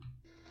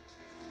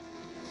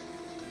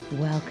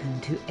Welcome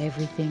to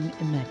Everything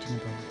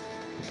Imaginable,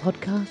 the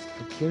podcast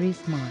for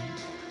curious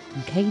minds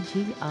on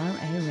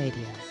KGRA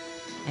Radio.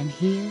 And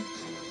here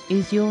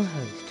is your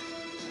host,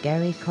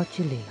 Gary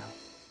Cocciolillo.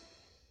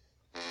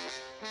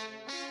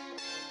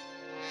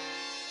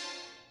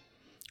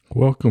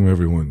 Welcome,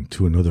 everyone,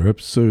 to another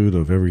episode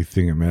of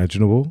Everything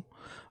Imaginable.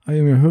 I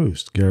am your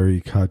host,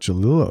 Gary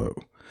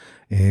Cocciolillo.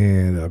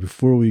 And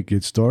before we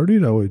get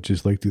started, I would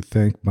just like to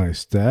thank my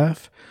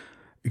staff,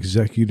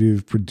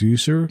 executive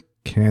producer,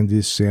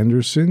 Candice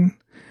Sanderson,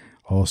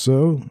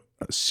 also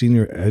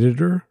senior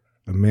editor,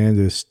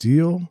 Amanda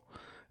Steele,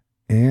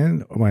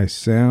 and my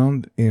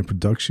sound and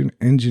production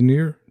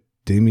engineer,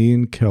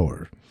 Damian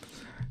Keller.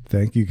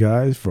 Thank you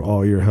guys for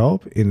all your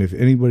help. And if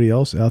anybody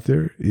else out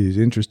there is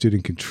interested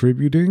in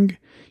contributing,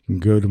 you can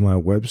go to my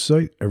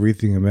website,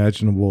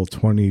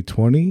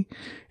 everythingimaginable2020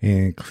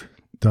 and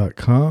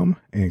 .com,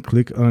 and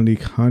click on the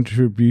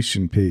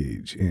contribution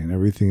page, and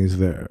everything is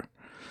there.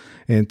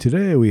 And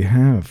today we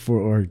have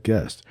for our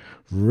guest,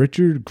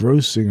 Richard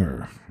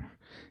Grossinger.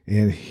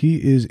 And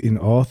he is an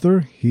author.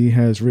 He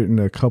has written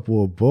a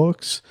couple of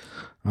books.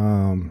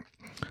 One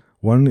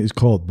is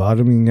called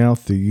Bottoming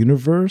Out the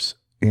Universe.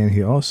 And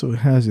he also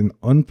has an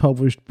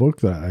unpublished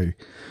book that I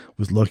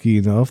was lucky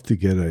enough to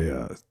get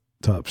a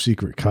top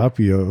secret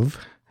copy of.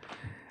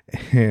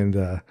 And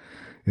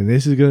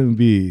this is going to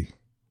be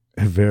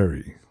a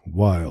very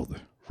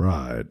wild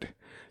ride.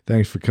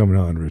 Thanks for coming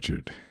on,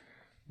 Richard.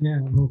 Yeah,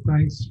 well,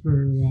 thanks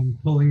for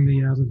pulling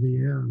me out of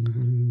the air and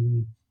bringing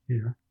me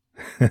here.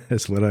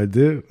 That's what I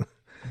do.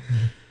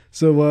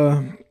 So,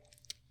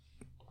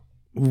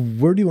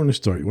 where do you want to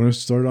start? You want to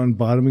start on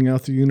bottoming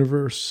out the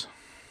universe?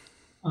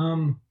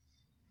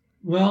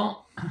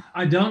 Well,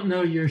 I don't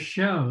know your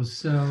show,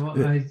 so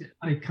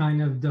I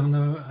kind of don't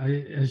know.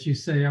 As you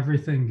say,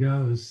 everything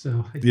goes.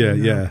 So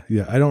Yeah.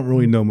 I don't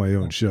really know my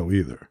own show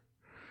either.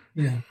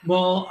 Yeah.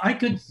 Well, I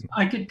could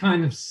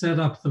kind of set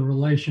up the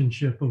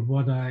relationship of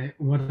what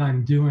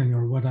I'm doing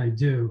or what I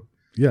do.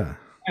 Yeah.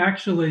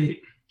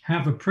 Actually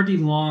have a pretty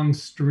long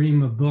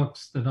stream of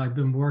books that I've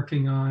been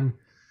working on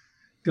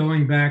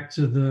going back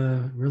to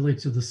the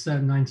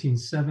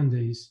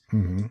 1970s.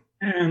 Mm-hmm.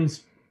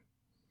 And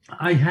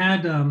I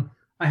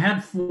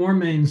had four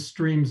main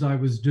streams I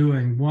was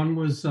doing. One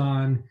was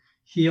on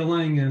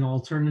healing and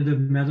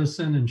alternative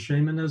medicine and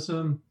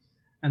shamanism,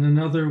 and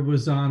another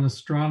was on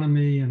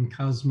astronomy and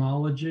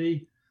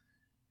cosmology,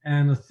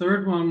 and a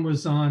third one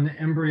was on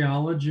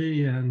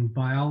embryology and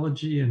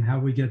biology and how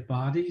we get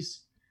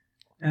bodies,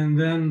 and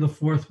then the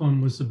fourth one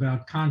was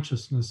about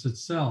consciousness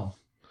itself.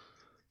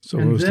 So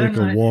it was like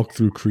a walk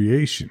through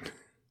creation.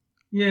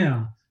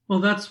 Yeah, well,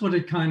 that's what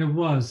it kind of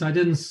was. I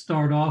didn't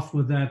start off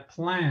with that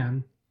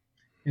plan.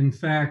 In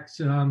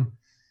fact,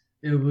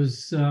 it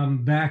was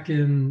back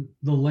in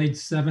the late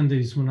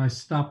 70s when I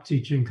stopped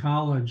teaching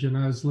college and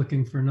I was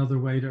looking for another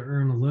way to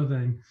earn a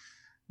living,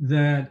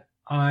 that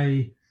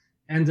I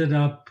ended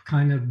up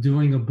kind of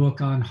doing a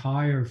book on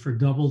hire for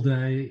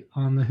Doubleday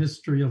on the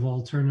history of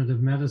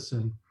alternative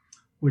medicine,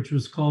 which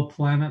was called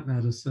Planet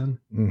Medicine.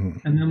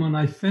 Mm-hmm. And then when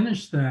I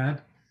finished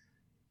that,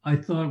 I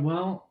thought,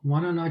 well,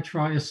 why don't I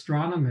try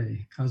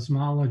astronomy,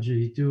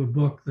 cosmology, do a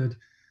book that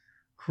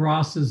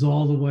crosses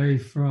all the way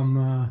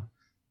from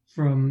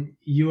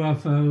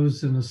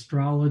UFOs and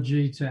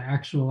astrology to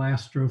actual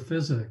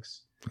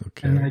astrophysics.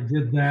 Okay. And I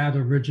did that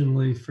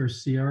originally for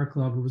Sierra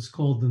Club. It was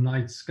called The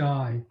Night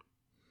Sky.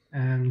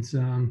 And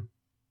the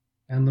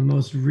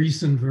most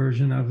recent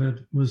version of it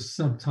was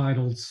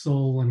subtitled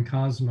Soul and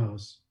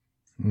Cosmos.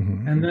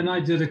 Mm-hmm. And then I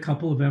did a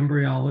couple of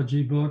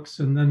embryology books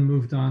and then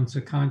moved on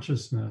to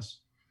consciousness.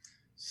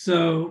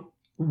 So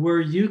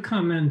where you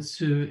come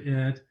into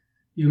it,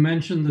 you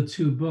mentioned the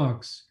two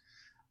books.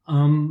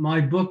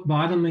 My book,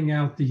 Bottoming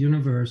Out the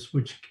Universe,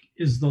 which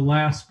is the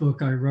last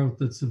book I wrote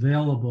that's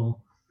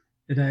available,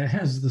 it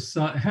has the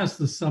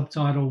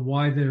subtitle,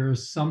 Why There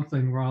Is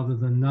Something Rather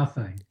Than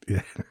Nothing.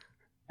 Yeah.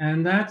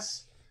 And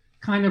that's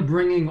kind of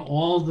bringing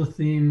all the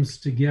themes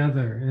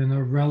together in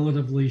a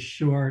relatively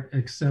short,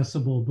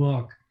 accessible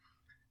book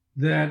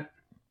that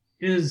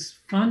is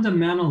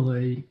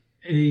fundamentally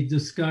a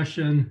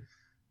discussion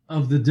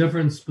of the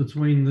difference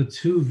between the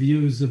two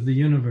views of the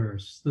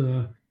universe,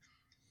 the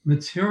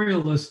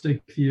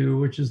materialistic view,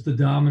 which is the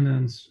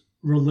dominant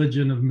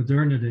religion of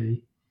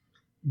modernity,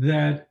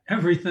 that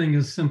everything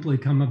has simply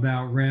come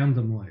about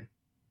randomly.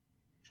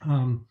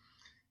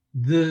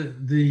 The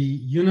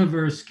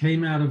universe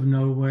came out of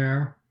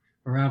nowhere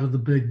or out of the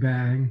Big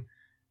Bang,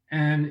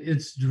 and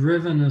it's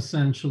driven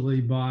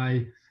essentially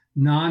by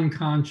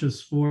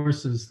non-conscious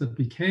forces that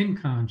became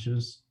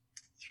conscious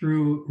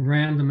through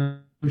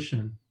random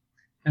evolution.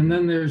 And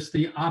then there's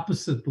the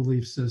opposite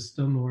belief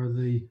system, or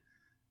the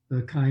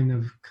kind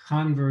of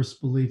converse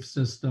belief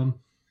system,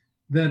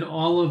 that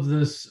all of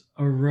this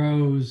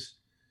arose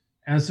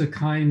as a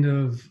kind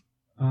of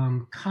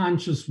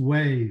conscious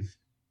wave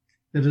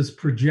that has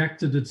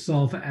projected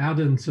itself out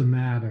into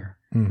matter.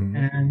 Mm-hmm.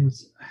 And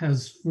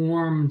has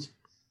formed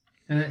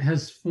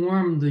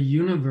the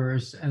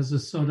universe as a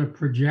sort of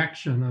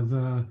projection of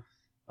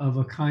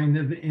a kind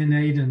of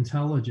innate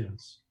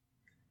intelligence.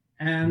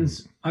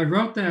 And I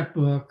wrote that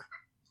book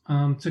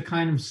to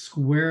kind of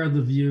square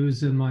the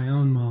views in my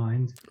own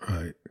mind.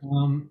 Right.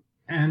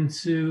 And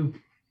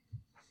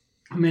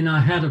I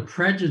had a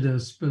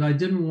prejudice, but I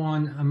didn't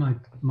want,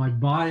 my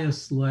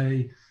bias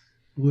lay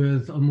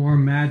with a more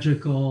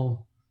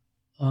magical,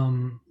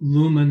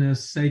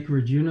 luminous,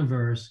 sacred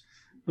universe.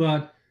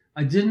 But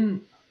I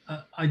don't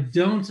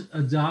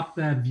adopt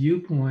that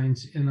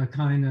viewpoint in a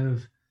kind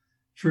of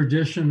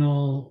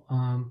traditional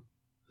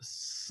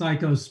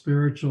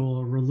psycho-spiritual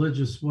or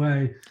religious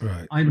way.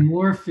 Right. I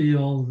more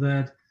feel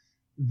that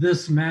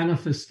this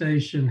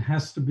manifestation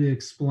has to be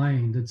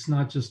explained. It's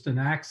not just an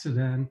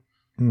accident,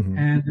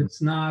 and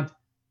it's not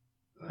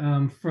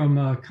from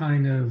a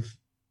kind of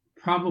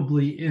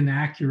probably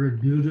inaccurate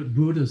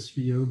Buddhist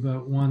view,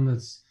 but one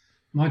that's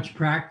much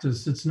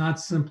practiced. It's not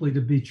simply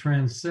to be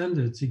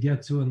transcended, to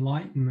get to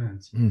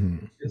enlightenment.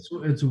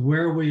 It's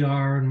where we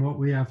are and what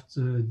we have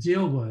to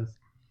deal with.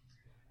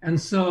 And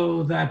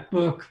so that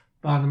book,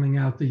 Bottoming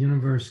Out the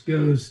Universe,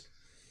 goes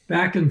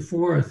back and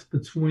forth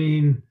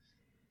between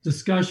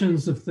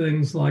discussions of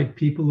things like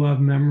people who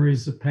have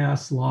memories of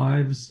past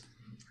lives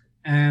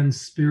and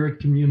spirit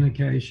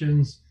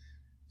communications,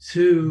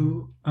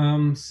 to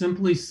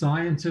simply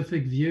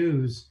scientific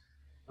views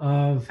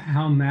of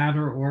how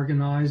matter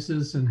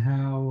organizes and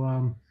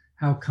how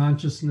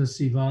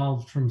consciousness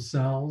evolved from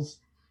cells.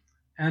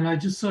 And I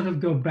just sort of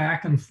go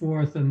back and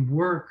forth and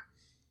work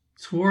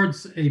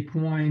towards a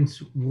point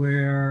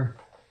where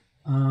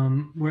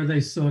they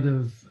sort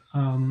of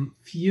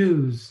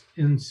fuse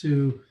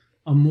into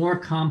a more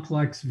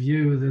complex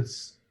view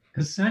that's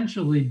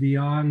essentially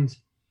beyond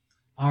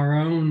our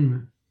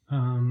own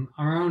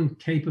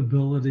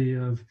capability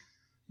of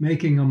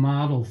making a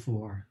model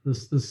for.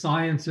 The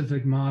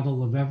scientific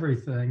model of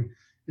everything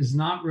is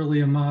not really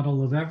a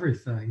model of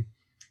everything.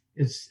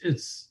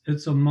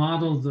 It's a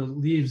model that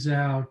leaves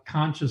out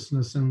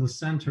consciousness in the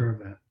center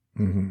of it.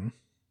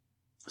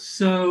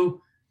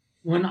 So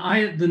when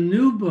the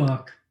new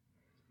book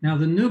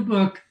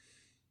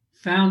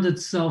found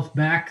itself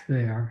back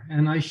there,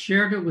 and I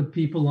shared it with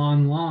people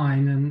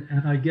online,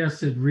 and I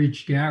guess it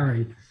reached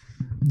Gary.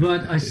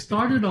 But I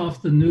started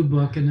off the new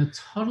book in a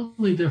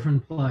totally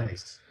different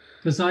place,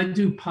 because I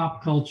do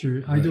pop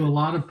culture. I do a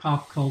lot of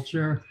pop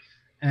culture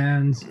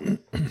and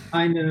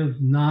kind of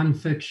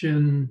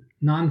nonfiction,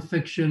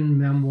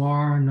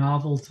 memoir,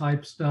 novel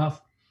type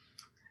stuff.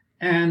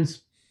 And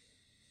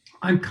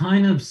I'm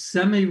kind of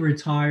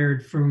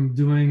semi-retired from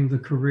doing the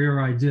career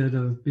I did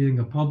of being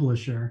a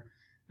publisher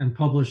and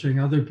publishing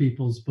other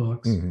people's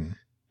books.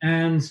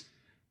 And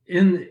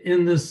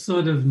in this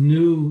sort of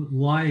new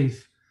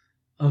life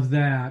of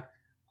that,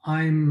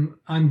 I'm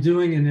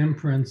doing an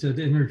imprint at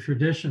Inner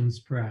Traditions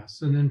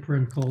Press, an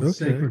imprint called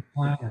Sacred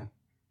Planet.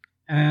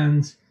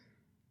 And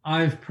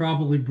I've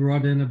probably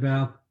brought in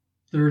about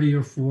 30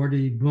 or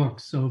 40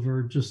 books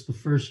over just the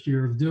first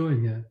year of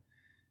doing it.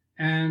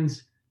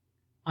 And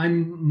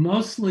I'm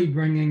mostly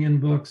bringing in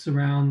books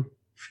around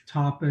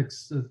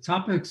topics. The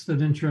topics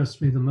that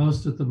interest me the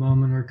most at the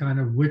moment are kind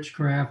of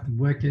witchcraft,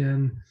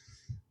 Wiccan,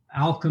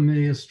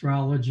 alchemy,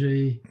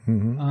 astrology,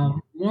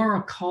 more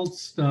occult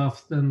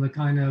stuff than the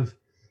kind of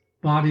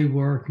body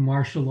work,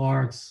 martial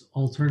arts,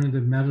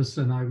 alternative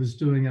medicine I was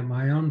doing at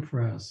my own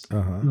press,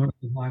 North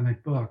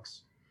Atlantic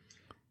Books.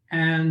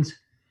 And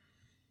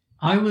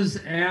I was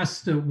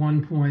asked at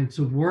one point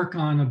to work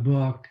on a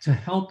book, to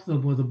help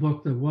them with a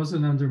book that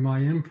wasn't under my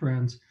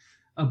imprint,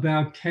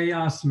 about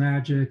chaos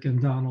magic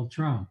and Donald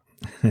Trump.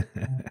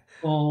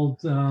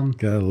 Called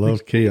gotta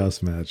love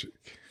chaos magic.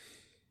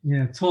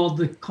 Yeah, called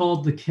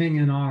The King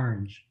in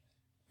Orange.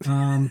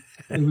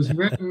 It was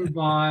written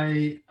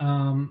by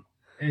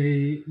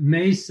a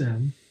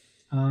Mason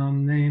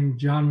named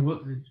John.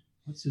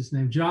 What's his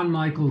name? John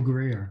Michael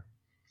Greer.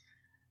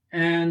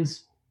 And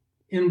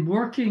in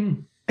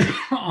working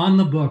on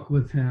the book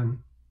with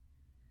him,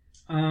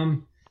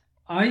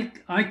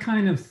 I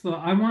kind of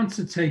thought I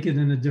wanted to take it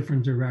in a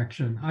different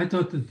direction. I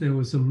thought that there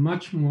was a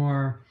much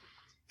more,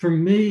 for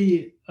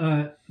me,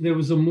 there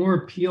was a more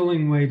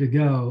appealing way to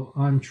go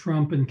on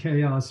Trump and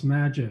chaos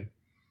magic.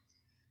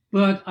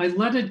 But I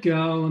let it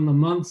go, and the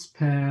months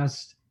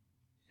passed,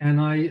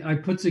 and I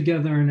put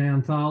together an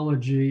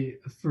anthology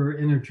for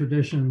Inner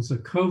Traditions, a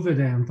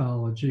COVID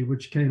anthology,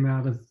 which came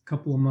out a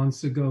couple of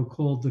months ago,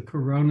 called The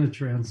Corona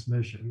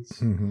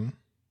Transmissions. And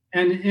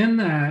in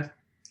that,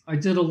 I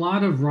did a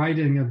lot of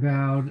writing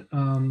about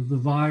the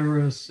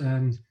virus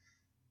and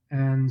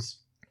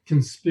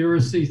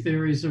conspiracy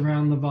theories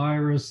around the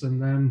virus,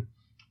 and then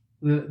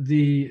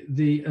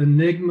the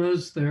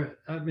enigmas there.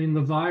 I mean,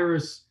 the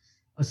virus,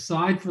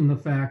 aside from the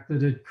fact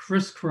that it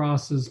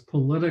crisscrosses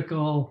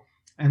political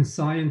and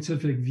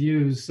scientific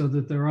views so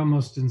that they're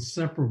almost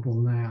inseparable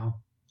now.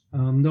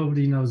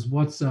 Nobody knows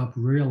what's up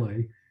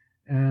really,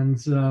 and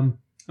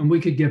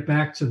we could get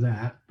back to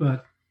that.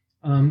 But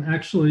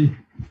actually,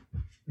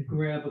 I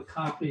grab a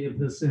copy of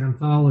this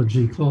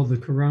anthology called The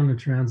Corona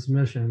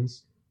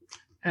Transmissions,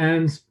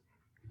 and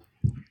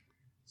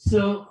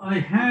so I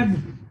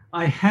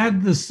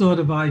had this sort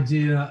of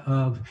idea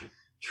of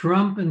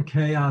Trump and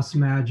chaos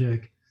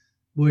magic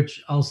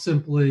which I'll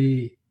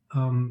simply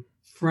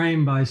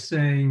frame by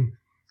saying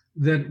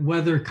that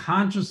whether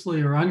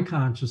consciously or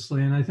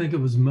unconsciously, and I think it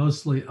was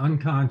mostly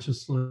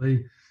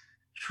unconsciously,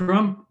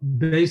 Trump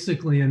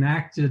basically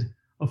enacted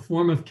a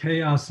form of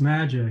chaos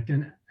magic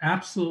and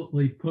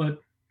absolutely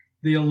put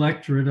the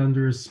electorate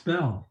under a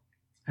spell.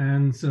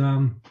 And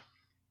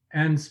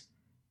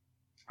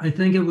I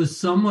think it was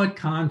somewhat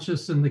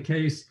conscious in the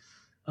case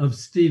of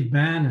Steve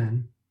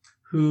Bannon,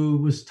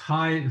 who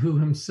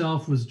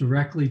himself was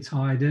directly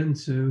tied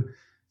into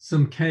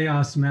some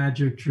chaos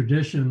magic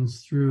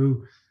traditions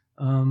through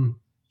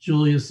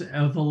Julius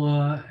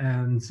Evola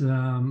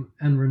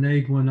and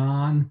Rene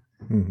Guénon.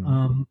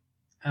 Mm-hmm.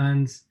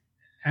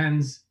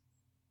 And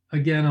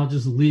again, I'll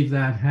just leave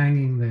that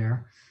hanging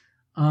there.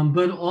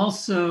 But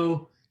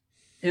also,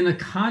 in a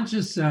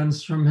conscious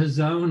sense, from his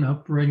own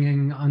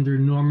upbringing under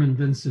Norman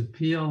Vincent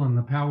Peale and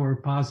the power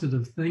of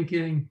positive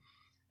thinking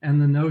and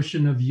the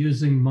notion of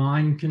using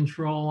mind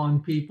control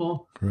on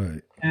people.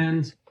 Right.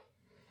 And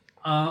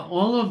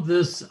all of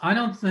this, I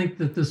don't think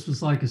that this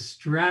was like a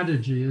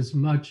strategy as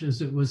much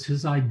as it was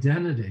his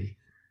identity.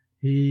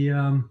 He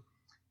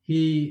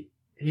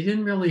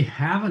didn't really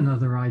have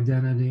another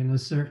identity in a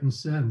certain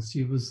sense.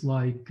 He was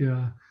like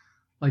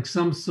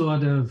some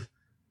sort of,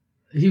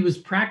 he was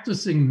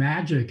practicing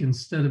magic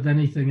instead of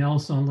anything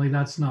else, only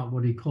that's not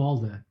what he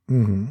called it.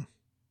 Mm-hmm.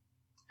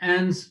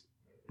 And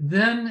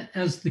then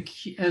as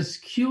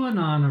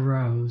QAnon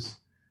arose,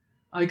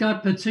 I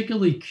got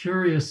particularly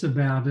curious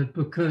about it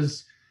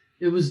because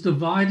it was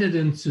divided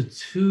into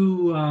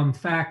two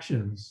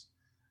factions.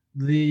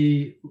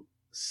 The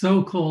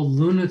so-called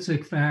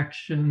lunatic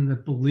faction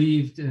that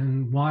believed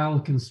in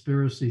wild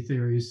conspiracy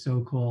theories,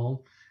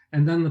 so-called,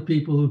 and then the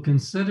people who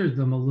considered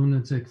them a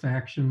lunatic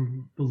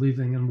faction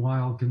believing in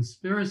wild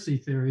conspiracy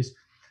theories.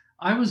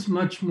 I was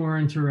much more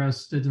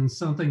interested in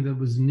something that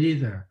was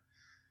neither,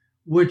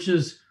 which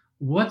is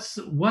what's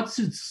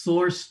it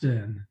sourced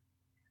in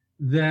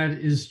that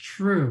is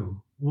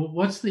true?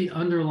 What's the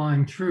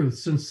underlying truth?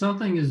 Since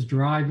something is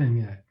driving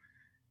it,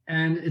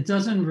 and it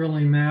doesn't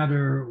really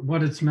matter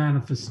what its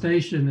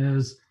manifestation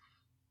is.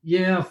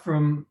 Yeah,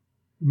 from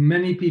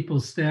many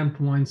people's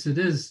standpoints, it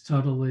is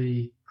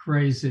totally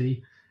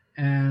crazy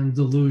and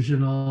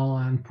delusional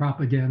and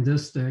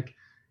propagandistic.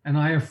 And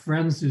I have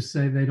friends who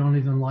say they don't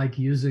even like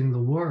using the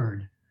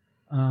word.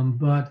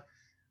 But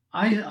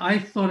I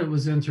thought it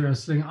was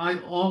interesting. I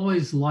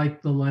always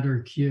liked the letter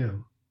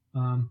Q,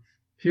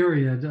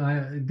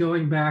 period.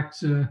 Going back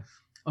to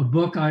a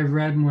book I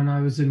read when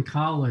I was in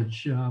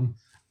college,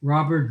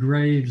 Robert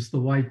Graves' The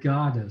White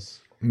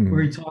Goddess,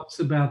 where he talks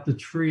about the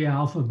tree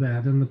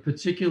alphabet and the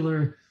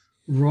particular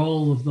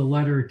role of the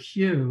letter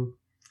Q,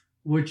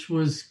 which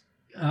was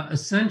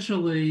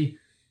essentially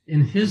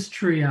in his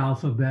tree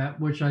alphabet,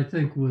 which I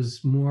think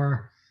was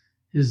more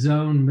his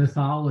own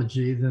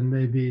mythology than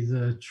maybe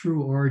the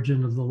true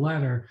origin of the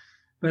letter.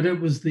 But it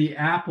was the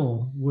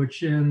apple,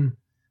 which in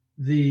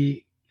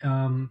the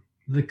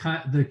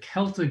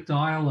Celtic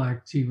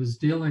dialect he was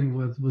dealing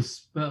with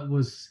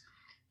was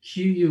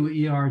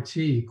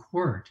Q-U-E-R-T,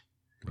 quert.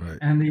 Right.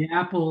 And the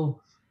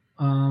apple,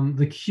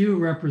 the Q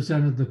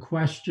represented the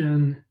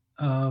question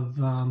of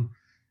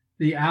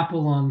the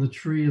apple on the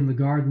tree in the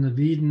Garden of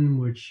Eden,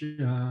 which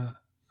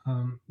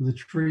the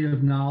tree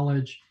of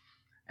knowledge.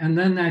 And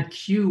then that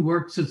Q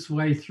works its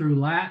way through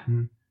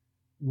Latin,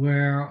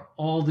 where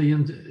all the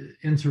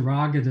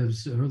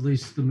interrogatives, or at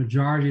least the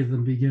majority of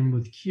them, begin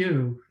with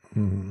Q,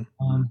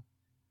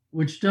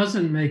 which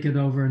doesn't make it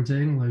over into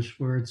English,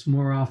 where it's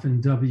more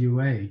often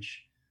WH.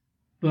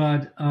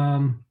 But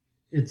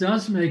it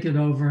does make it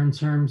over in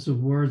terms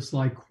of words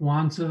like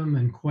quantum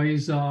and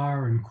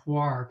quasar and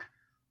quark,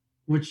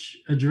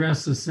 which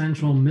address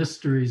essential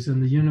mysteries in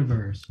the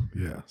universe.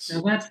 Yes.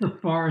 Now that's the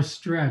far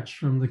stretch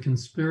from the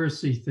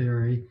conspiracy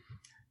theory.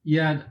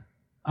 Yet,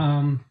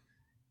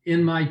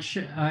 in my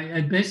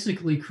I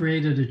basically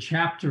created a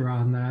chapter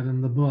on that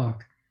in the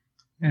book,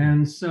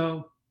 and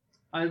so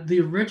the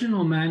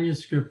original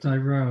manuscript I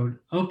wrote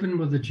opened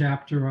with a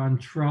chapter on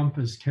Trump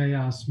as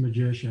chaos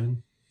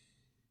magician,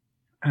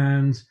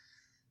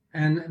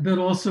 but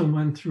also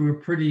went through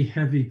a pretty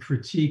heavy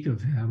critique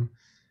of him.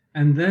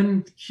 And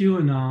then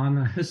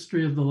QAnon, a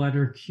history of the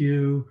letter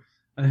Q,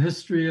 a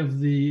history of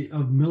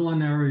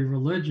millenary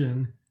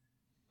religion,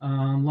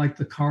 like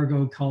the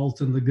cargo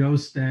cult and the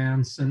ghost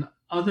dance and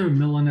other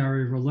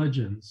millenary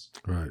religions.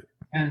 Right.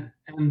 And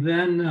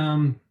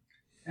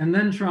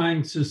then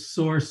trying to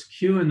source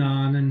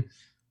QAnon and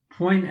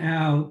point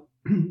out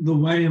the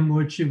way in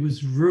which it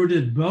was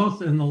rooted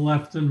both in the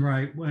left and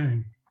right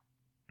wing.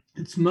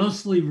 It's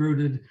mostly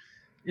rooted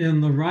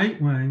in the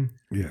right wing,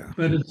 yeah,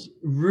 but it's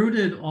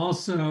rooted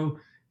also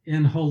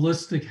in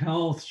holistic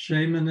health,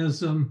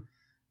 shamanism,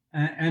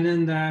 and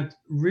in that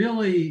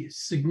really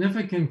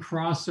significant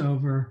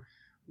crossover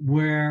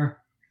where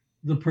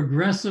the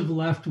progressive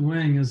left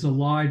wing is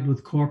allied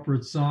with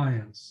corporate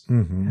science.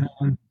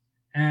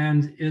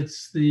 And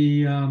it's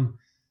the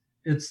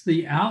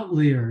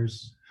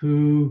outliers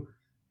who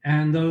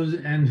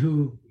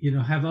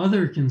have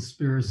other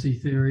conspiracy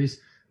theories,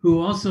 who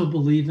also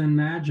believe in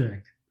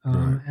magic,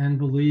 Right. and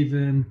believe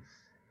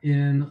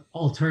in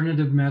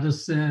alternative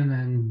medicine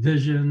and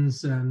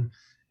visions and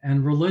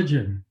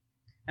religion.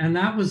 And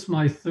that was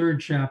my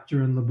third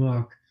chapter in the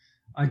book.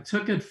 I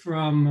took it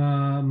from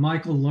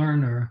Michael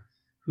Lerner,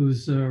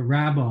 who's a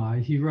rabbi.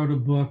 He wrote a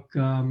book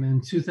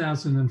in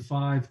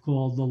 2005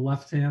 called The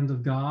Left Hand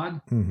of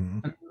God. Mm-hmm.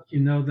 I don't know if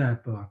you know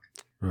that book.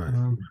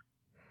 Right.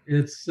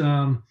 It's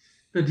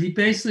but he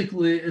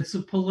basically, it's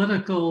a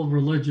political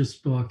religious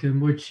book in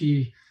which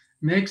he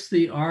makes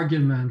the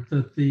argument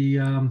that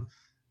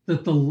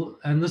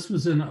and this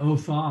was in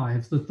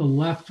 2005, that the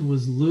left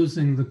was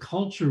losing the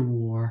culture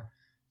war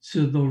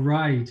to the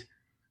right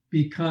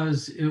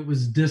because it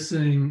was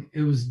dissing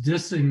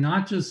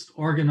not just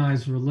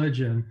organized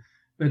religion,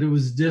 but it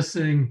was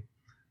dissing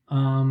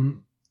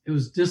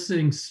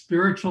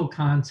spiritual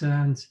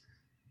content,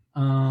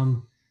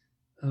 all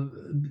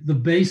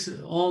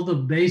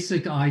the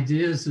basic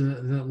ideas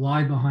that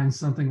lie behind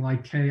something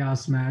like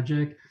chaos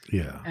magic.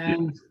 Yeah.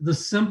 And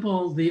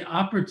the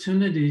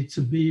opportunity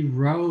to be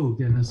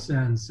rogue in a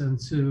sense, and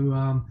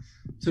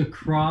to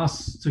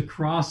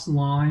cross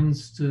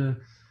lines, to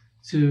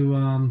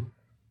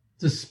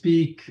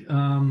speak,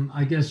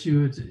 I guess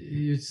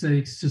you'd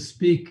say, to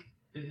speak,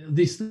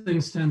 these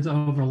things tend to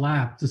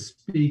overlap, to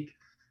speak,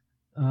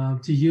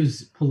 to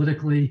use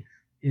politically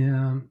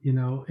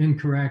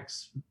incorrect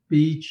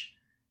speech,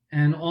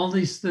 and all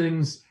these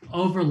things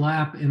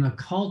overlap in a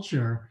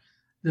culture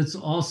that's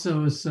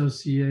also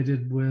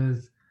associated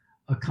with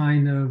a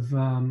kind of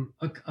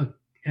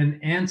an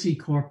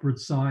anti-corporate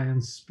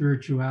science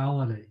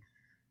spirituality.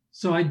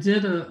 So I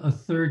did a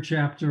third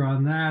chapter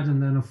on that,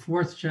 and then a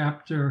fourth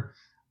chapter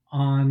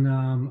on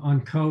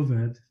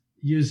COVID,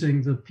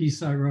 using the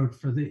piece I wrote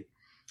for the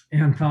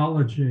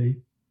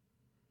anthology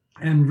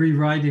and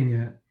rewriting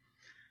it.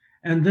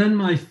 And then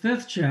my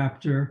fifth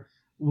chapter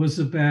was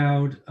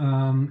about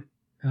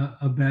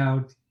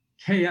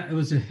chaos. It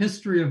was a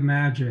history of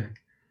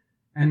magic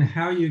and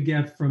how you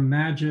get from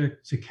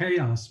magic to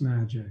chaos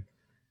magic,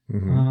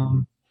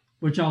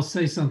 which I'll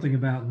say something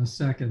about in a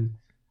second.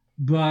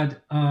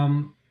 But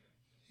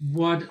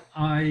what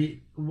I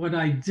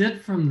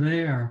did from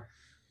there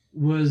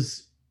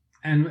was,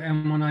 and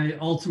when I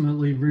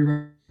ultimately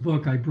rewrote the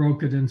book, I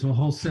broke it into a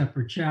whole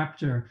separate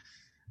chapter.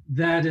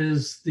 That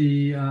is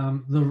the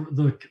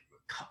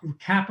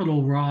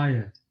Capitol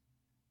riot.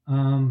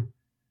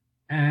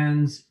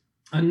 And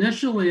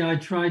initially I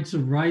tried to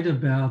write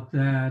about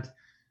that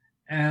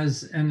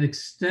as an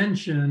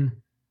extension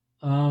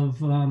of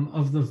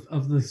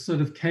the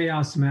sort of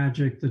chaos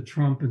magic that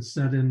Trump had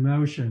set in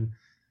motion,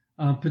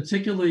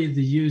 particularly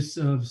the use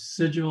of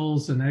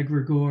sigils and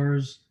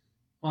egregores.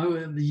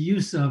 Well, the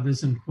use of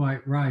isn't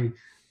quite right.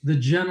 The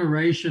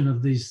generation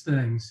of these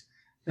things,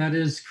 that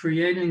is,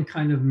 creating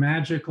kind of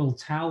magical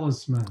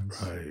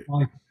talismans. Right.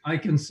 Like I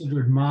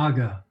considered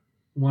MAGA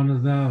one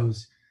of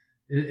those.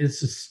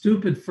 It's a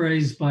stupid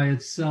phrase by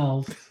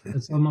itself.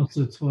 It's almost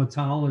a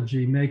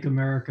tautology, make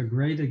America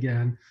great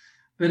again.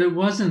 But it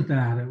wasn't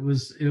that. It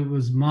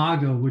was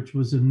MAGA, which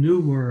was a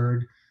new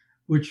word,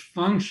 which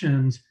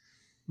functioned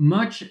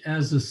much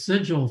as a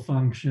sigil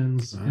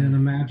functions in a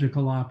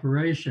magical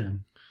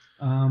operation,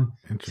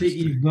 to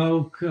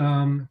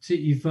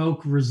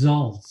evoke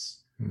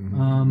results.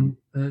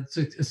 It's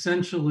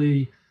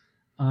essentially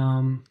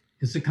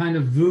it's a kind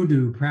of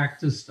voodoo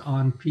practiced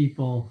on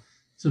people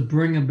to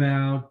bring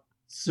about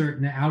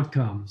certain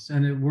outcomes,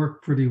 and it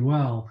worked pretty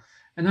well.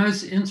 And I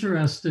was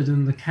interested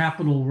in the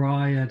Capitol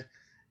riot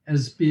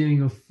as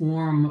being a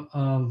form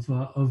of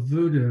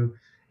voodoo.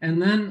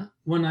 And then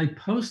when I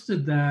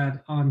posted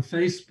that on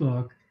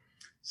Facebook,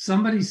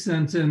 somebody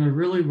sent in a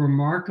really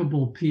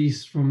remarkable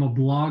piece from a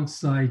blog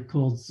site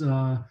called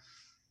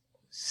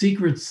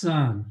Secret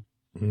Sun,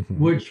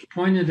 which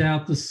pointed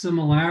out the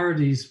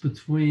similarities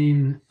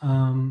between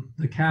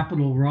the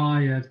Capitol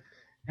riot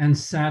and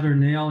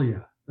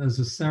Saturnalia as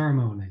a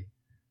ceremony.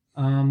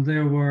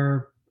 There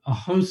were a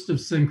host of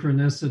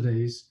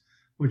synchronicities,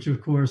 which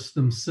of course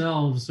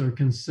themselves are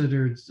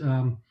considered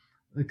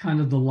the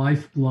kind of the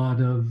lifeblood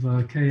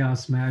of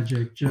chaos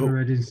magic,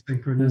 generating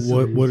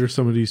synchronicities. What are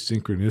some of these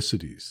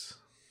synchronicities?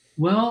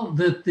 Well,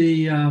 that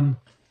the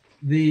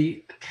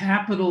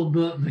Capitol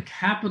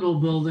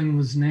building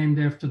was named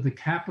after the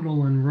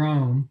Capitol in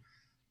Rome,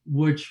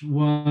 which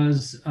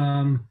was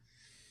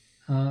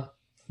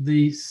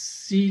the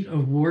seat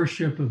of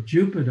worship of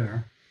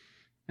Jupiter.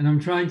 And I'm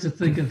trying to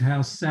think of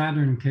how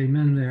Saturn came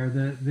in there.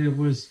 That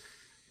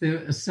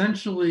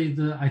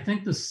I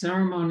think the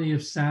ceremony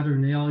of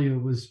Saturnalia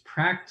was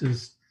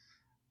practiced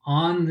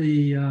on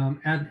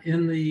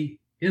in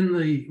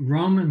the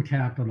Roman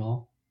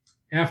Capitol,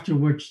 after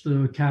which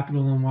the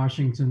Capitol in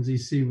Washington,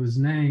 D.C. was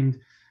named.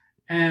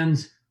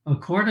 And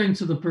according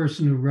to the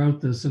person who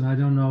wrote this, and I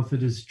don't know if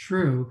it is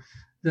true,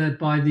 that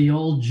by the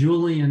old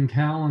Julian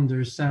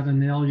calendar,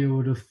 Saturnalia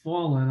would have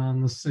fallen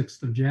on the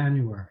 6th of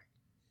January.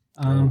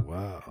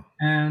 Wow.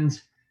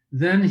 And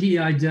then he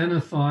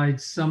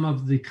identified some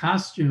of the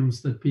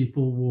costumes that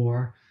people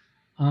wore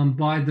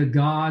by the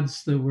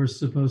gods that were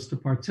supposed to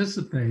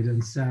participate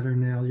in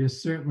Saturnalia.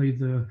 Certainly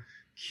the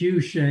Q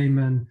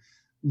shaman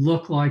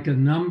looked like a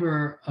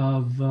number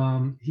of,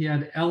 he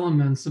had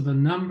elements of a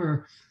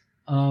number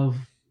of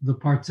the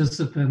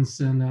participants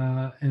in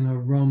a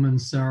Roman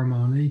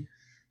ceremony,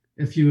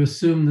 if you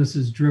assume this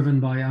is driven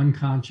by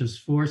unconscious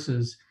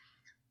forces.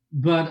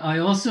 But I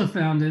also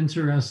found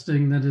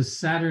interesting that as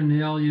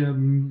Saturnalia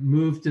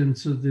moved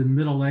into the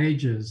Middle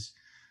Ages,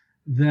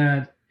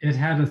 that it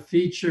had a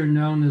feature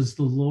known as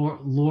the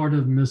Lord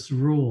of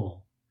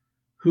Misrule,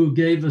 who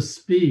gave a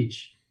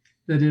speech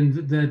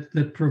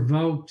that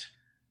provoked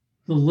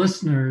the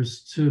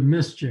listeners to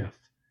mischief.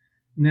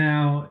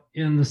 Now,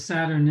 in the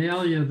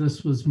Saturnalia,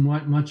 this was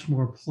much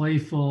more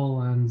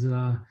playful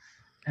and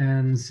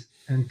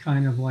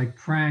kind of like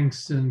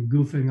pranks and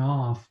goofing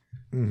off.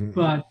 Mm-hmm.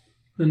 But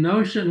the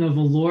notion of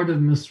a Lord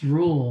of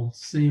Misrule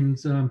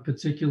seemed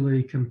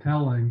particularly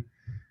compelling.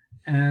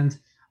 And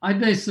I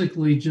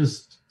basically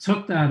just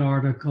took that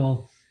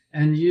article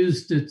and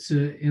used it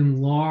to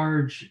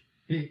enlarge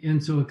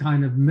into a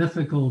kind of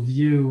mythical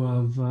view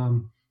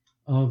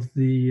of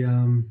the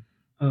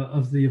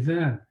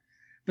event.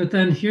 But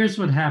then here's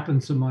what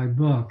happened to my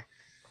book.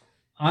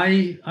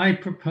 I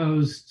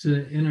proposed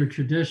to Inner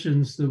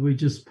Traditions that we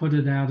just put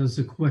it out as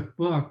a quick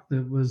book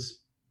that was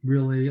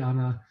really on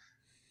a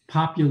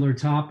popular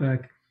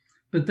topic,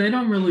 but they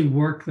don't really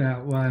work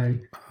that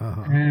way.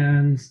 Uh-huh.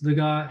 And the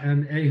guy,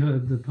 and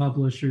Ehud, the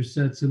publisher,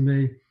 said to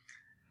me,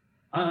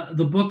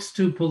 the book's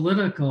too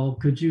political.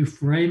 Could you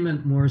frame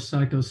it more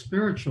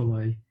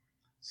psychospiritually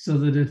so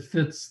that it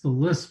fits the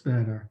list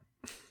better?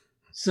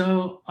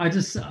 So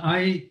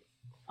I'm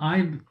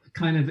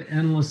kind of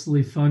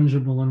endlessly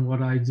fungible in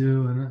what I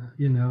do.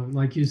 And,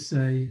 like you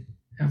say,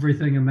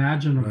 everything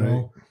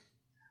imaginable.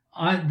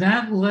 Right.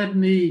 That led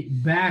me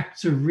back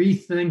to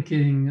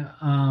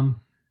rethinking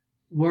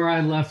where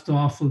I left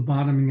off with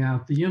bottoming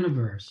out the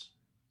universe.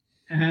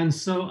 And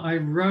so I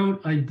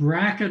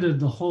bracketed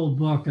the whole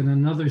book in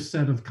another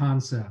set of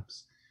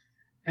concepts.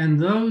 And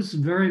those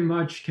very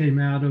much came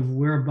out of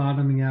where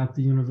bottoming out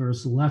the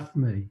universe left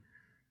me,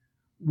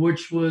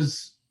 which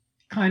was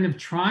kind of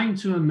trying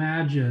to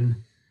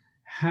imagine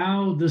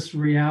how this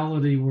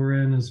reality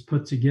we're in is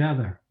put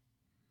together.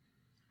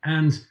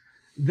 And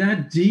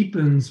that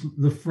deepens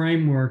the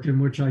framework in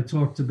which I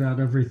talked about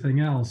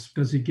everything else,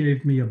 because it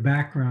gave me a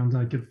background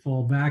I could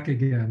fall back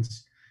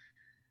against.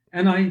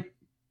 And I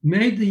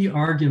made the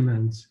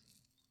argument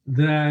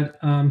that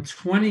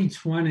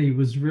 2020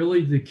 was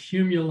really the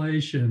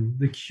cumulative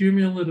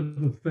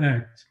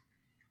effect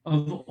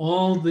of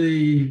all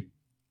the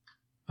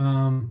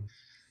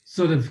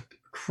sort of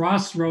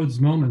crossroads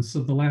moments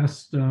of the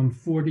last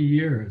 40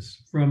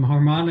 years, from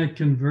harmonic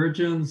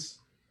convergence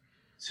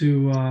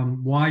to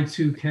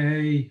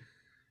Y2K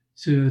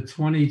to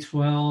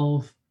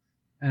 2012,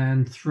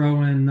 and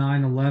throw in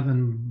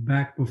 9/11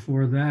 back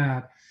before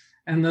that.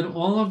 And that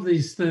all of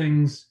these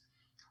things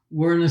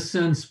were, in a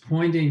sense,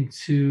 pointing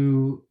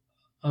to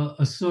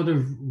a sort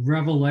of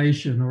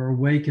revelation or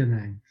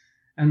awakening.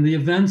 And the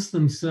events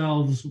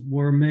themselves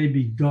were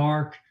maybe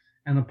dark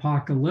and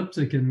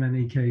apocalyptic in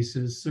many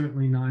cases,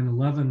 certainly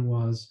 9/11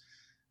 was,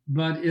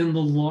 but in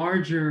the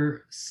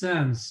larger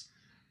sense,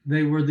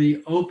 they were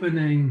the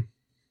opening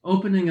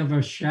of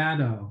a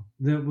shadow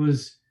that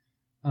was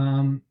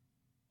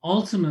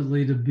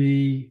ultimately to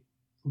be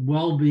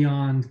well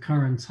beyond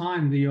current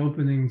time, the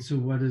opening to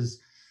what is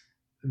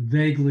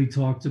vaguely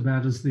talked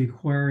about as the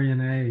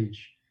Aquarian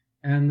Age,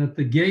 and that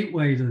the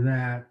gateway to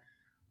that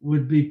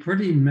would be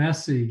pretty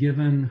messy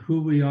given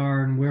who we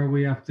are and where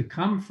we have to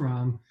come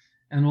from,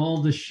 and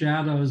all the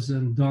shadows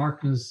and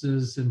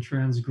darknesses and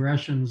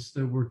transgressions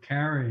that we're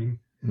carrying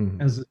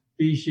as a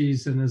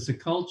species and as a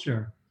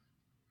culture.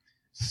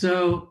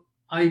 So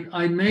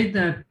I made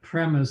that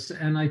premise,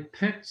 and I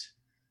picked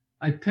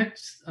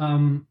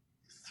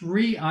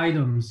 3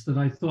 items that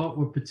I thought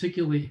were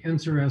particularly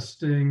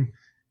interesting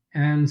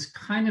and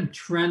kind of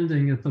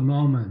trending at the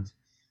moment.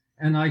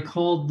 And I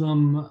called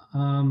them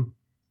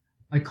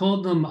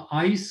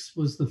ice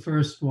was the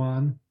first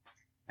one.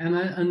 And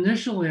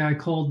initially I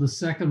called the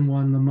second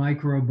one the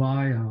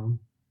microbiome.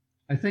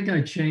 I think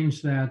I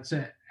changed that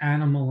to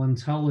animal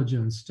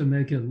intelligence to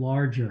make it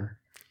larger.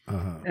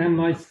 Uh-huh. And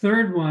my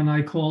third one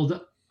I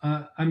called,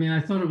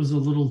 I thought it was a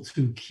little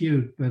too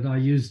cute, but I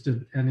used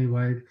it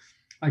anyway.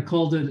 I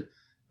called it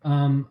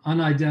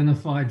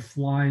unidentified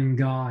flying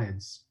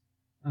guides.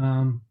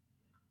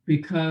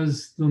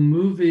 Because the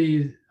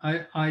movie,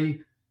 there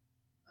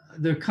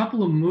are a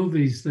couple of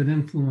movies that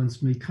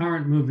influenced me,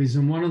 current movies,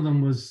 and one of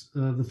them was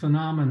The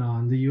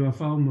Phenomenon, the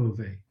UFO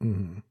movie.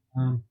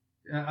 Mm-hmm.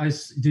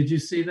 Did you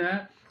see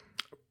that?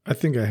 I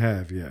think I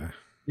have, yeah.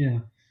 Yeah.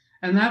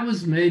 And that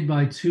was made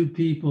by 2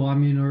 people,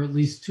 or at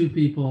least 2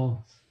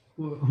 people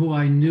who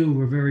I knew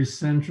were very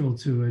central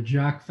to it.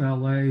 Jacques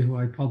Vallée, who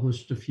I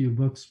published a few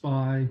books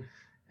by,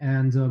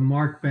 and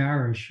Mark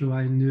Barish, who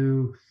I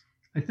knew,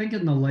 I think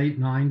in the late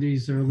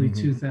 90s, early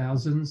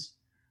 2000s,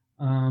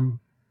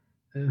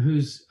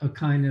 who's a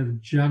kind of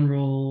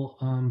general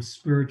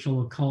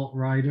spiritual occult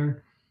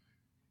writer.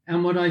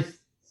 And what I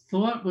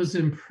thought was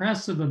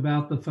impressive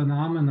about the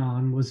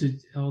phenomenon was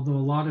it, although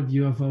a lot of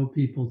UFO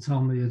people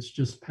tell me it's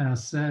just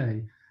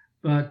passé,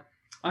 but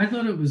I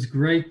thought it was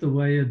great the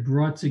way it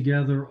brought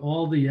together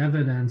all the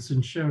evidence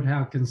and showed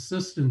how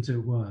consistent it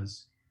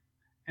was.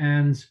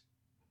 And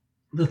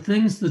the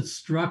things that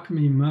struck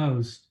me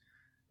most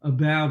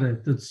about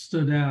it that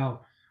stood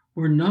out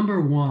were, number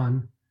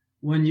one,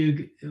 when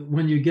you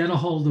get a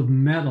hold of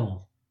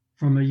metal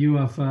from a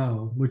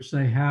UFO, which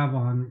they have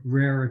on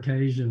rare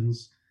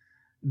occasions,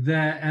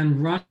 that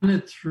and run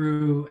it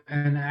through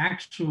an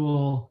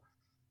actual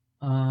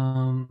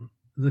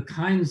the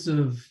kinds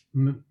of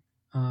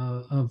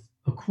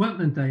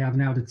equipment they have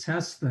now to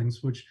test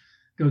things, which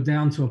go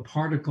down to a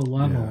particle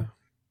level. Yeah.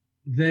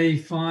 They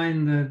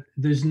find that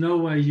there's no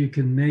way you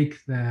can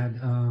make that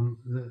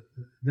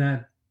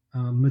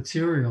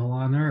material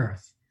on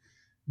Earth.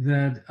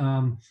 That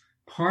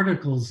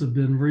particles have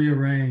been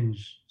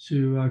rearranged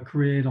to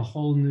create a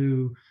whole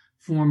new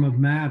form of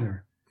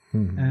matter.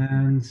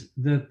 And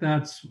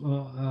that's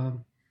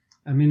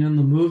I mean, in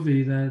the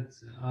movie, that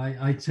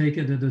I take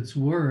it at its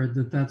word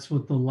that that's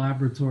what the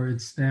laboratory at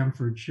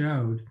Stanford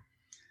showed.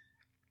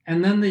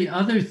 And then the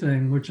other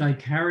thing, which I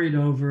carried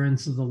over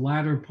into the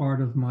latter part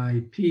of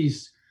my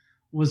piece,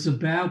 was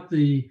about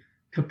the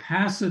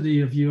capacity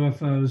of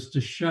UFOs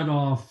to shut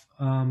off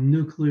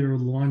nuclear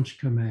launch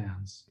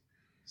commands.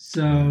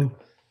 So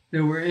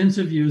there were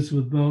interviews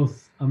with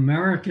both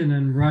American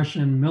and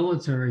Russian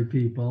military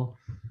people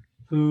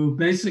who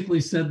basically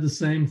said the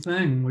same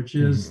thing, which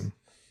is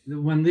that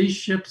when these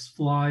ships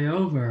fly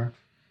over,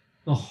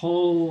 the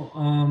whole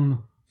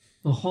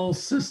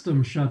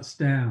system shuts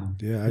down.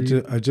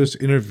 Yeah, I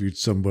just interviewed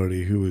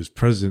somebody who was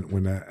present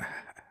when that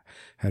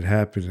had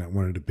happened at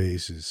one of the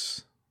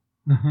bases.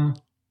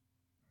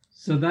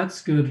 So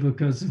that's good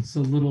because it's a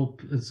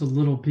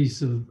little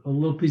piece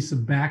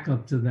of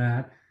backup to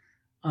that.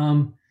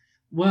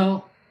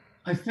 Well,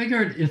 I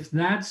figured if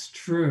that's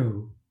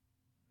true,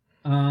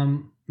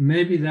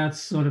 maybe that's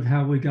sort of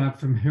how we got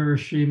from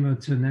Hiroshima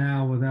to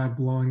now without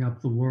blowing up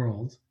the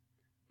world,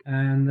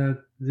 and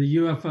that the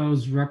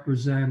UFOs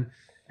represent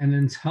an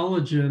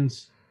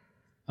intelligent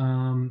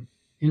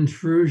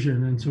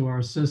intrusion into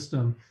our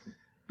system.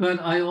 But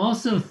I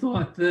also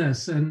thought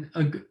this, and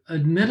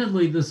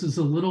admittedly, this is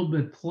a little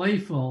bit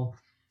playful,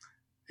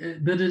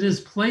 but it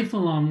is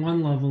playful on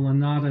one level and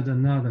not at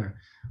another,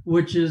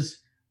 which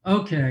is,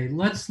 okay,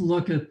 let's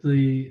look at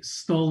the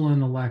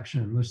stolen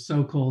election, the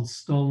so-called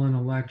stolen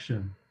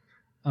election,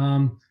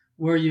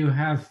 where you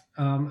have,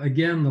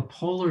 again, the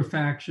polar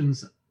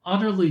factions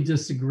utterly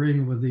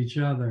disagreeing with each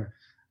other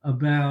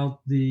about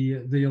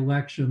the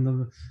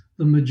election.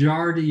 The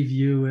majority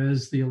view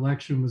is the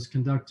election was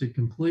conducted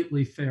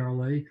completely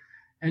fairly,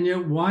 and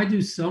yet why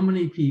do so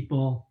many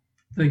people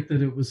think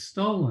that it was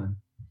stolen?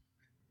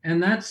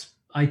 And that's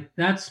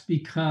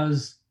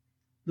because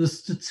the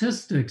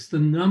statistics, the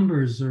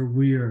numbers are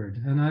weird,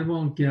 and I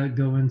won't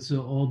go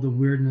into all the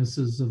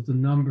weirdnesses of the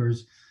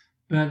numbers,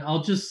 but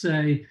I'll just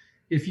say,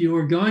 if you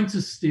were going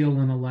to steal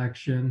an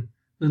election,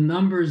 the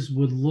numbers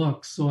would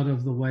look sort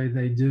of the way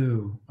they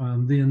do,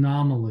 the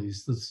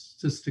anomalies, the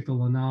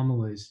statistical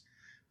anomalies.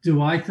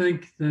 Do I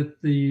think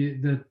that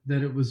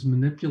that it was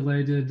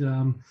manipulated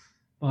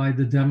by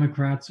the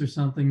Democrats or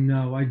something?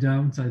 No, I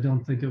don't. I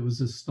don't think it was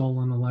a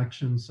stolen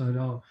election, so I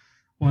don't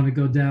want to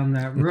go down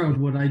that road.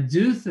 What I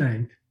do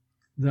think,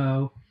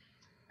 though,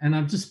 and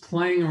I'm just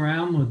playing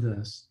around with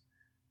this,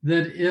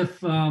 that if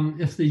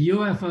the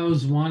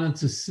UFOs wanted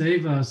to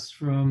save us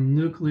from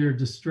nuclear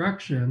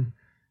destruction,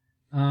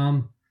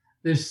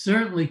 they're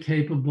certainly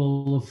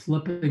capable of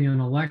flipping an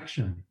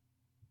election,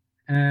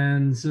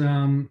 and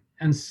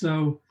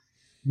so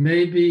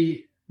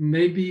maybe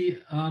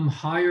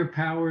higher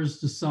powers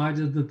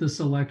decided that this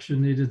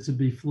election needed to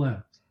be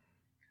flipped,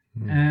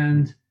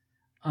 and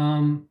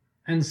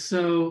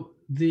so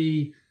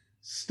the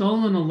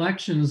stolen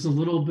election is a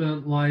little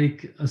bit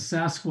like a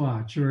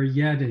Sasquatch or a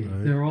Yeti.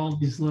 Right. There are all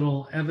these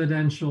little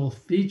evidential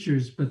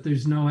features, but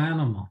there's no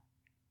animal.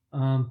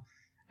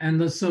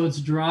 So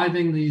it's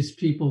driving these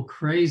people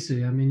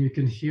crazy. I mean, you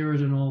can hear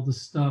it in all the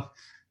stuff.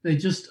 They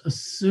just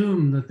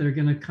assume that they're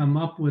going to come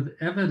up with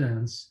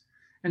evidence.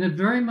 And it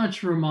very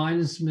much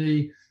reminds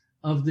me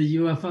of the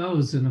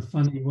UFOs in a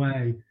funny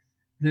way.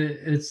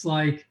 It's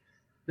like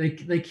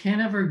they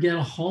can't ever get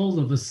a hold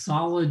of a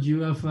solid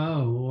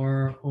UFO,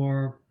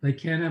 or they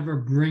can't ever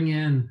bring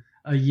in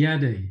a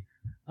Yeti.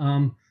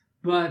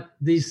 But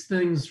these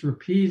things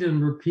repeat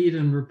and repeat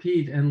and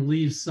repeat and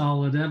leave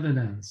solid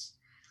evidence.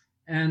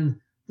 And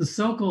the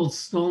so-called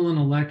stolen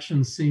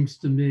election seems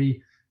to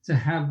me to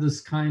have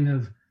this kind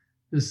of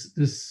this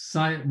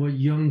what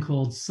Jung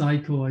called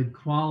psychoid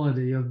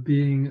quality of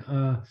being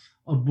a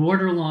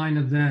borderline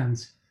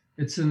event.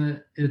 It's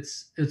a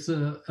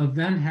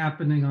event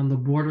happening on the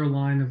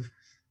borderline of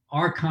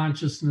our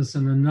consciousness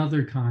and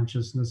another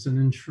consciousness, an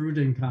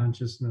intruding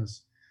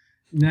consciousness.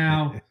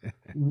 Now,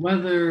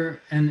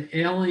 whether an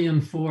alien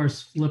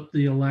force flipped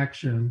the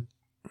election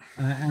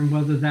and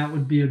whether that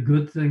would be a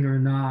good thing or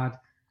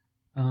not,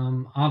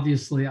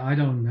 obviously I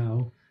don't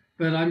know.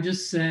 but I'm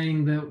just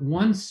saying that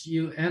once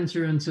you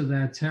enter into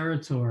that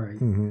territory,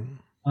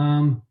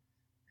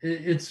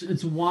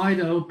 it's wide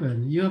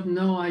open. You have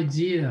no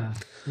idea.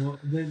 Well,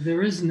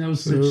 there is no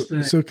such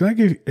thing. So can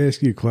I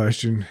ask you a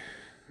question?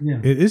 Yeah.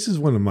 This is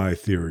one of my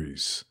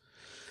theories.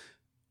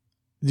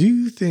 Do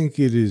you think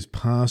it is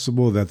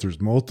possible that there's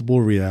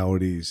multiple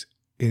realities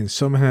and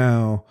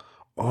somehow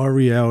our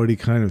reality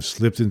kind of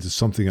slipped into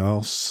something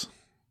else?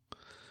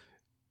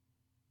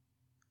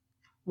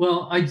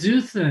 Well, I do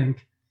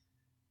think.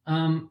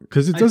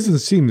 Because it doesn't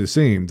seem the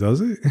same, does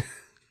it?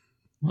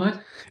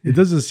 What? It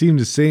doesn't seem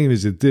the same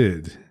as it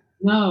did.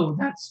 No,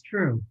 that's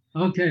true.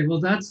 Okay, well,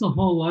 that's the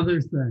whole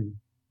other thing.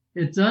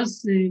 It does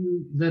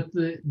seem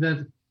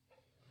that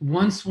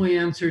once we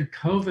entered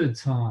COVID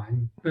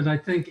time, but I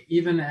think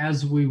even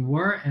as we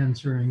were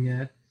entering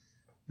it,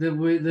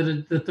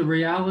 that the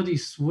reality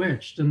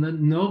switched, and that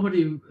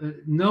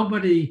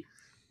nobody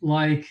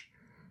like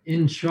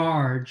in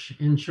charge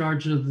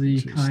of the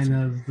kind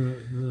of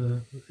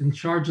the in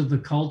charge of the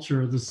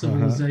culture, the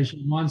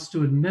civilization wants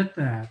to admit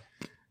that,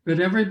 but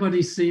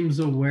everybody seems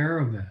aware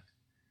of it.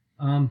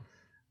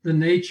 The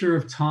nature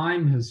of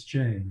time has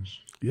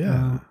changed.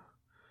 Yeah.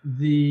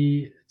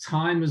 The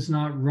time is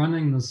not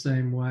running the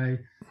same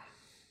way.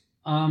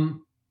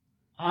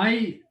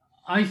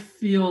 I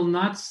feel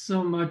not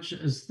so much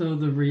as though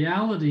the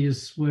reality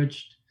is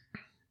switched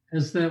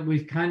as that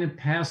we've kind of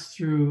passed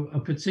through a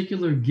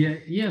particular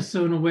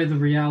so in a way the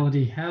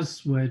reality has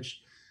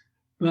switched,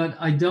 but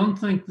I don't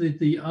think that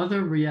the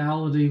other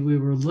reality we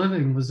were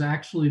living was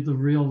actually the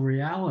real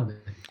reality.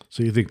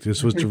 So you think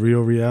this was the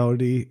real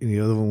reality and the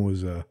other one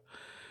was I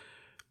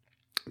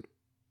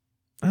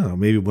don't know,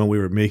 maybe when we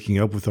were making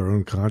up with our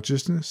own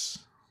consciousness?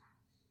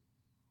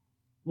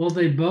 Well,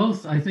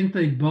 I think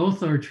they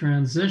both are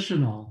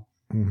transitional,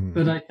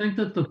 but I think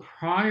that the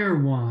prior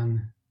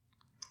one,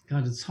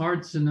 God, it's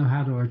hard to know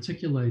how to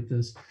articulate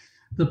this.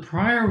 The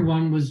prior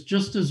one was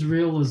just as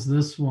real as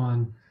this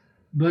one,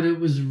 but it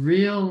was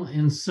real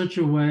in such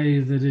a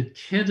way that it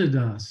kidded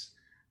us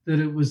that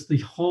it was the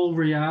whole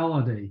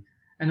reality.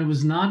 And it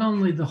was not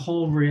only the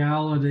whole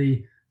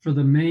reality for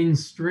the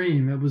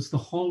mainstream, it was the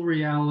whole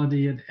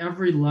reality at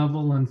every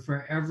level and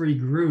for every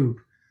group,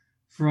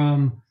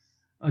 from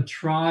a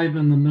tribe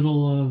in the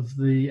middle of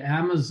the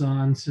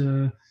Amazon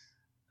to,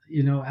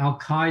 Al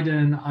Qaeda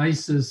and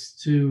ISIS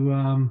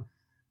to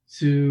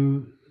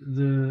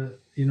the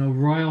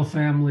royal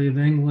family of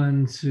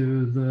England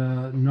to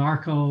the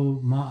narco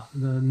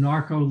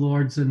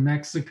lords in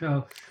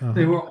Mexico.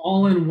 They were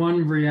all in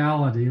one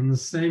reality, in the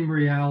same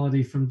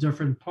reality from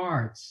different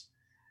parts,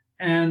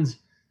 and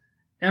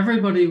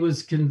everybody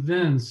was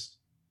convinced.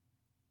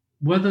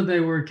 Whether they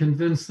were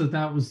convinced that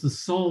that was the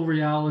sole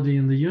reality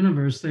in the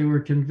universe, they were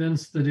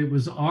convinced that it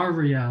was our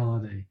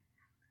reality.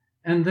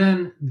 And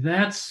then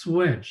that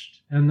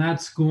switched and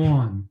that's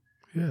gone.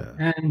 Yeah.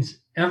 And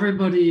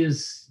everybody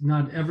is,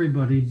 not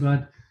everybody,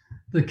 but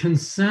the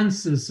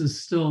consensus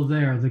is still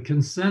there. The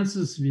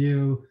consensus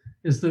view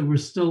is that we're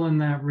still in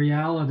that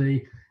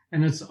reality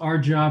and it's our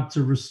job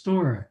to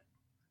restore it.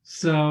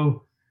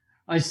 So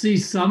I see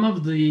some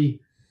of the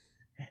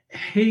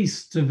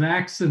haste to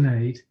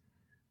vaccinate,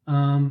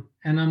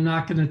 and I'm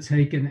not going to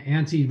take an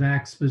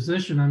anti-vax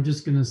position. I'm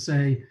just going to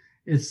say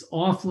it's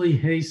awfully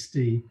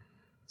hasty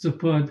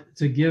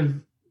to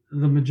give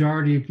the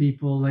majority of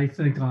people, they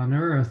think on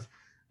Earth,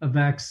 a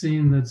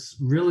vaccine that's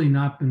really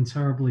not been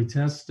terribly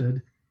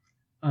tested,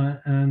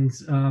 and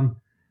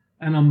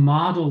a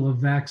model of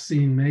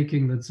vaccine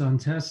making that's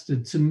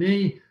untested. To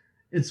me,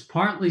 it's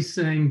partly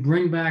saying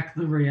bring back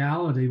the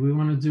reality. We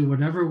want to do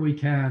whatever we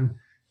can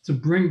to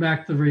bring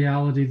back the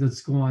reality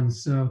that's gone.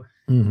 So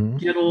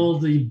get all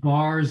the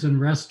bars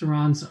and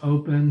restaurants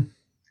open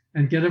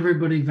and get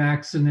everybody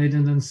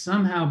vaccinated and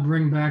somehow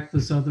bring back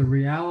this other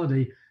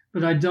reality.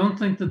 But I don't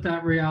think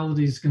that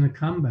reality is going to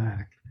come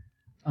back.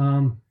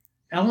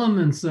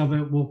 Elements of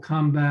it will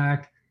come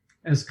back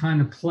as kind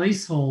of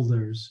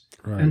placeholders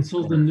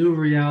until the new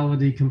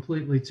reality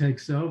completely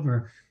takes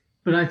over.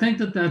 But I think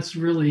that's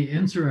really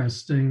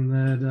interesting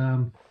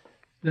that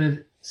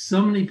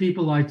so many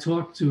people I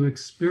talk to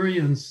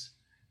experience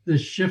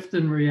this shift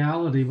in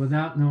reality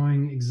without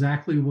knowing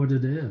exactly what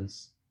it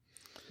is.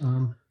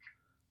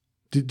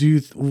 Do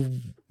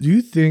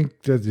you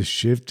think that the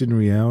shift in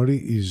reality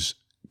is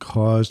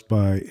caused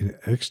by an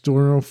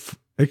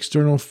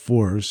external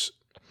force,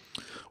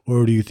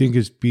 or do you think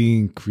it's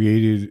being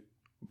created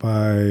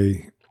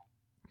by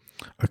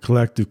a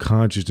collective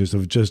consciousness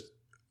of just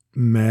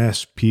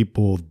mass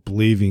people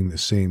believing the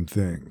same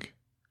thing?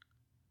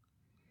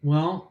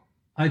 Well,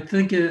 I don't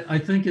think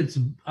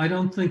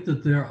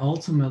that they're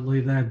ultimately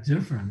that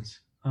different.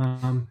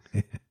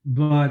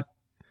 But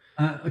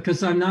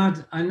because I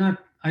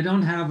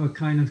don't have a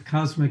kind of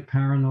cosmic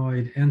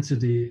paranoid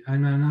entity. I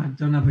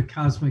don't have a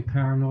cosmic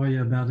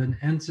paranoia about an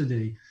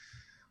entity.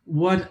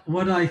 What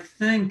I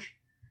think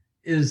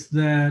is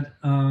that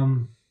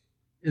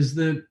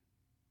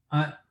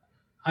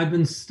I've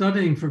been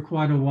studying for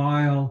quite a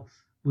while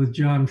with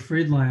John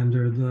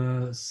Friedlander,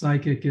 the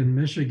psychic in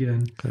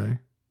Michigan. Okay.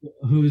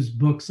 whose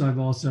books I've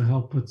also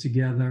helped put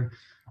together,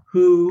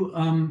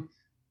 who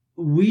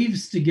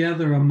weaves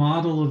together a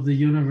model of the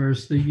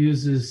universe that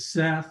uses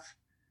Seth,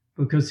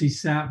 because he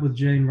sat with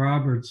Jane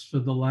Roberts for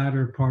the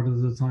latter part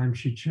of the time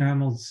she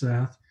channeled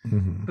Seth,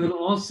 but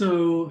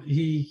also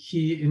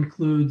he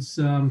includes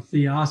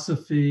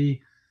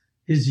theosophy,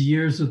 his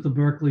years at the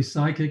Berkeley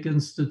Psychic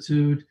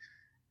Institute,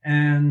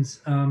 and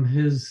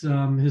his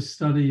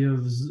study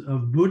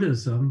of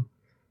Buddhism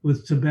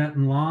with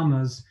Tibetan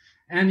lamas,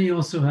 and he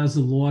also has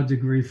a law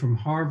degree from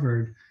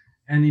Harvard,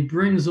 and he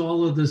brings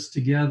all of this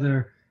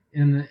together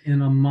in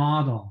a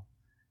model,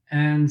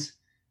 and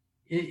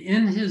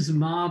in his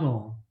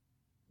model,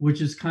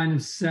 which is kind of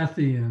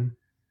Sethian,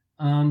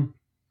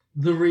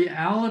 the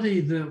reality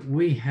that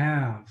we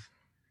have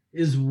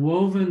is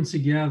woven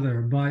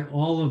together by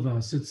all of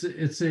us.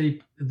 The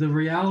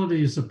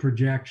reality is a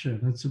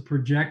projection. It's a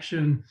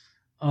projection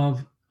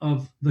of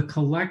the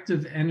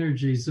collective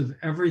energies of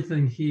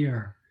everything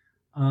here,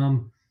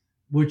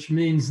 which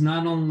means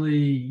not only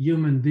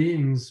human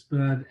beings,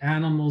 but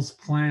animals,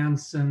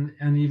 plants,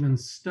 and even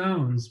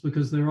stones,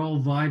 because they're all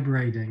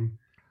vibrating.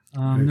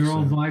 They're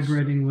all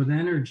vibrating with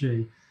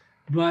energy.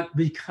 But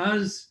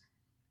because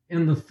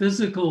in the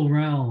physical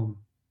realm,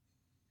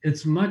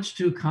 it's much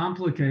too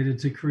complicated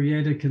to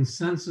create a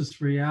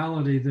consensus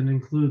reality that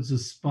includes a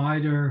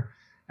spider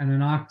and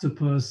an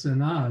octopus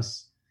and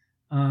us,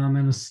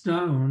 and a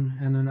stone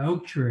and an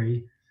oak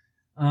tree.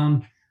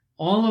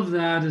 All of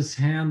that is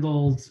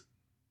handled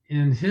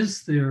in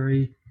his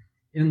theory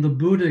in the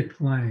Buddhic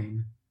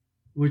plane,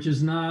 which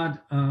is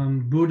not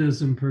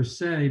Buddhism per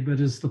se, but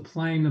is the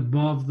plane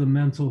above the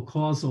mental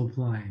causal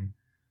plane,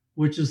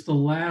 which is the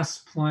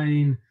last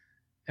plane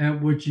at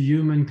which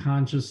human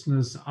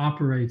consciousness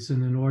operates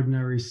in an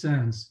ordinary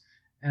sense.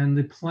 And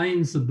the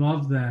planes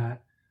above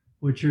that,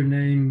 which are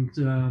named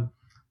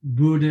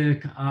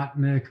Buddhic,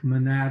 Atmic,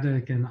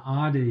 Monadic, and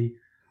Adi,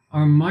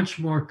 are much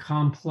more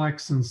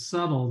complex and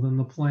subtle than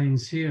the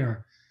planes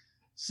here.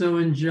 So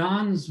in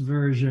John's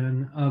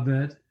version of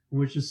it,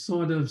 which is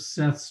sort of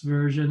Seth's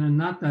version and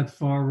not that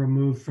far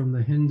removed from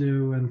the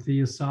Hindu and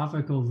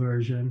theosophical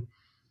version,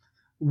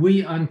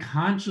 we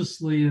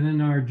unconsciously and in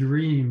our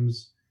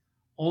dreams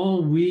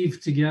all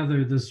weave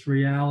together this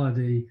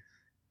reality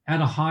at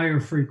a higher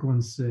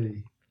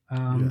frequency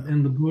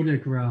in the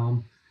Buddhic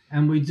realm.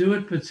 And we do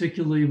it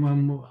particularly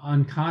when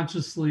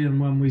unconsciously and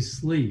when we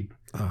sleep.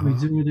 We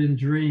do it in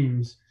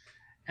dreams.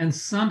 And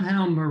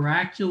somehow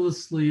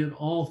miraculously it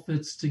all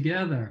fits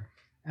together.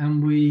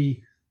 And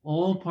we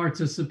all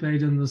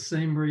participate in the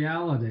same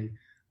reality,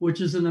 which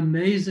is an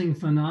amazing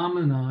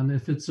phenomenon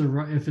if it's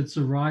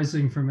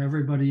arising from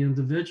everybody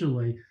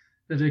individually,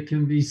 that it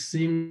can be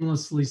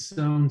seamlessly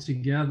sewn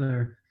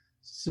together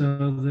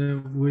so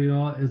that we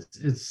all,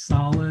 it's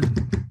solid.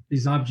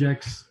 These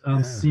objects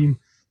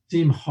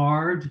seem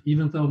hard,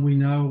 even though we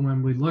know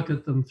when we look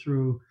at them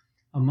through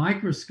a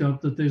microscope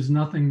that there's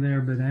nothing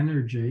there but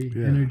energy,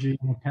 energy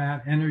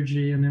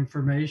and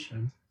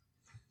information.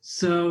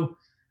 So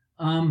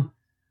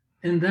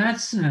in that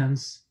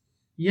sense,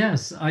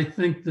 yes, I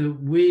think that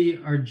we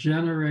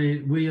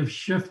have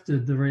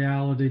shifted the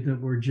reality that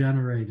we're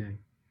generating.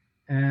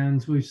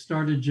 And we've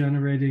started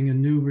generating a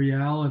new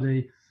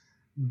reality,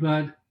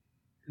 but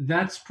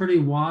that's pretty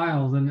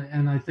wild.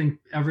 And I think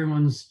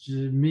everyone's,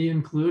 me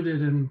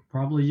included, and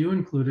probably you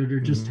included, are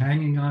just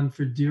hanging on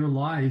for dear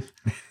life,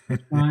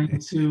 trying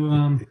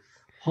to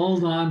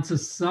hold on to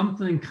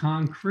something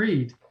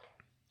concrete.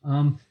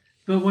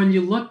 But when you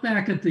look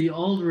back at the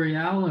old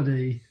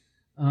reality,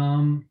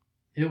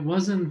 it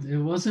wasn't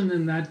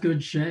in that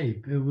good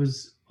shape. It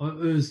was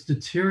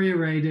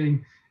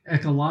deteriorating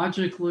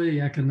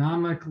ecologically,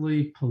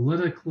 economically,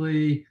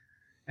 politically,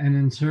 and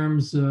in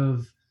terms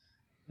of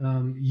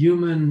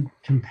human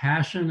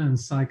compassion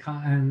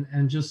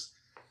and just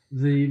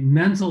the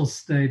mental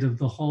state of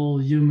the whole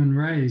human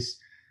race.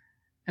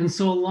 And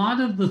so a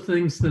lot of the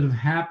things that have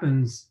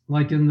happened,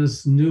 like in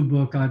this new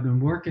book I've been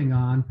working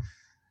on,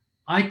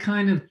 I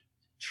kind of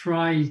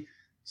try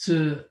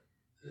to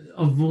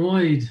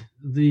avoid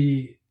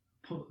the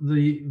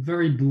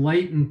very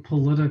blatant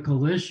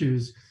political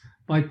issues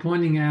by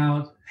pointing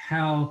out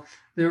how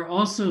they're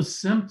also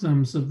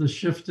symptoms of the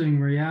shifting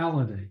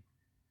reality,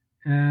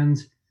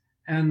 and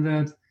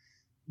that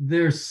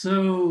they're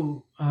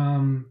so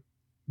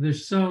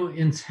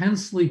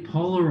intensely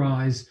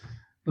polarized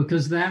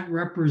because that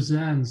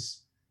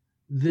represents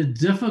the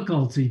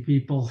difficulty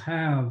people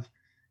have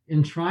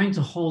in trying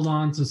to hold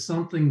on to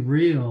something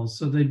real,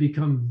 so they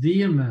become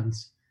vehement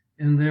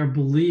in their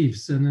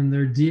beliefs and in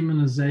their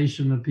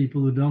demonization of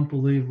people who don't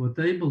believe what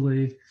they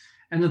believe.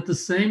 And at the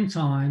same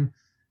time,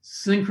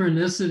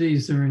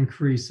 synchronicities are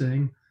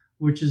increasing,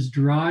 which is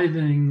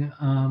driving,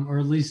 or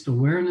at least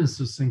awareness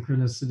of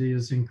synchronicity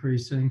is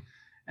increasing.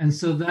 And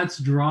so that's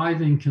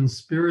driving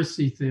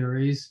conspiracy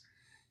theories.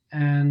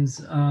 And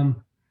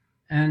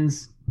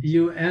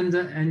you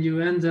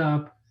end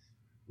up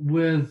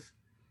with,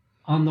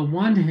 on the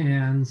one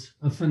hand,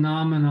 a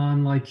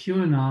phenomenon like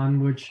QAnon,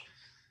 which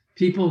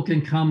people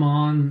can come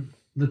on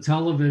the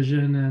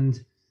television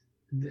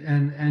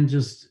and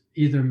just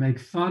either make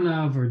fun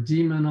of or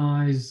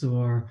demonize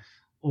or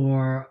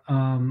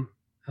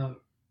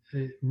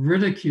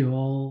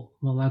ridicule.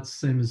 Well, that's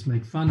the same as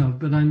make fun of,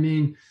 but I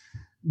mean,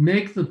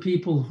 make the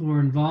people who are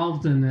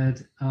involved in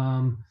it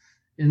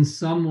in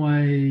some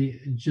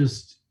way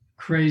just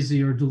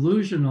crazy or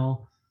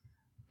delusional.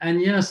 And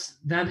yes,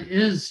 that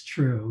is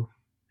true.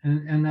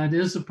 And that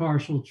is a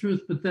partial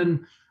truth. But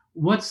then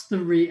what's the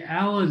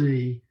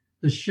reality,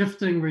 the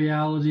shifting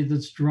reality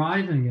that's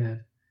driving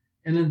it?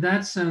 And in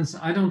that sense,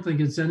 I don't think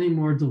it's any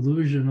more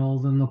delusional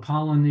than the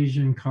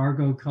Polynesian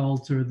cargo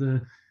cult or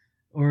the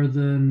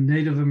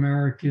Native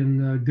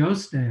American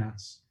ghost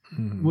dance,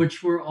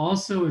 which were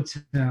also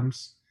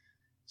attempts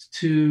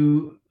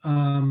to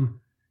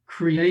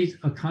create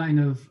a kind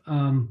of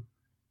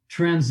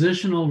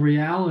transitional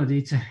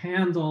reality to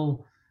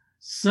handle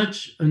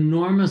such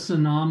enormous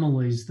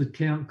anomalies that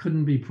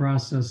couldn't be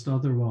processed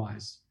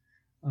otherwise.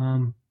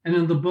 And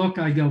in the book,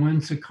 I go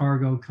into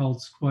cargo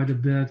cults quite a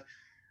bit.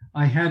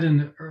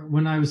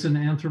 When I was an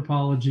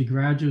anthropology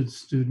graduate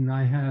student,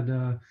 I had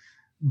a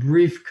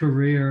brief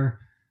career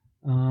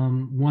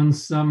one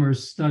summer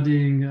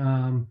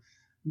studying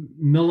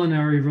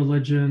millenary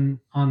religion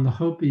on the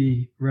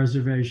Hopi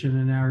Reservation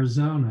in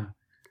Arizona,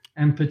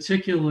 and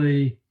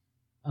particularly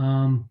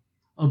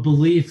a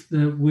belief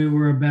that we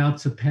were about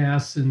to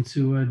pass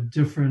into a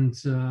different,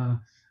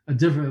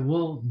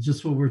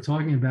 just what we're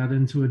talking about,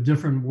 into a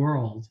different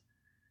world.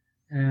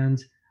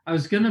 And I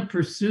was going to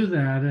pursue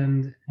that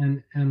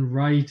and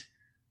write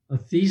a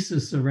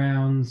thesis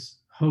around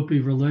Hopi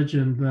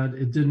religion, but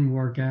it didn't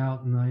work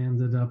out, and I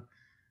ended up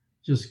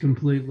just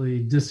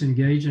completely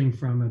disengaging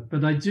from it.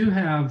 But I do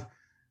have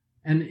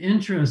an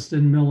interest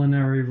in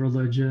millenary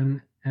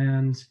religion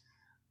and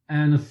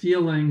a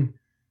feeling.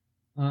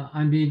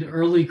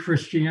 Early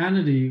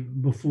Christianity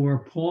before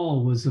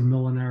Paul was a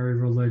millenary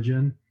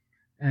religion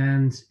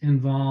and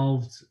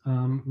involved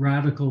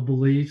radical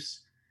beliefs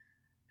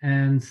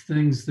and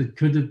things that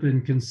could have been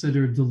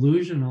considered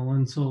delusional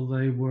until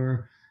they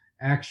were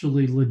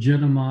actually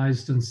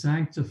legitimized and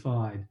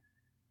sanctified.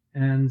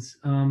 And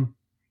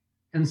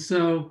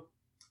so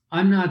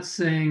I'm not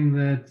saying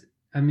that,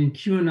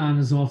 QAnon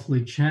is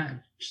awfully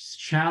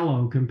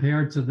shallow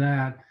compared to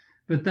that,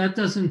 but that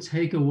doesn't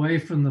take away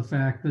from the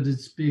fact that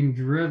it's being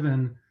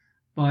driven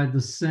by the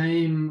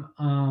same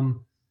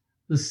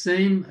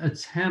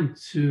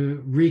attempt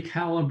to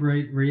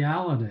recalibrate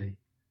reality.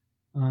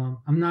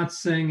 I'm not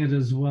saying it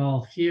as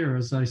well here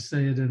as I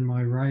say it in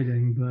my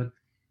writing, but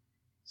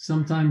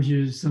sometimes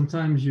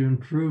you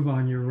improve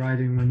on your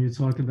writing when you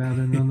talk about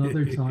it, and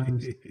other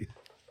times.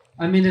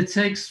 It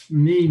takes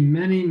me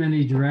many,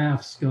 many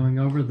drafts going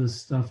over this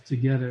stuff to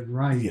get it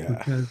right,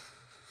 because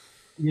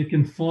you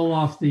can fall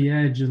off the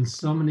edge in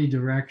so many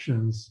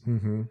directions.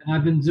 And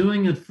I've been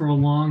doing it for a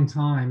long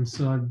time,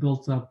 so I've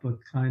built up a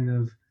kind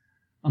of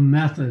a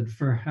method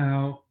for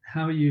how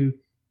you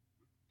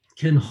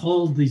can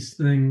hold these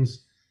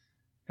things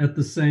at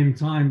the same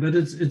time. But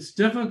it's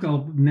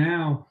difficult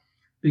now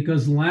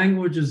because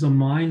language is a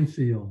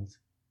minefield,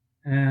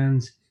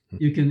 and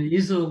you can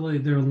easily,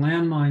 there are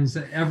landmines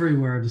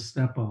everywhere to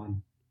step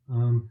on.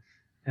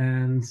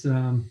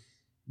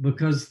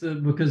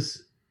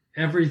 Because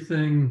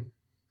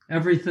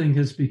everything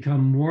has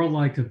become more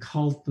like a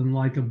cult than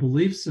like a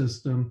belief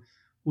system,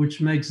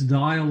 which makes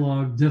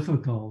dialogue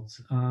difficult.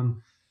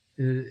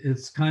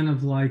 It's kind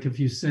of like if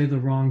you say the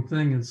wrong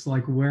thing, it's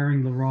like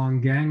wearing the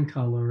wrong gang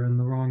color in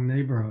the wrong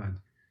neighborhood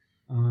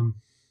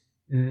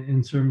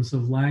in terms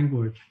of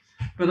language.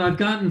 But I've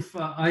gotten,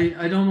 I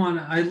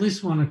at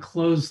least want to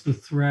close the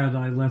thread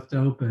I left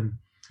open,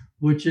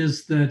 which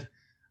is that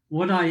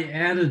what I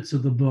added to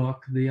the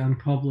book, the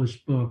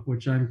unpublished book,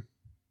 which I'm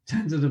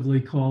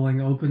tentatively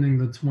calling Opening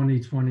the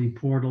 2020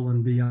 Portal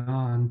and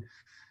Beyond,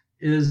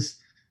 is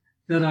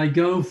that I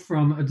go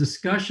from a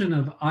discussion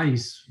of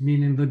ice,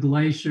 meaning the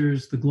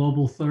glaciers, the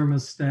global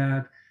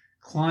thermostat,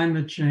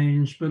 climate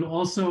change, but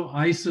also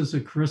ice as a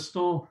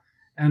crystal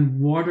and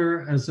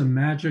water as a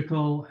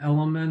magical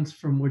element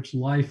from which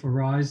life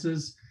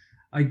arises.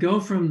 I go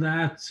from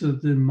that to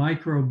the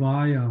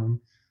microbiome,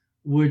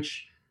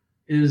 which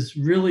is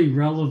really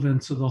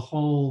relevant to the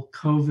whole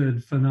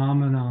COVID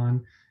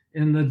phenomenon,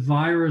 in that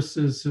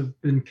viruses have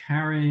been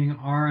carrying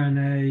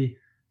RNA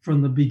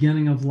from the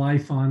beginning of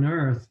life on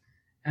Earth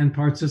and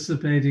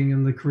participating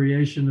in the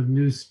creation of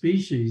new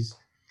species.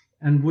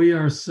 And we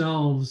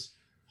ourselves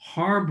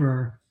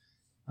harbor,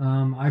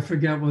 I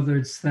forget whether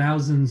it's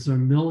thousands or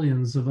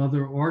millions of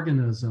other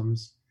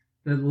organisms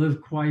that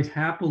live quite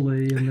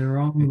happily in their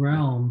own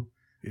realm.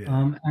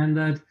 And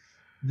that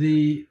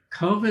the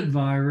COVID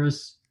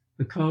virus,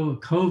 the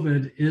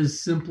COVID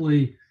is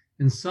simply,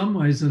 in some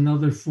ways,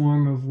 another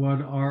form of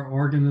what our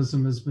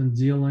organism has been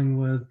dealing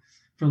with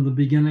from the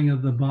beginning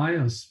of the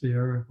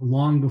biosphere,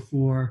 long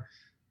before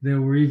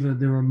there were even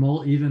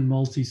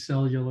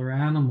multicellular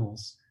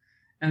animals.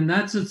 And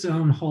that's its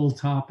own whole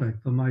topic,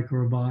 the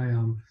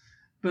microbiome.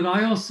 But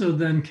I also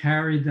then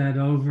carried that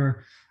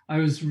over. I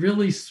was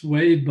really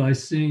swayed by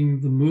seeing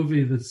the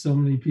movie that so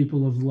many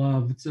people have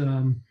loved,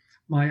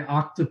 my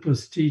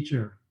octopus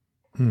teacher,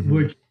 Mm-hmm.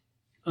 which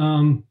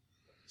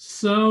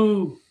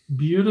so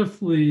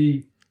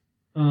beautifully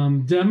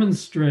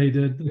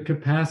demonstrated the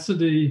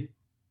capacity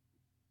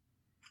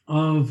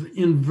of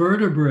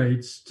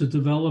invertebrates to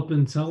develop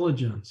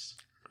intelligence,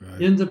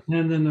 Right.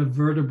 independent of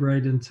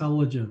vertebrate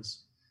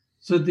intelligence,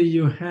 so that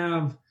you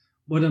have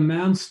what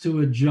amounts to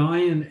a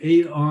giant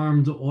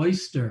 8-armed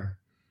oyster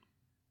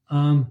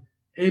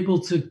able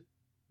to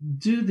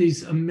do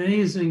these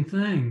amazing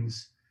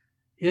things.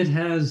 It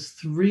has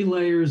 3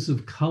 layers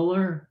of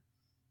color.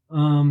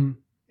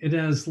 It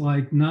has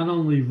like not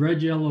only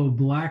red, yellow,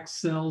 black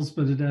cells,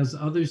 but it has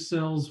other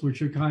cells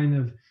which are kind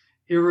of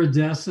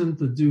iridescent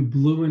that do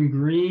blue and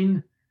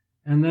green.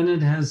 And then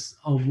it has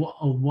a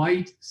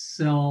white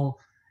cell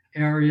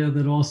area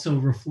that also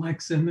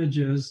reflects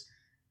images.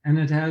 And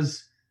it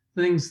has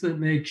things that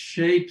make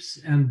shapes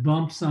and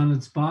bumps on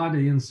its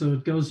body. And so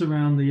it goes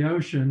around the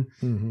ocean,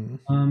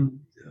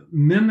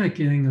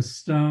 mimicking a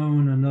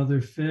stone,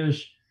 another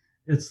fish.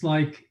 It's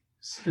like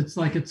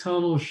a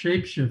total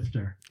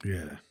shapeshifter.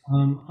 Yeah.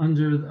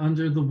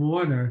 Under the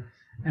water,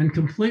 and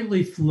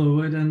completely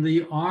fluid. And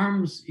the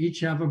arms each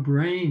have a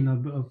brain,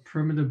 a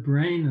primitive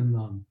brain in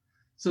them.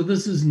 So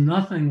this is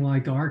nothing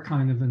like our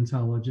kind of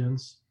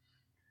intelligence.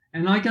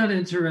 And I got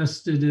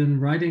interested in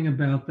writing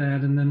about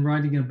that, and then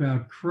writing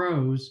about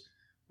crows,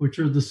 which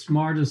are the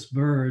smartest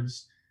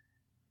birds.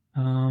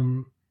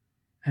 And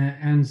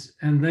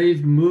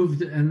they've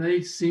moved, and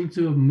they seem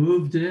to have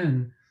moved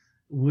in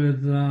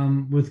with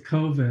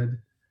COVID.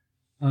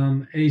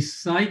 A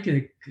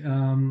psychic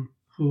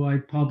who I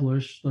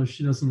published, though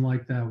she doesn't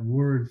like that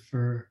word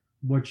for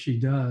what she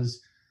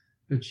does,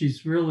 but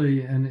she's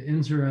really an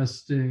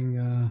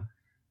interesting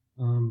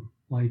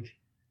like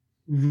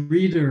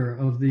reader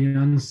of the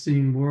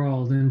unseen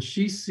world, and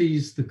she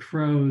sees the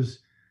crows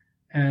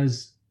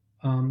as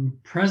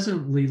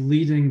presently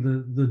leading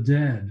the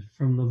dead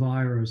from the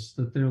virus,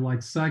 that they're like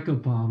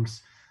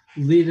psychopomps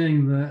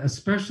leading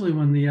especially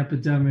when the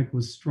epidemic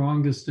was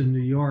strongest in New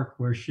York,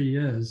 where she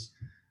is.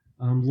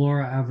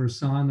 Laura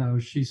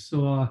Aversano, she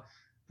saw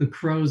the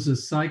crows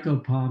as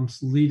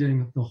psychopomps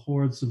leading the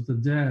hordes of the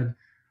dead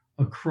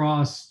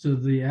across to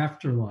the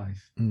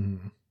afterlife.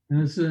 Mm-hmm.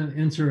 And it's an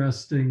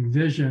interesting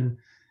vision.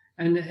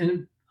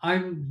 And I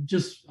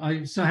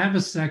have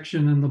a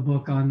section in the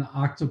book on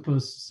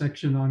octopus,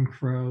 section on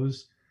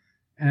crows,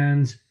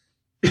 and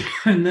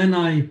then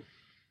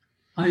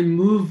I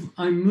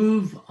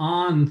move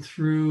on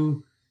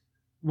through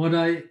what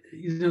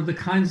the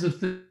kinds of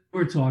things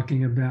we're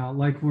talking about,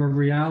 like where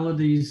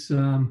realities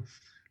kind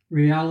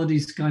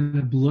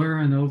of blur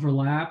and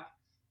overlap.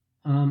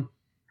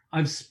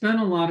 I've spent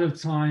a lot of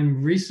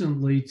time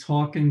recently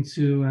talking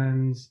to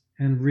and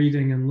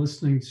reading and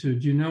listening to.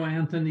 Do you know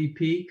Anthony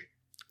Peake?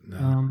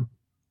 No.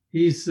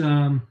 He's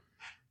in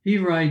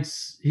England,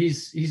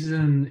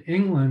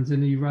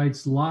 and he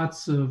writes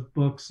lots of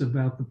books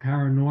about the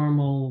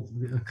paranormal,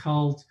 the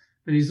occult,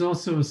 but he's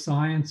also a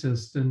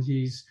scientist, and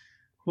he's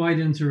quite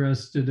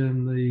interested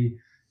in the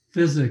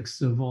physics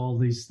of all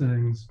these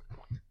things.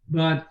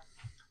 But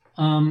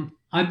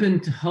I've been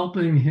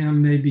helping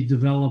him maybe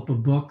develop a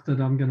book that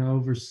I'm going to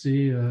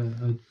oversee,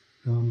 a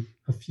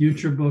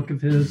future book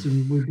of his,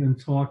 and we've been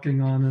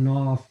talking on and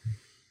off.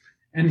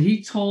 And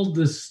he told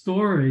this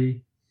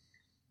story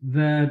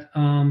that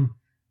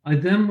I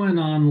then went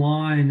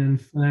online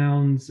and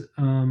found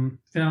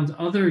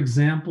other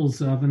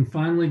examples of, and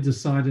finally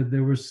decided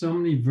there were so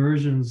many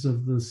versions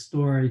of the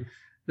story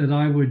that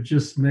I would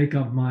just make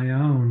up my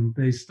own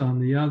based on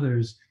the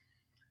others.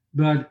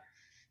 But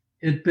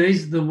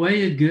the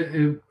way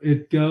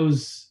it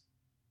goes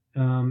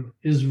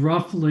is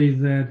roughly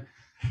that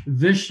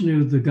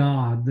Vishnu, the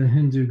god, the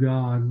Hindu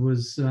god,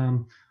 was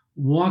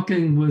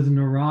walking with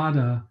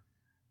Narada,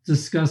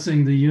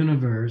 discussing the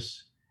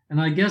universe. And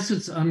I guess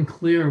it's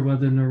unclear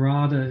whether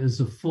Narada is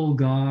a full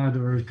god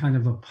or kind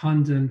of a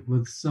pundit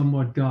with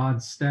somewhat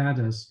god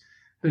status,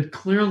 but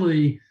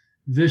clearly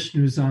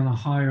Vishnu's on a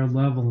higher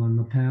level in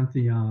the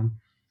pantheon.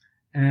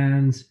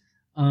 And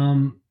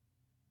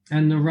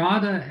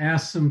Narada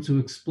asks him to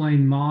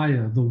explain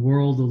Maya, the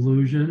world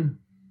illusion.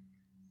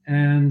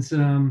 And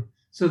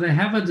so they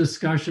have a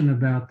discussion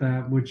about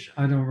that, which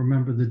I don't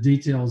remember the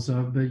details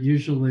of, but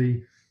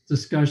usually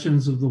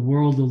discussions of the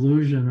world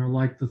illusion are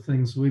like the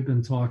things we've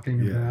been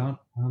talking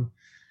about.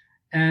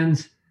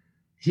 And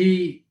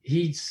he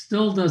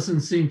still doesn't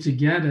seem to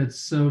get it.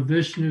 So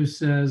Vishnu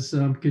says,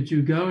 could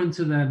you go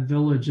into that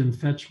village and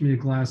fetch me a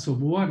glass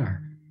of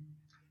water?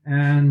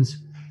 And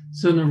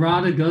so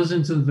Narada goes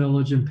into the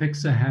village and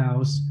picks a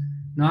house,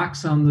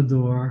 knocks on the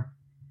door.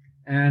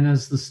 And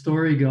as the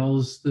story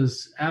goes,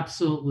 this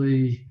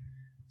absolutely,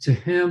 to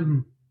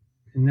him,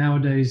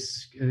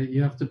 nowadays,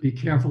 you have to be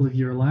careful of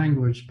your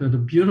language, but a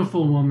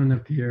beautiful woman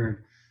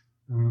appeared.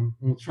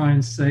 We'll try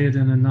and say it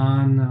in a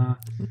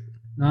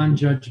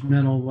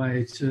non-judgmental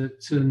way.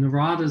 To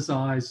Narada's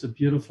eyes, a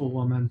beautiful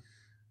woman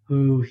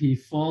who he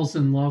falls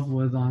in love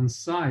with on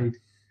sight.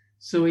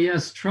 So he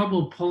has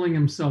trouble pulling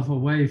himself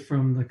away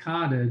from the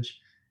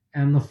cottage,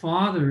 and the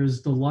father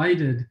is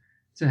delighted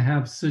to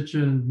have such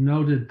a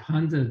noted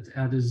pundit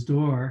at his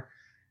door.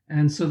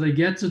 And so they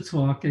get to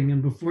talking,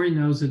 and before he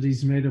knows it,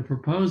 he's made a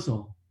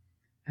proposal.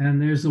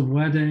 And there's a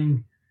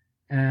wedding,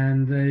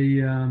 and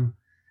they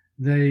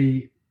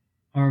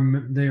are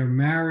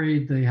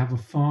married. They have a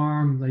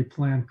farm. They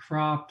plant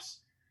crops.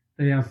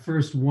 They have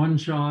first one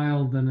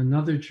child, then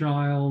another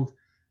child.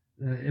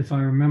 If I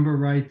remember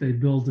right, they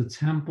build a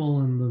temple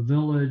in the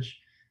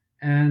village,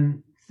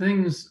 and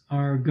things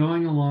are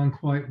going along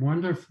quite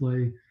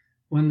wonderfully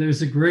when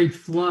there's a great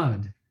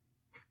flood,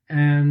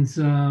 and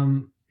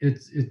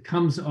it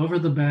comes over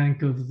the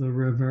bank of the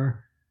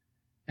river,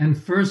 and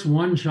first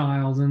one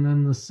child and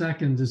then the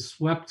second is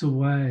swept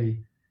away,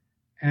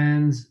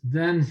 and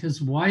then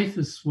his wife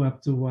is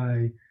swept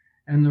away,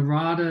 and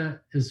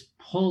Narada is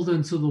pulled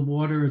into the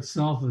water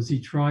itself as he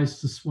tries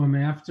to swim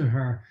after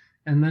her,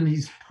 and then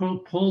he's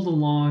pulled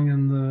along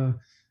in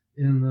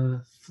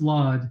the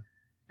flood,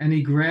 and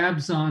he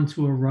grabs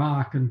onto a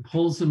rock and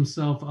pulls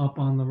himself up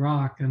on the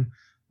rock. And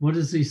what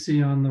does he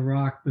see on the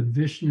rock but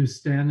Vishnu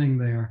standing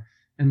there?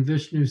 And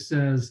Vishnu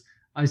says,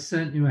 I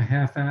sent you a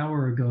half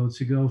hour ago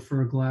to go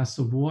for a glass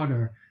of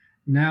water.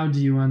 Now do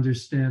you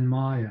understand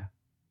Maya?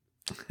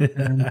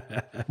 And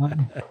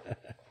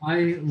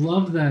I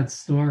love that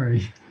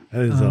story.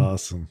 That is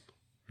awesome.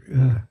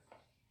 Yeah.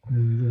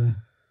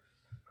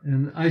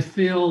 And I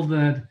feel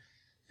that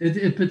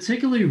it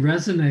particularly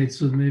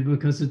resonates with me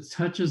because it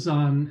touches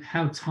on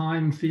how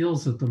time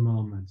feels at the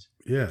moment.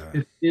 Yeah.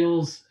 It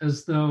feels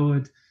as though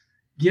at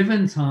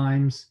given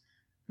times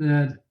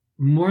that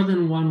more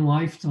than one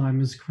lifetime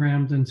is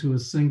crammed into a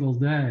single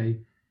day.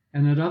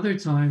 And at other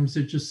times,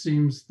 it just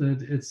seems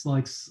that it's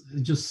like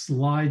it just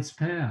slides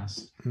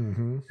past.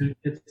 Mm-hmm.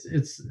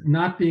 It's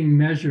not being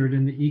measured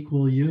in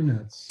equal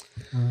units.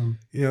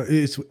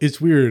 It's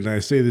weird, and I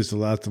say this a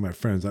lot to my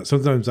friends.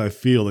 Sometimes I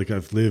feel like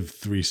I've lived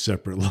 3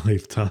 separate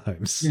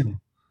lifetimes. Yeah,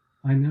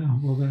 I know.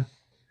 Well,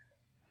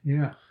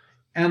 yeah.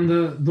 And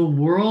the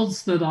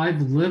worlds that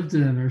I've lived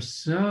in are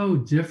so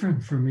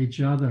different from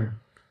each other.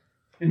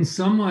 In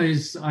some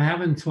ways, I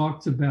haven't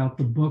talked about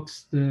the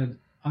books that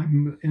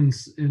I'm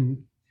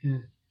in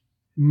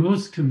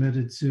most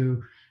committed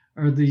to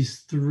are these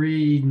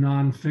 3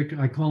 nonfiction,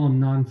 I call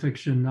them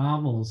nonfiction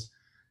novels,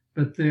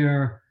 but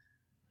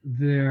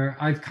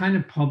I've kind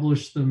of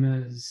published them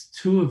as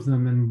 2 of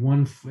them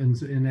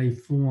in a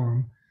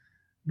form,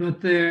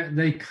 but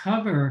they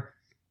cover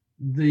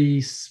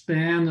the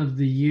span of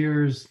the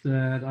years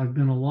that I've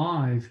been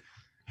alive,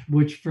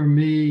 which for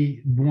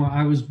me,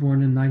 I was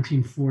born in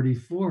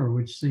 1944,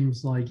 which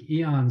seems like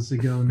eons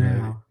ago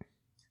now.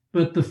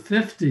 But the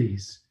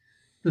 50s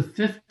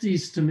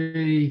to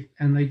me,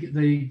 and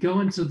they go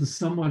into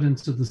somewhat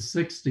into the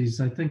 60s.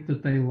 I think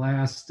that they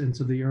last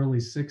into the early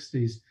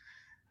 60s.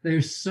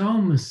 They're so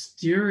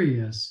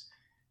mysterious,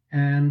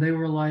 and they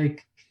were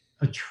like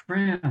a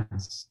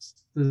trance,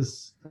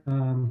 this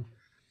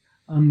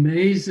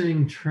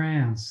amazing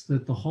trance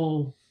that the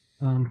whole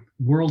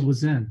world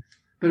was in.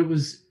 But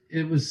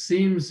it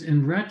seems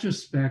in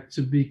retrospect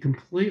to be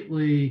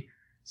completely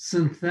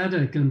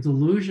synthetic and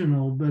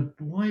delusional, but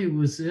boy,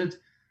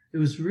 it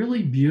was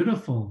really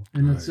beautiful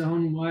in its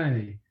own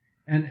way.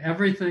 And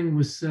everything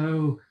was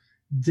so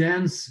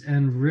dense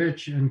and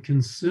rich and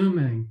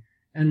consuming,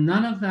 and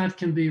none of that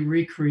can be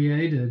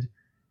recreated.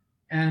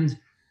 And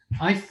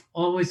I've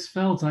always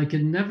felt I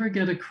could never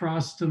get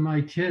across to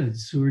my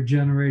kids who are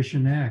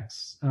Generation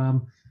X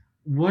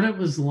what it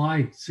was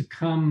like to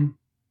come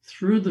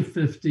through the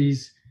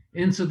 50s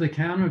into the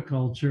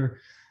counterculture.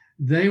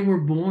 They were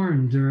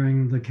born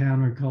during the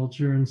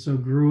counterculture, and so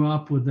grew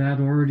up with that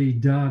already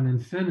done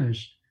and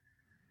finished.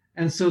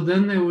 And so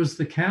then there was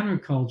the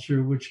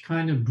counterculture, which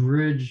kind of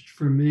bridged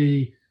for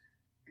me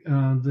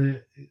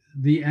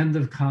the end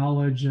of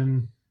college,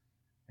 and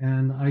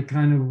I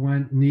kind of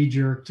went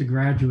knee-jerk to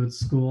graduate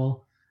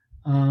school,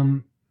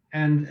 and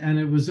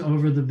it was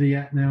over the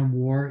Vietnam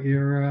War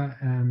era,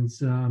 and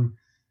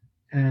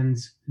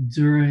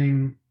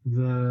during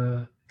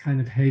the kind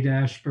of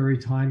Haight-Ashbury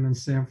time in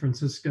San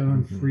Francisco,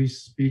 and free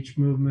speech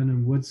movement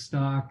in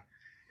Woodstock,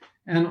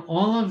 and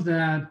all of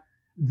that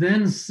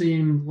then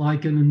seemed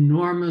like an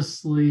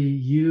enormously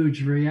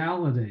huge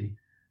reality.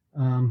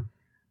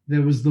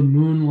 There was the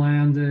moon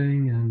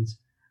landing,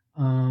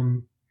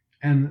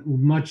 and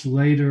much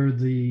later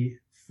the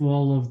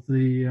fall of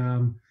the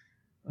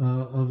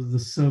fall of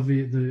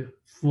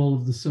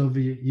the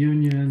Soviet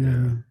Union,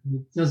 and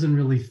it doesn't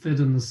really fit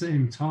in the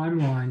same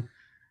timeline,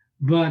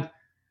 but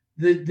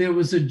there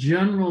was a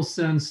general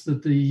sense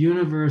that the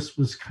universe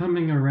was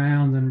coming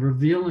around and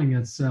revealing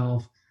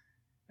itself.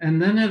 And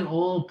then it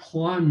all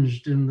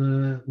plunged in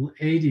the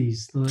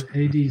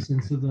 80s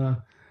into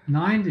the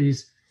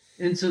 90s,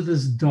 into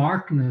this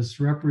darkness.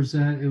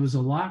 It was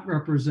a lot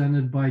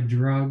represented by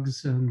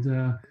drugs,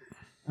 and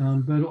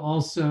but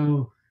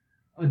also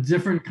a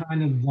different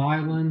kind of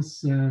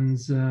violence, and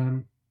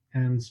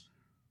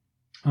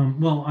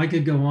well, I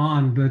could go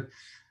on, but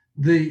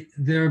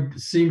there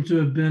seem to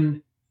have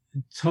been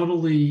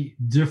totally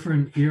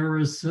different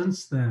eras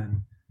since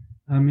then.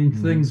 I mean,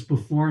 things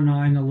before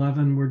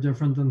 9/11 were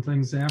different than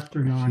things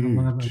after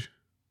 9/11. Huge.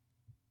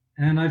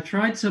 And I've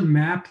tried to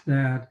map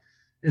that.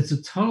 It's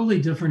a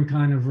totally different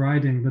kind of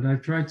writing, but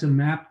I've tried to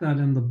map that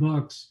in the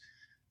books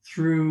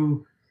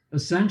through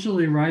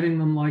essentially writing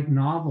them like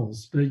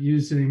novels, but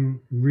using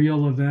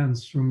real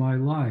events from my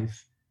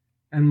life.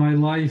 And my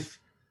life,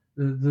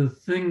 the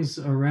things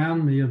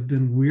around me have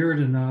been weird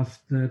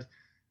enough that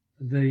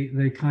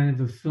they kind of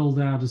have filled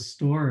out a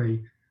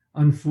story.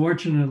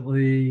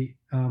 Unfortunately,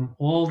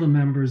 all the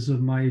members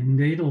of my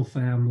natal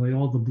family,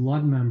 all the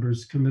blood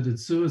members, committed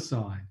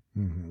suicide,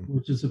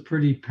 which is a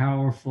pretty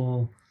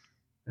powerful,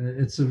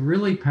 it's a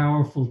really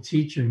powerful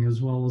teaching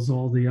as well as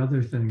all the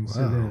other things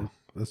it is.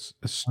 That's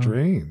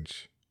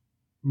strange.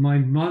 My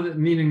mother,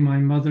 meaning my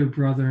mother,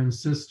 brother, and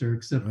sister,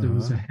 except it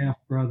was a half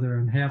brother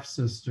and half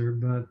sister,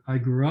 but I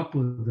grew up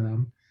with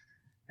them.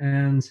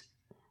 And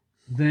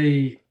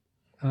they,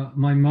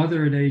 my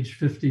mother at age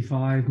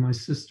 55, my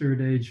sister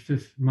at age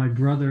 50, my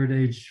brother at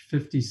age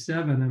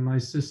 57, and my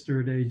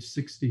sister at age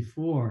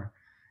 64.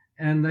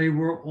 And they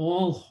were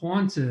all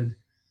haunted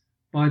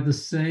by the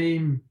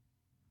same,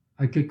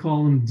 I could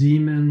call them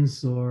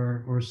demons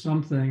or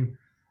something.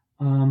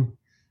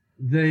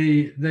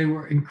 They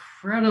were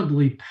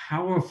incredibly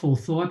powerful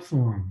thought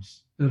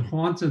forms that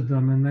haunted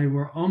them, and they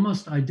were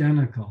almost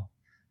identical.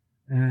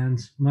 And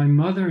my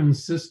mother and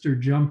sister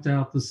jumped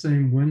out the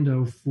same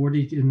window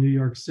in New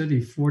York City,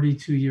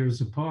 42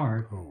 years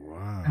apart. Oh,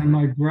 wow. And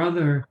my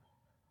brother,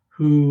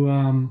 who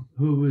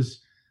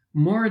was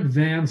more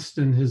advanced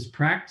in his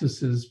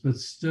practices, but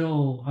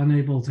still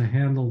unable to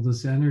handle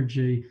this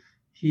energy,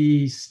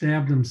 he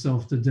stabbed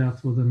himself to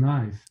death with a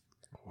knife.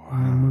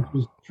 Wow. Which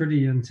was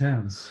pretty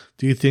intense.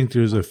 Do you think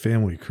there's a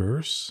family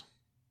curse?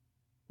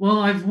 Well,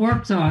 I've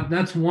worked on,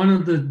 that's one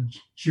of the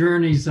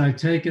journeys I've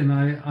taken.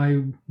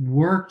 I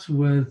worked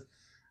with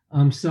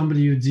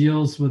somebody who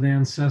deals with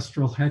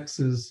ancestral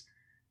hexes,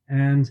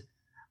 and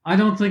I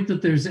don't think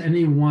that there's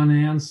any one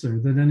answer,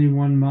 that any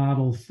one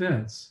model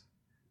fits.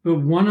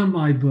 But one of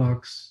my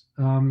books,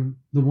 the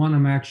one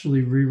I'm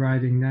actually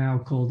rewriting now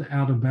called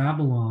Out of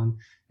Babylon,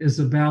 is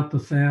about the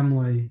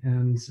family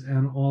and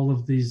all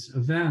of these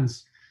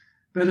events.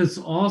 But it's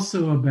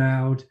also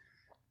about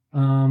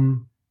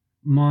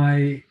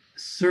my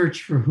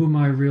search for who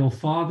my real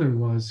father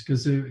was,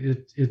 because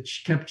it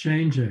kept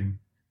changing.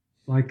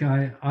 Like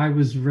I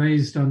was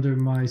raised under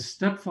my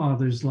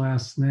stepfather's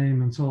last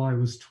name until I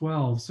was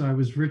 12. So I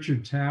was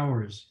Richard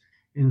Towers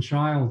in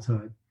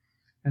childhood.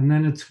 And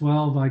then at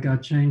 12, I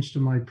got changed to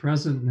my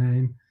present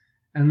name.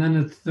 And then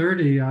at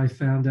 30, I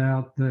found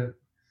out that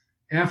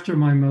after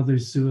my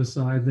mother's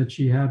suicide, that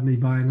she had me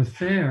by an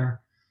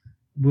affair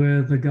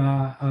with a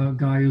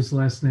guy whose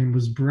last name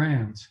was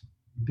Brandt,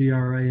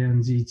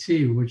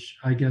 Brandt, which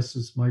I guess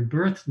is my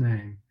birth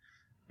name,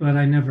 but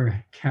I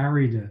never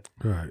carried it.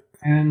 Right.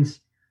 And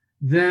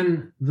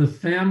then the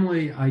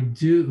family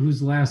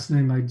whose last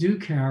name I do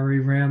carry,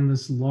 ran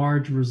this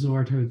large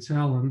resort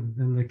hotel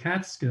in the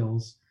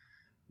Catskills,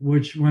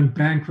 which went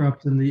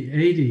bankrupt in the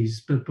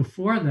 80s. But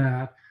before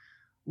that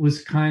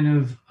was kind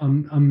of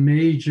a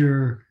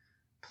major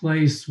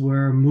place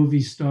where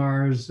movie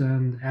stars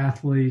and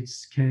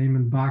athletes came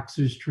and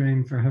boxers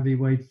trained for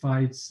heavyweight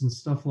fights and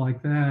stuff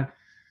like that.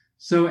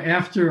 So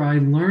after I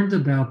learned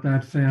about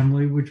that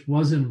family, which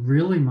wasn't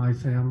really my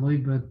family,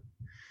 but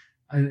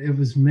it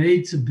was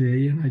made to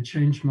be, and I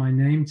changed my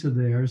name to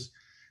theirs,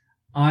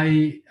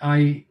 I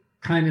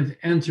kind of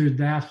entered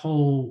that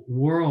whole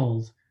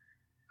world.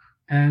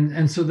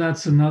 And so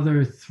that's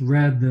another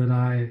thread that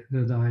I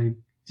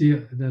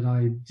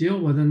deal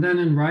with. And then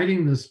in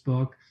writing this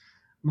book,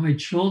 my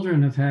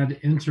children have had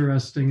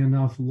interesting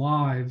enough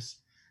lives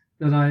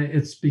that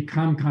it's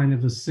become kind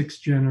of a 6th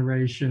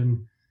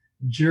generation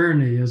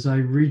journey as I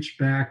reach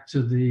back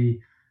to the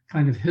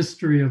kind of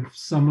history of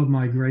some of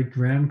my great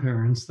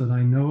grandparents that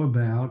I know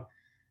about.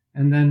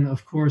 And then,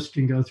 of course,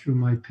 can go through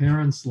my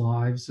parents'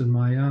 lives and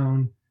my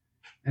own,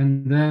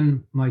 and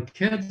then my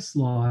kids'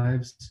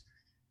 lives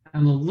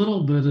and a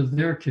little bit of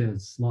their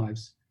kids'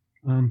 lives.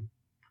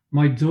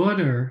 My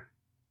daughter,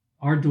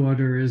 our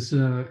daughter, is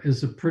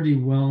a pretty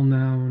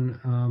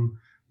well-known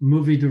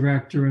movie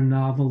director and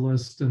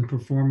novelist and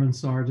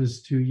performance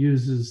artist who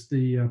uses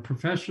the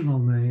professional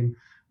name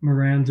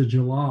Miranda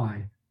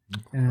July.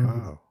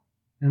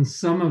 And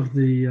some of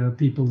the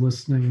people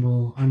listening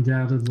will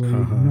undoubtedly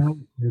know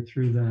her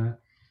through that.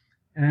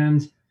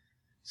 And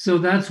so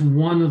that's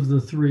one of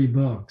the 3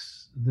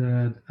 books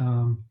that,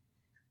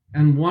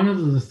 and one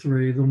of the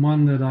 3, the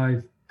one that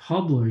I've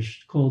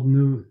published called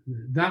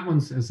that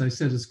one's, as I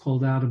said, is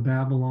called Out of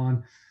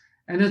Babylon.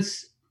 And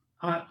it's,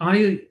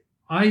 I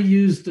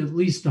used at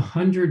least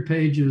 100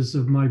 pages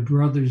of my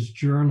brother's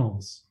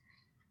journals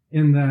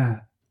in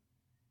that.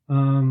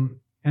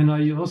 And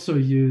I also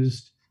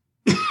used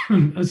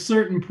a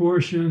certain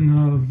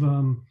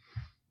portion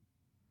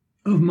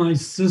of my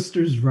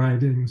sister's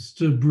writings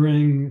to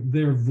bring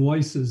their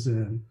voices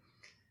in.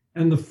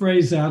 And the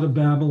phrase Out of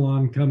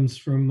Babylon comes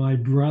from my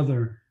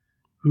brother,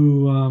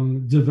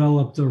 who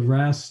developed a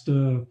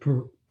Rasta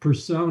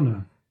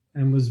persona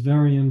and was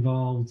very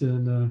involved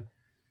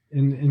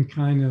in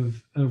kind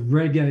of a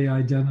reggae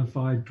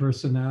identified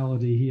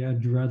personality. He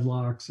had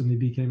dreadlocks and he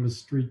became a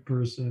street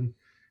person.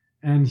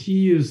 And he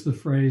used the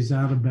phrase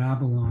 "out of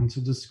Babylon" to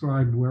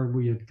describe where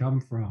we had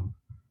come from.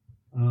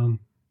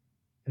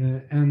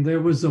 And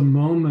there was a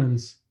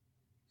moment,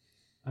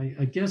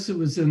 I guess it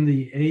was in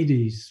the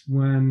 80s,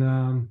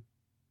 when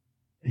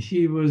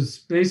he was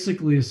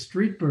basically a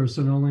street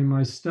person, only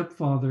my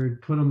stepfather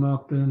had put him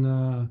up in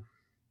the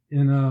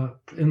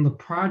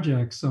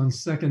projects on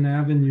 2nd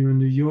Avenue in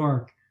New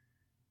York.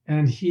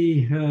 And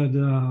he had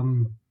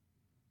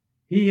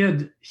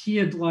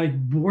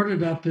like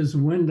boarded up his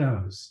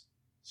windows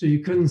so you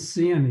couldn't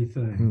see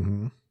anything.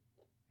 Mm-hmm.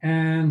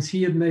 And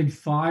he had made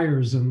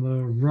fires in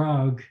the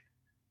rug.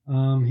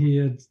 He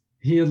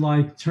had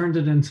like turned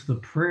it into the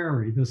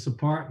prairie, this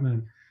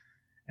apartment.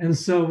 And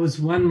so it was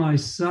when my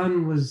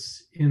son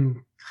was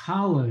in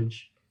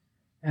college,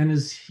 and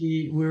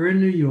we were in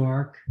New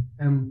York,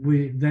 and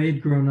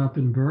they'd grown up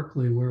in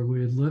Berkeley where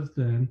we had lived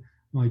then,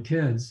 my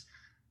kids.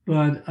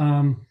 But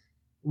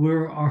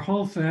our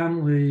whole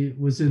family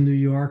was in New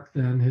York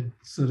then, had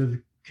sort of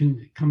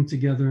come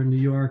together in New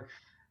York.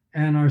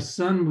 And our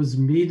son was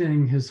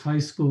meeting his high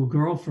school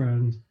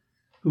girlfriend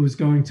who was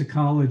going to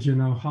college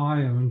in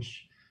Ohio. And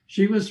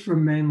she was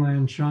from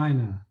mainland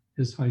China,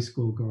 his high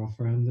school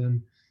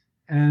girlfriend.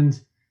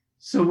 And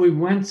so we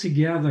went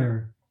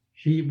together.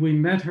 We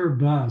met her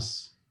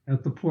bus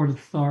at the Port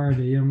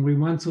Authority, and we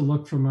went to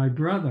look for my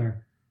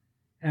brother,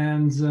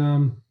 and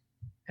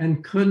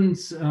couldn't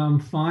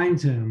find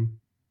him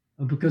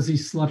because he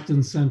slept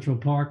in Central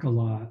Park a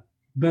lot.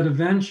 But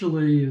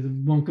eventually,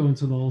 won't go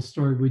into the whole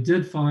story, we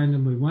did find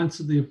him. We went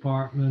to the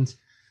apartment,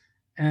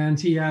 and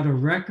he had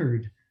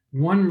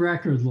one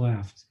record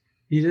left.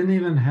 He didn't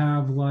even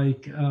have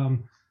like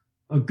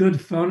a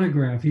good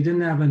phonograph. He didn't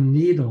have a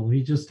needle.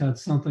 He just had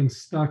something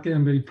stuck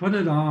in, but he put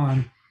it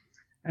on,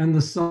 and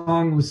the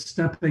song was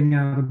 "Stepping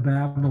Out of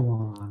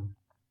Babylon"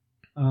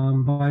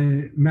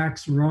 by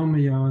Max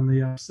Romeo and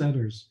the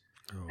Upsetters.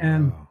 Oh,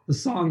 and wow. The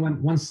song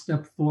went one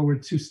step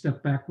forward, two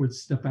step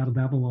backwards, step out of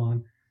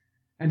Babylon.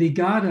 And he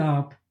got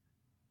up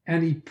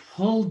and he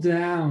pulled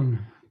down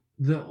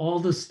all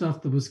the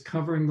stuff that was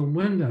covering the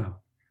window.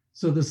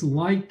 So this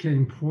light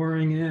came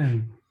pouring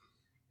in,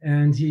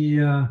 and he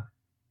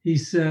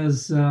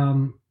says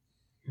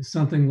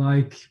something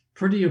like,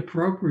 pretty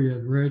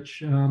appropriate,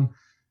 Rich,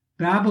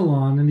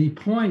 Babylon. And he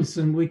points,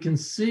 and we can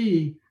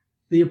see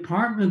the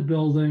apartment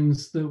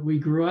buildings that we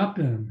grew up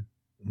in.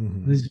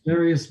 Mm-hmm. These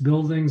various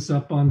buildings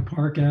up on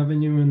Park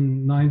Avenue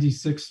and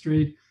 96th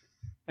Street.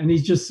 And he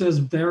just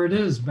says, there it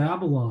is,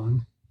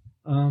 Babylon.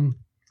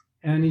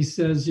 And he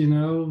says,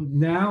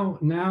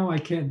 now I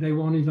can't, they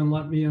won't even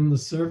let me in the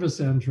service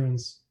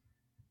entrance.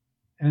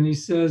 And he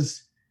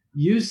says,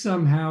 you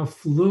somehow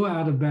flew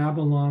out of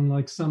Babylon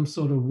like some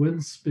sort of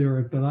wind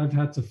spirit, but I've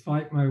had to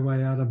fight my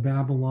way out of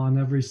Babylon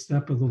every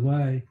step of the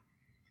way.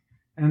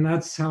 And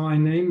that's how I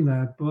named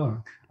that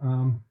book,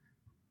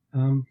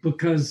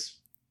 because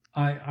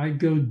I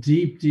go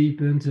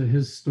deep into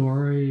his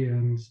story,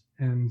 and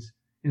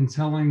in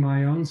telling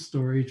my own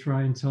story,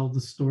 try and tell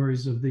the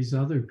stories of these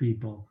other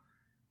people.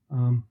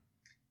 And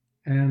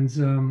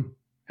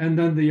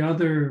then the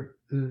other,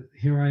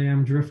 here I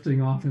am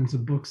drifting off into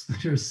books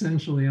that are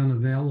essentially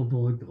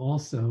unavailable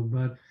also,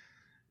 but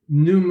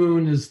New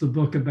Moon is the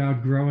book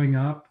about growing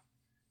up,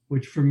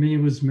 which for me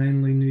was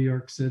mainly New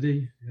York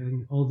City.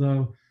 And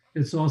although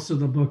it's also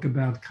the book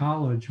about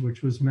college,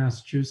 which was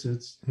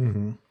Massachusetts.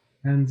 Mm-hmm.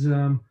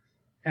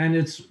 And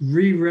it's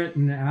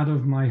rewritten out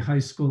of my high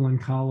school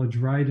and college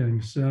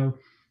writing. So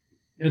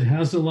it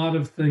has a lot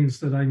of things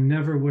that I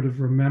never would have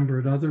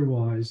remembered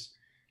otherwise.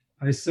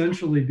 I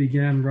essentially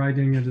began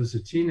writing it as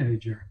a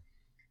teenager.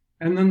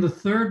 And then the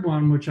third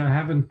one, which I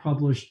haven't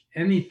published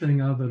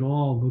anything of at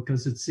all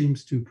because it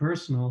seems too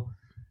personal,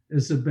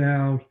 is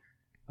about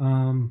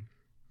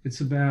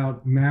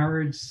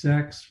marriage,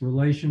 sex,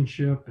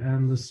 relationship,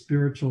 and the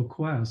spiritual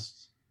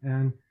quest.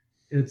 And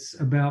it's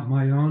about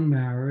my own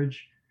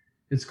marriage.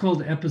 It's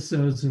called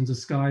Episodes in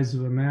Disguise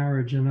of a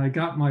Marriage. And I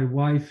got my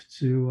wife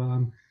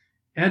to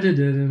edit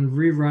it and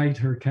rewrite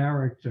her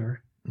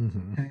character.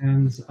 Mm-hmm.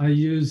 And I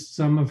used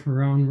some of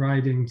her own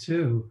writing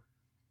too.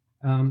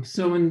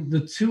 So in the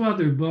two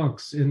other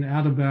books, in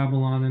Out of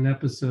Babylon and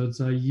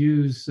Episodes, I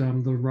use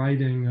the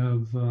writing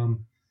of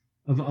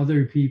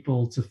other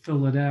people to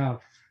fill it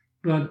out.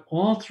 But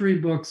all three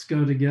books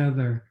go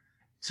together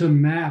to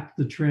map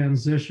the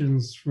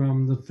transitions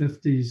from the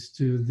 50s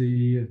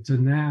to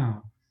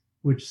now,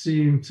 which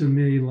seem to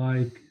me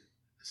like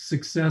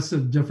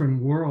successive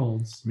different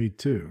worlds. Me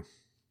too.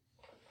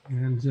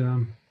 And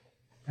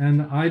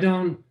I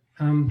don't,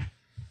 and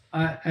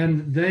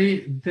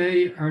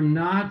they are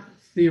not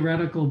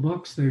theoretical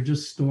books. They're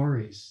just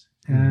stories.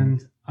 Mm.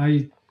 And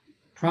I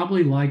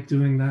probably like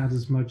doing that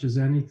as much as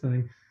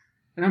anything.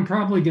 And I'm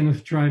probably going to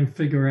try and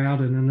figure out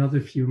in another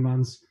few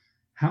months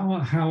how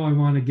I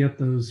want to get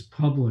those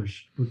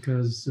published,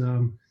 because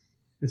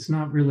it's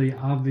not really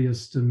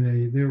obvious to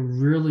me. They're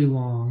really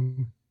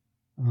long.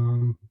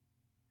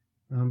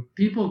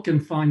 People can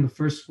find the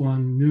first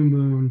one, New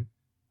Moon,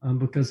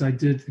 because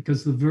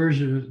there's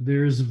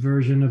a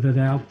version of it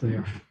out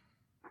there.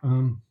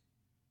 And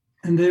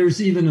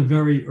there's even a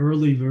very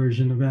early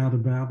version of Out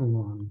of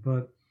Babylon.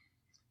 But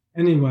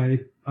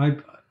anyway,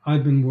 I've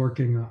been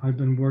working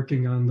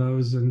on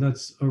those, and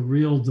that's a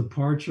real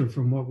departure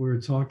from what we were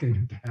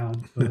talking about.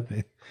 But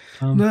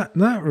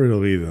not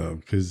really though,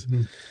 because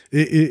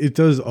it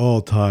does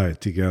all tie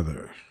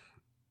together.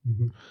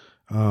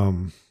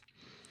 Mm-hmm.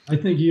 I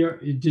think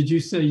did you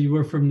say you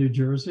were from New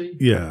Jersey?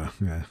 Yeah.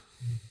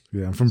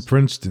 I'm from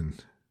Princeton.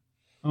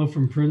 Oh,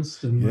 from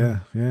Princeton. Yeah.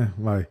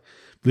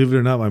 Believe it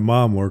or not, my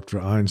mom worked for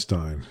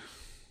Einstein.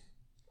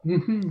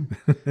 Mm-hmm.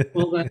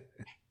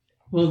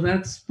 Well,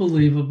 that's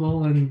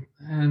believable.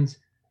 And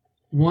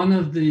one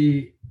of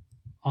the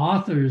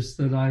authors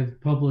that I've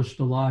published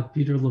a lot,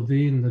 Peter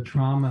Levine, the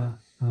trauma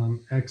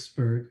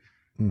expert,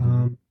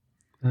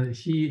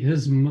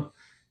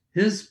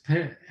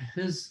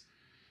 his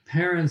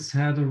parents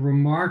had a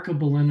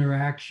remarkable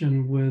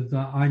interaction with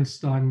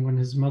Einstein when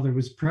his mother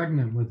was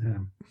pregnant with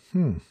him,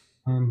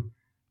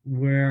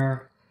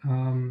 where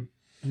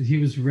she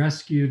was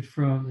rescued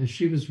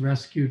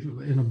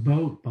in a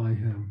boat by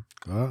him.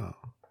 Oh.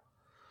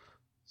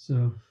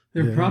 So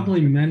there are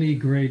probably many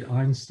great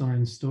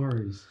Einstein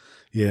stories.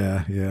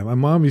 Yeah. My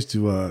mom used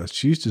to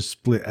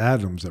split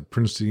atoms at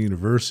Princeton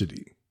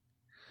University.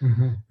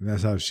 Mm-hmm. And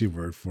that's how she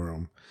worked for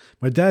him.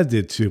 My dad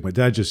did too. My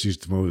dad just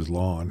used to mow his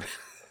lawn.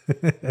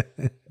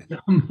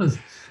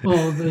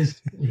 Well,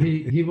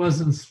 he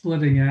wasn't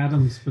splitting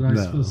atoms, but I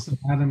suppose some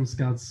atoms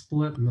got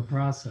split in the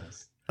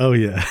process. Oh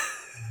yeah.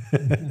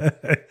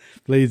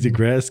 Blades of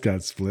grass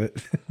got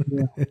split.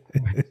 Yeah.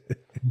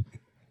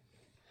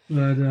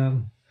 But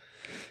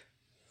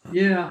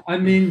yeah, I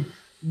mean,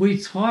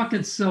 we talk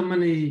at so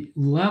many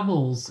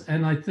levels,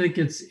 and I think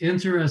it's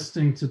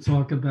interesting to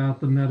talk about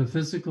the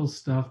metaphysical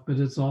stuff, but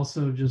it's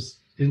also just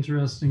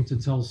interesting to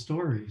tell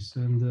stories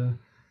and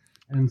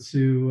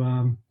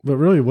to. But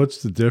really,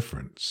 what's the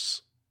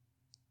difference?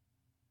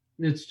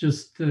 It's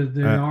just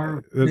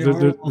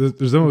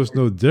there's almost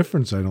no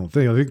difference. I don't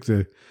think. I think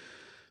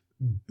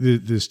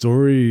the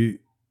story,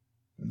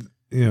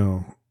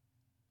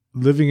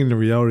 living in the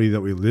reality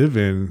that we live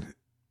in,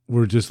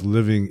 we're just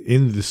living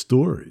in the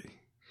story.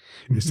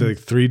 It's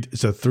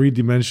it's a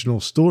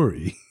three-dimensional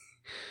story,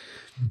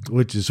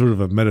 which is sort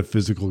of a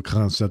metaphysical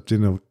concept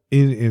in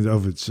and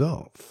of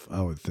itself,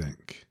 I would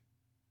think.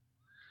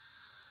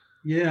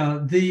 Yeah,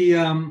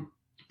 the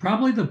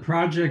probably the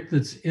project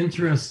that's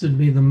interested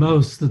me the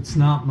most, that's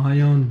not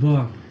my own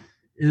book,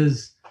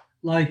 is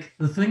like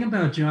the thing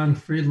about John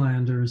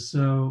Friedlander.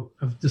 So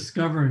of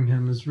discovering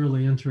him is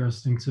really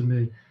interesting to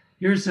me.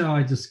 Here's how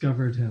I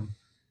discovered him.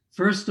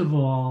 First of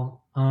all,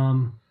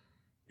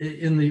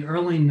 in the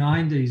early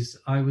 90s,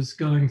 I was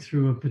going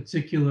through a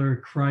particular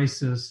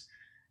crisis,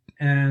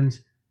 and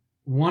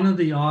one of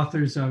the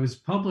authors I was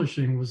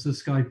publishing was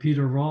this guy,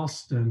 Peter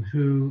Ralston,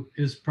 who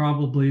is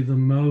probably the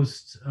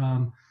most,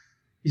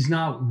 he's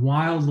not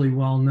wildly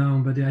well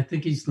known, but I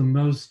think he's the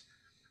most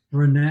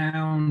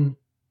renowned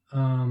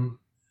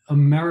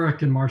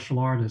American martial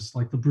artist,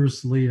 like the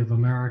Bruce Lee of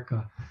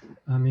America.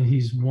 I mean,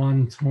 he's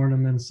won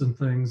tournaments and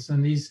things,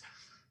 and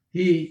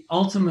he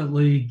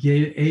ultimately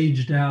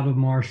aged out of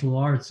martial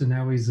arts, and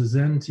now he's a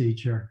Zen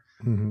teacher.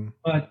 Mm-hmm.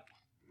 But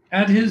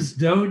at his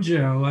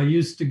dojo, I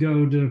used to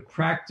go to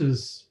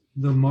practice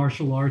the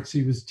martial arts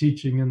he was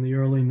teaching in the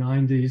early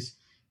 90s.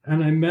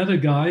 And I met a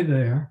guy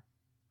there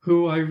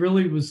who I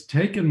really was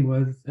taken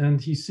with,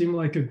 and he seemed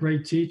like a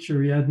great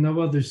teacher. He had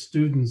no other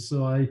students,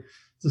 so I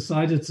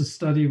decided to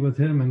study with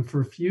him. And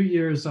for a few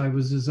years, I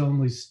was his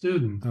only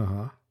student.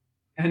 Uh-huh.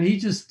 And he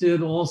just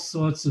did all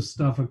sorts of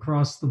stuff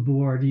across the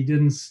board. He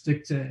didn't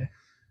stick to,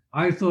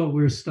 I thought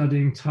we were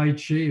studying Tai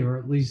Chi, or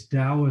at least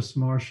Taoist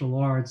martial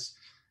arts,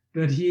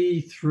 but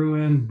he threw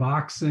in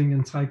boxing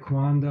and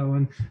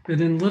Taekwondo,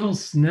 but in little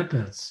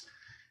snippets.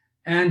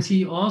 And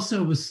he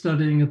also was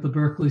studying at the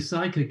Berkeley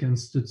Psychic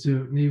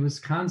Institute, and he was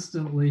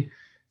constantly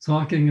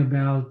talking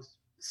about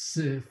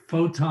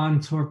photon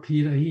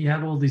torpedo. He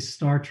had all these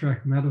Star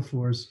Trek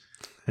metaphors.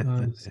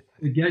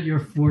 To get your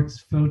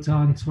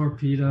photon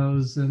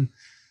torpedoes and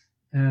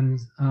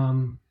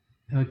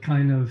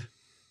kind of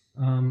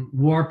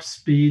warp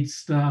speed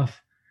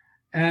stuff.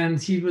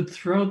 And he would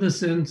throw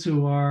this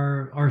into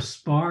our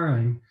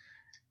sparring.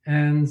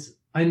 And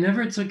I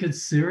never took it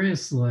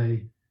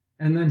seriously.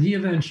 And then he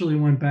eventually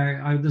went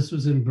back. This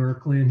was in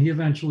Berkeley, and he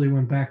eventually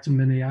went back to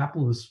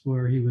Minneapolis,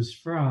 where he was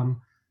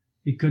from.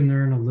 He couldn't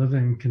earn a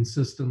living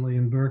consistently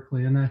in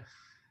Berkeley.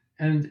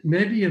 And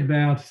maybe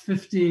about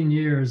 15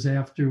 years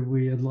after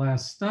we had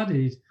last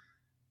studied,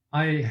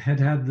 I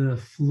had the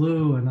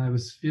flu and I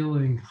was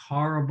feeling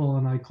horrible,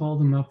 and I called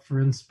him up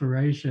for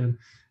inspiration.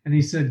 And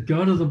he said,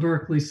 go to the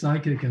Berkeley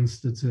Psychic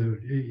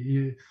Institute.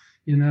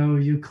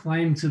 You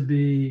claim to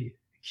be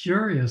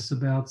curious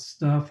about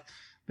stuff,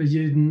 but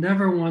you'd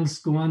never once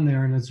gone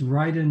there, and it's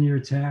right in your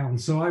town.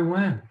 So I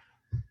went,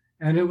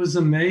 and it was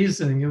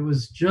amazing. It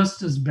was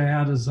just as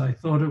bad as I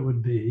thought it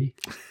would be.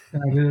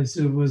 That is,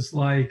 it was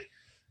like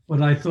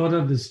what I thought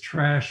of as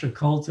trash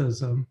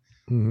occultism,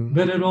 Mm-hmm.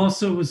 but it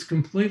also was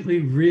completely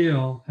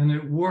real and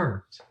it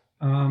worked.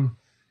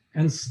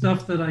 And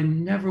stuff that I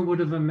never would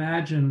have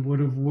imagined would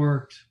have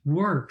worked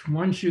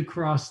once you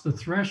cross the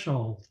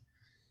threshold.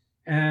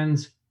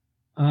 And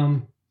I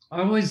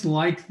always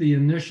liked the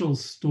initial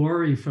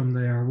story from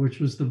there, which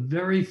was the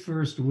very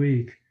first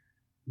week,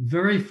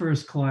 very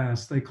first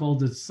class. They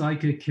called it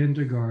Psychic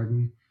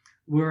Kindergarten.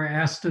 We were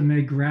asked to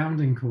make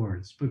grounding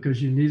cords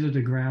because you needed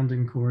a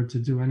grounding cord to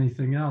do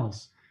anything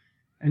else.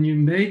 And you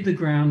made the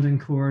grounding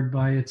cord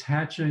by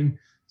attaching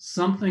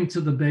something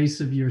to the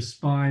base of your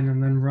spine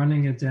and then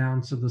running it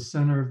down to the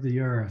center of the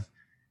earth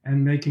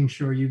and making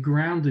sure you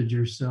grounded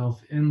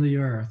yourself in the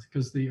earth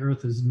because the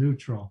earth is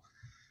neutral.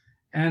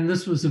 And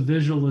this was a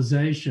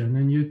visualization,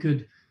 and you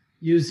could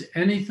use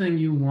anything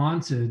you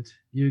wanted.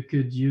 You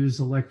could use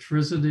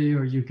electricity,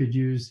 or you could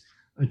use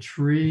a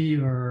tree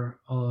or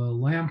a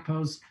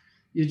lamppost.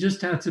 You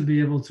just had to be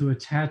able to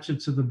attach it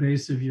to the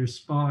base of your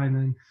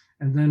spine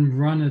and then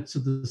run it to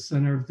the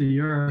center of the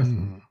earth.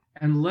 Mm-hmm.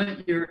 And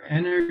let your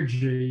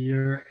energy,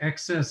 your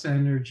excess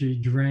energy,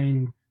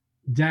 drain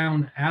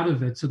down out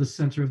of it to the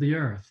center of the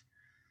earth.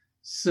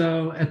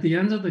 So at the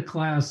end of the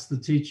class, the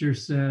teacher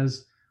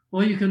says,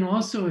 well, you can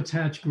also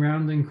attach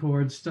grounding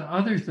cords to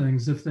other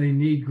things if they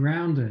need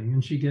grounding.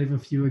 And she gave a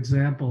few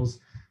examples.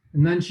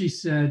 And then she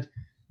said,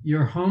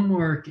 your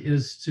homework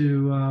is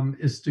to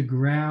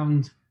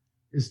ground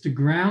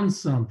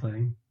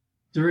something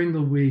during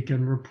the week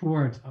and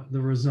report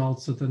the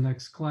results at the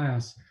next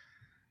class.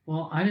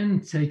 Well, I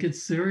didn't take it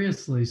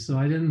seriously, so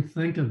I didn't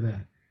think of it.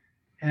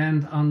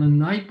 And on the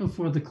night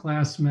before the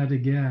class met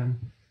again,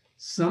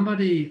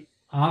 somebody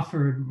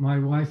offered my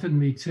wife and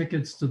me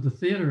tickets to the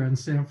theater in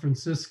San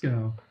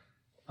Francisco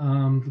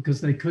because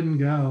they couldn't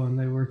go and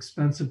they were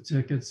expensive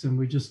tickets, and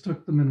we just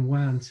took them and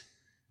went.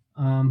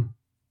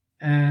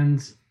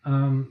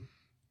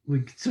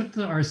 We took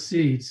our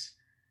seats,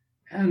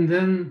 and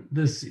then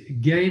this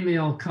gay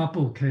male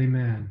couple came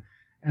in.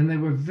 And they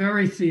were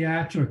very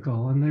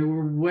theatrical, and they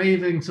were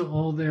waving to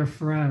all their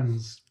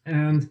friends,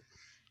 and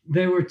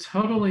they were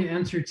totally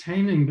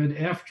entertaining. But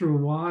after a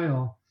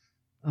while,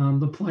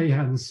 the play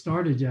hadn't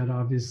started yet,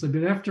 obviously,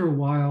 but after a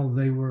while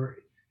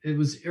it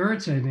was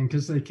irritating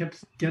because they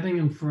kept getting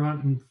in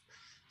front and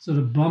sort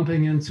of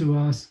bumping into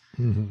us.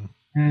 Mm-hmm.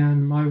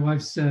 And my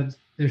wife said,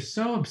 they're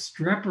so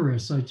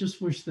obstreperous. I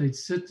just wish they'd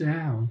sit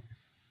down.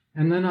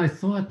 And then I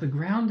thought, the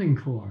grounding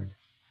cord.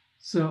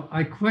 So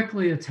I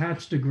quickly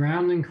attached a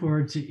grounding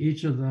cord to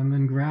each of them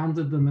and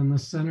grounded them in the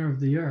center of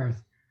the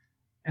earth.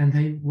 And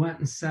they went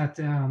and sat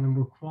down and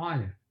were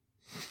quiet.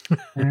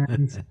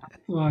 And I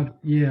thought,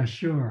 yeah,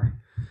 sure.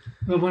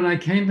 But when I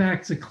came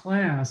back to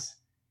class,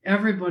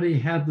 everybody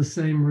had the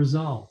same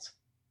result,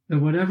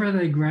 that whatever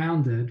they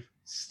grounded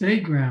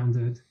stayed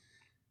grounded.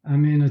 I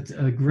mean,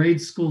 a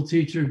grade school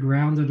teacher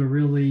grounded a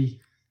really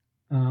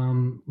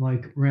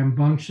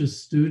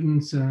rambunctious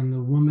student, and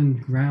the woman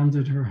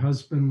grounded her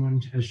husband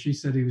when, as she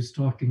said, he was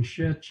talking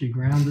shit. She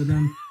grounded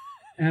him.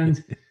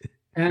 And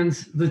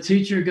the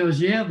teacher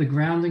goes, yeah, the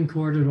grounding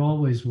cord, it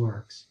always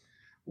works.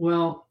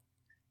 Well,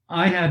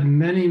 I had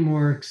many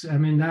more. I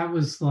mean, that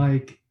was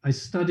like, I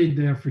studied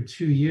there for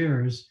 2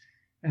 years,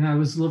 and I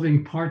was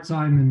living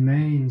part-time in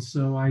Maine.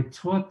 So I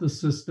taught the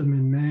system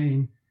in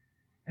Maine,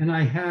 and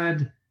I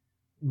had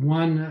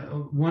one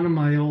of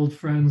my old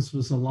friends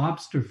was a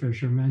lobster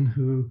fisherman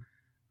who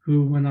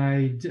when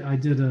I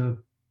did a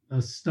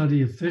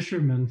study of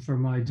fishermen for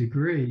my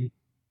degree,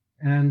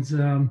 and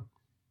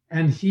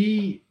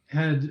he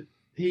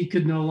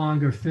could no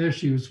longer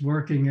fish. He was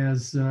working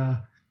as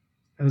a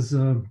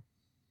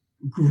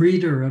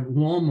greeter at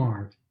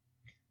Walmart,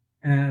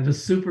 at a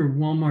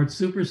Walmart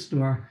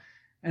superstore,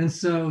 and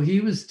so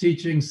he was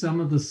teaching some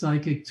of the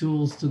psychic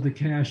tools to the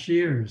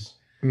cashiers.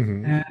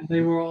 Mm-hmm. And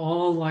they were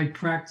all like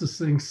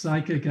practicing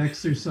psychic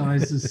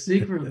exercises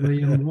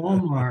secretly in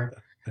Walmart.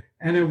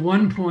 And at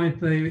one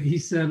point, he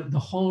said the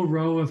whole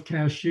row of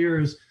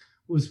cashiers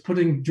was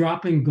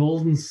dropping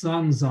golden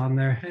suns on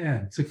their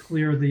head to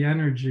clear the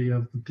energy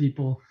of the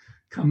people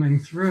coming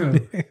through.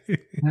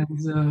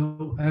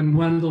 And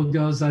Wendell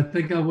goes, I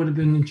think I would have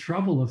been in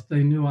trouble if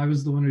they knew I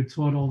was the one who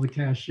taught all the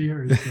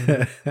cashiers.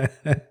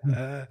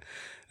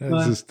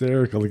 That's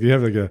hysterical. Like you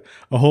have like a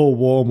whole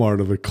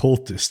Walmart of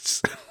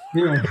occultists.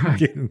 Yeah, right.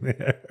 Getting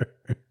there.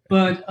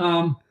 But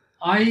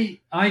I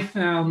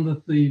found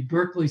that the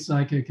Berkeley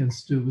Psychic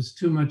Institute was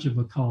too much of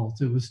a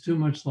cult. It was too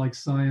much like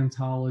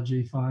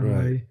Scientology,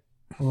 finally,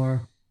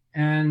 right.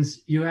 And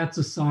you had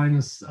to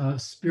sign a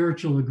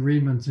spiritual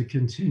agreement to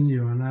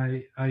continue. And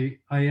I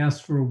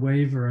asked for a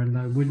waiver, and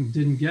I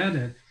didn't get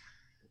it.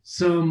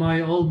 So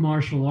my old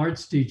martial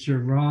arts teacher,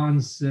 Ron,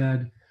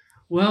 said,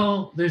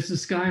 well, there's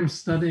this guy I'm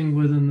studying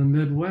with in the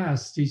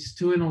Midwest. He's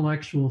too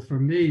intellectual for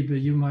me, but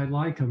you might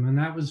like him. And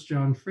that was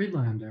John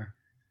Friedlander.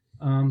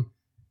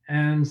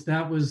 And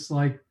that was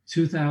like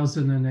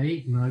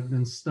 2008, and I've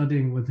been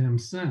studying with him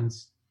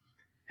since.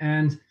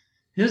 And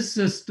his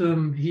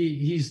system,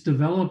 he's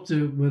developed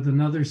it with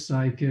another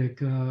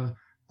psychic,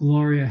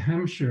 Gloria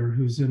Hemsher,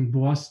 who's in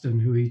Boston,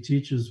 who he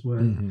teaches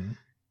with. Mm-hmm.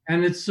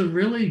 And it's a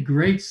really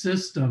great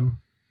system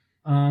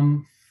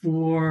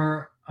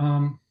for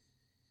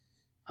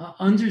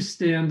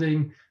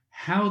understanding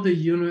how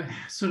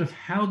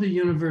how the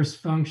universe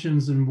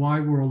functions and why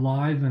we're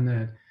alive in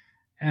it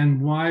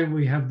and why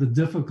we have the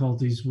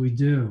difficulties we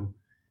do.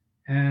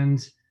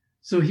 And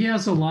so he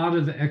has a lot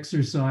of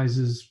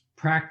exercises,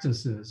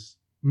 practices,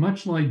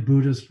 much like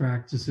Buddhist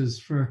practices,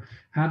 for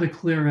how to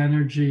clear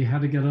energy, how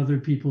to get other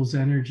people's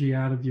energy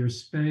out of your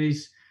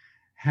space,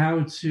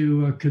 how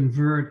to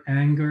convert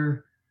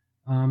anger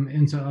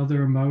into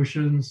other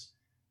emotions.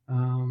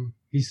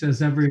 He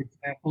says every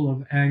example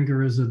of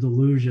anger is a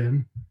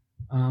delusion.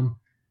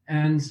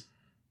 And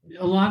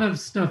a lot of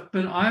stuff,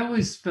 but I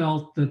always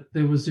felt that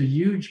there was a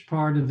huge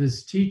part of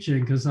his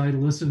teaching, because I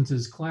listened to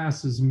his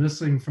classes,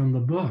 missing from the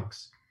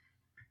books.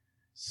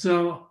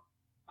 So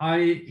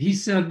he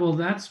said, well,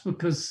 that's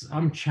because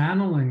I'm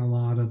channeling a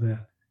lot of it.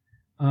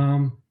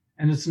 And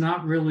it's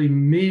not really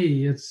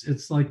me,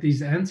 it's like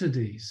these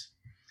entities.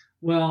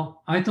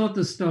 Well, I thought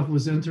this stuff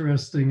was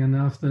interesting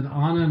enough that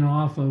on and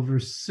off over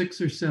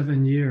 6 or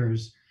 7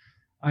 years,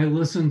 I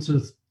listened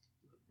to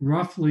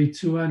roughly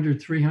 200,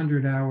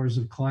 300 hours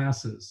of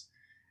classes.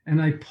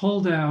 And I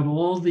pulled out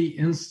all the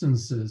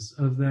instances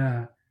of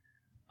that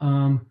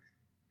and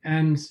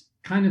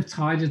kind of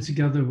tied it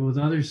together with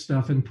other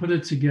stuff and put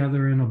it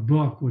together in a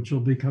book, which will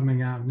be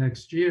coming out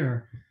next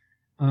year.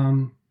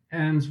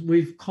 And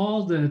we've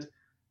called it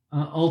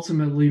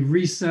ultimately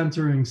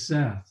Recentering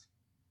Seth,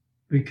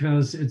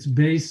 because it's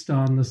based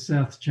on the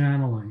Seth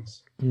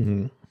channelings.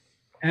 Mm-hmm.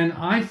 And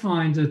I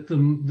find that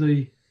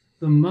the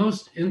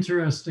most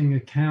interesting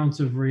account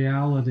of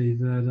reality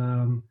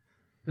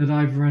that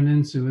I've run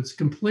into, it's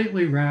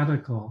completely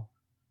radical.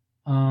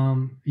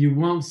 You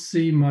won't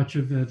see much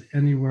of it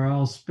anywhere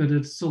else, but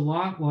it's a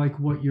lot like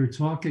what you're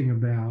talking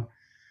about,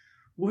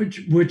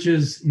 which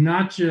is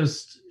not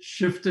just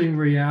shifting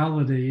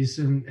realities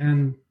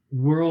and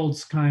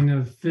worlds kind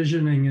of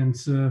fissioning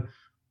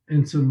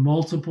into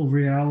multiple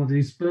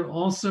realities, but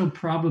also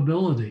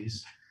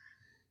probabilities,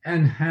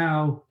 and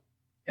how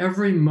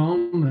every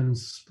moment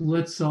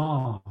splits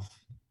off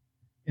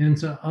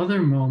into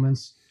other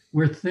moments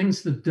where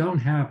things that don't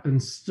happen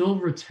still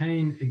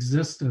retain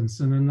existence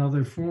in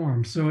another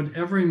form. So at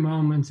every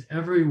moment,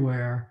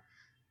 everywhere,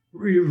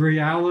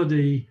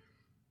 reality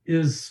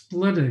is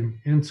splitting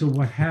into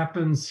what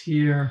happens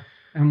here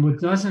and what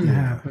doesn't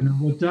happen, and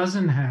what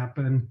doesn't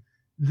happen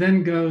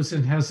then goes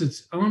and has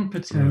its own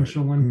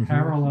potential in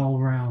parallel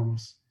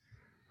realms.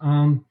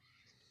 And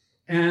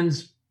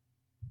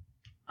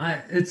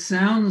it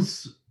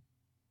sounds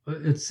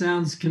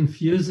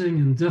confusing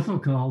and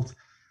difficult,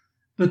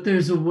 but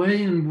there's a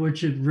way in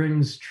which it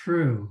rings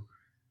true,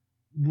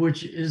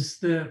 which is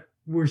that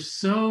we're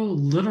so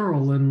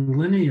literal and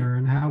linear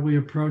in how we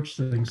approach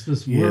things.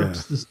 This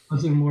works, this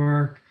doesn't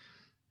work.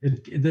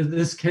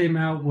 This came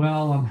out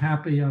well, I'm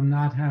happy, I'm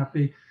not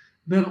happy.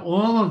 But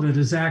all of it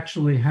is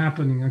actually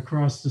happening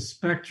across the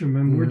spectrum,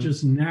 and we're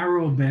just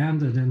narrow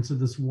banded into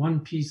this one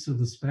piece of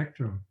the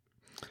spectrum.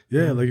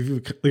 Yeah, like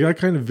I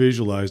kind of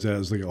visualize that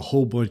as like a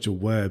whole bunch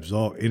of webs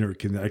all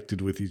interconnected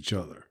with each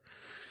other.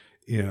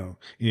 You know,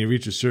 and you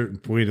reach a certain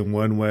point in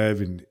one web,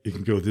 and it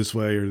can go this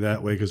way or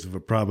that way because of a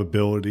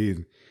probability,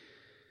 and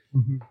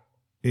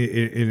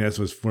and that's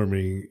what's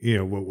forming, you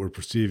know, what we're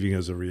perceiving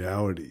as a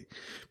reality.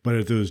 But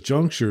at those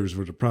junctures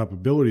where the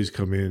probabilities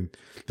come in,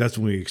 that's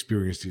when we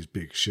experience these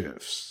big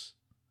shifts.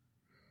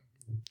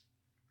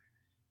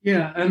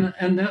 Yeah,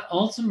 and that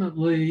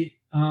ultimately,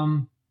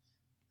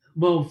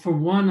 well, for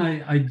one,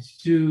 I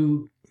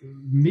do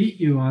meet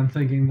you on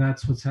thinking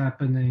that's what's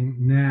happening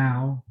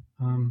now.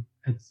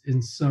 It's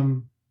in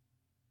some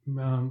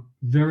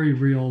very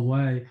real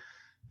way,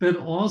 but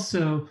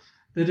also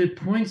that it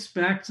points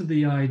back to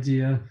the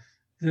idea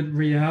that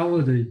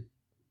reality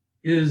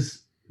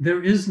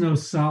there is no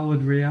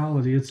solid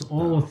reality. It's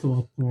all a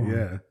thought form.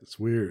 Yeah, it's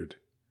weird.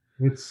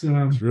 It's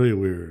really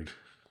weird.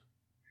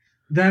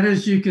 That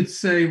is, you could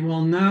say,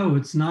 well, no,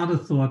 it's not a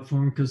thought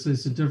form because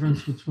there's a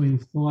difference between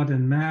thought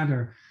and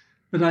matter.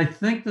 But I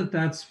think that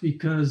that's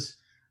because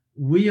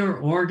we are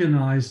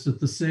organized at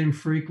the same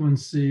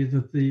frequency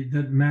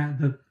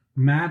that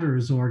matter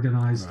is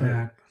organized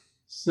at.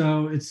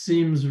 So it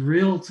seems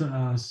real to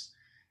us.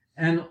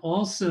 And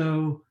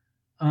also,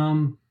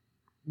 I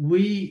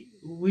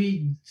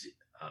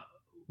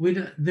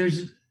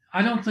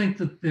don't think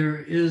that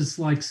there is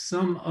like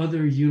some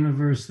other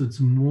universe that's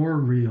more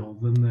real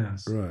than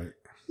this. Right.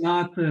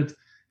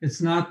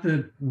 It's not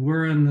that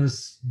we're in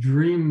this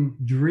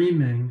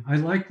dreaming. I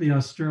like the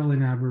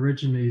Australian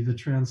Aborigine, the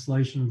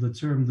translation of the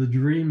term, the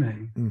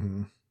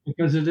dreaming,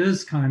 because it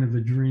is kind of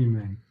a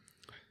dreaming.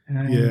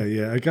 And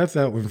yeah. I got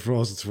that one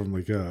from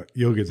like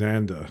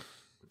Yogananda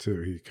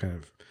too. He kind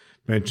of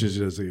mentions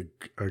it as a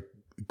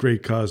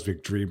great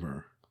cosmic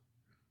dreamer.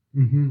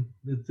 And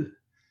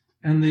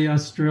the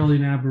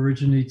Australian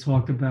Aborigine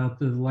talk about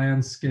the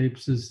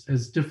landscapes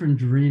as different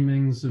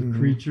dreamings of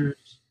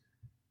creatures.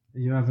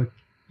 You have a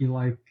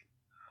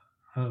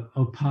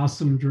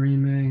opossum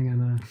dreaming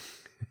and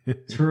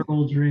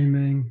turtle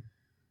dreaming,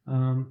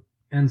 and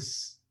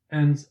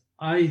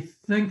I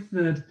think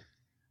that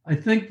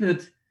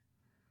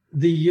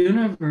the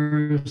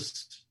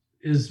universe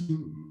is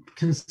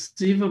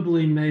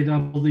conceivably made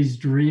up of all these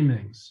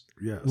dreamings,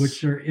 Yes.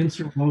 which are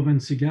interwoven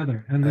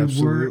together, and that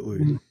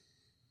Absolutely.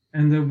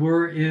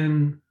 we're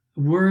in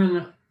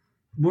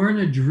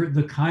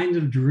the kind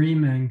of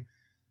dreaming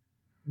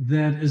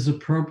that is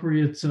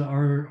appropriate to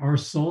our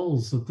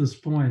souls at this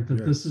point.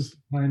 That this is the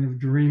kind of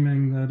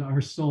dreaming that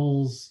our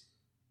souls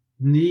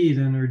need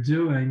and are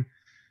doing,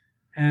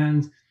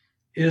 and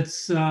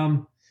it's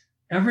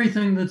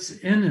everything that's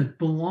in it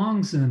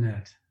belongs in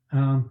it.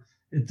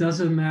 It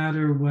doesn't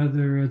matter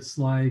whether it's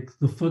like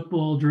the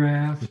football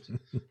draft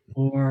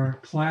or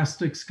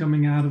plastics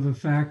coming out of a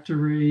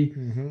factory,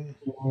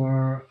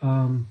 or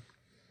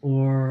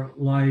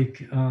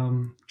like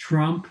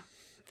Trump,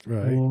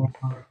 right,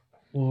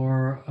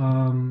 or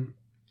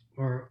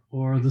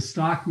the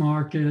stock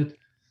market,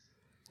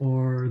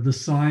 or the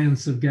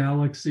science of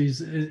galaxies.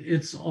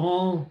 It's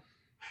all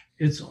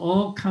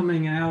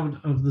coming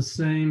out of the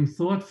same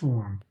thought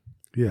form.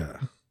 Yeah.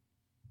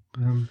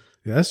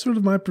 Yeah, that's sort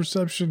of my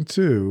perception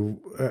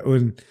too.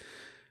 And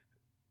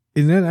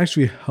that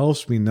actually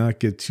helps me not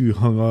get too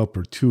hung up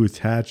or too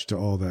attached to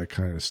all that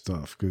kind of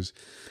stuff. Because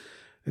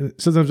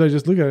sometimes I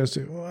just look at it and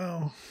say,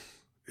 well,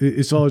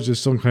 it's all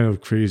just some kind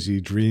of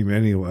crazy dream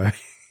anyway.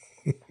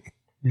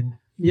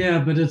 Yeah,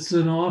 but it's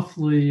an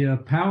awfully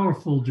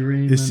powerful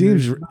dream. It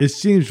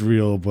seems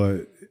real,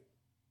 but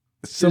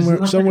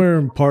somewhere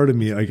in part of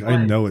me,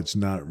 I know it's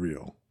not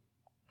real.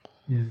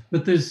 Yeah,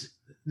 but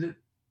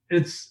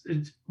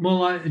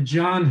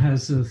John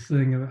has a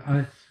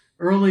thing.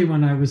 Early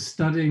when I was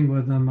studying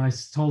with him, I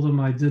told him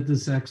I did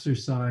this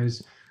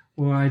exercise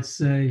where I'd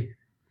say,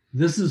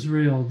 "This is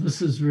real.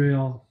 This is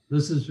real.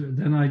 This is."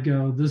 Then I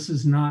go, "This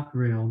is not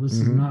real. This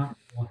is not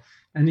real."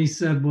 And he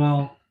said,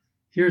 "Well,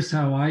 here's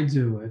how I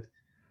do it.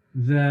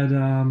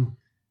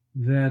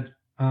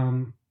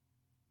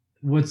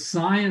 What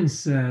science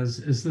says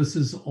is this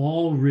is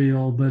all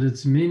real, but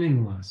it's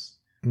meaningless.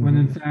 When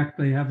in fact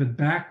they have it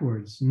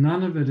backwards.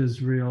 None of it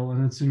is real,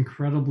 and it's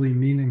incredibly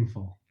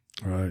meaningful."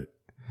 Right.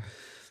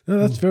 No,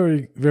 that's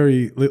very,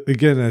 very,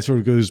 again, that sort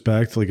of goes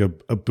back to like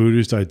a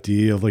Buddhist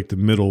idea of like the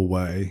middle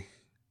way.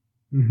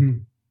 Mm-hmm.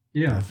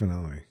 Yeah.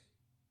 Definitely.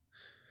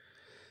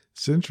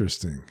 It's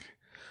interesting.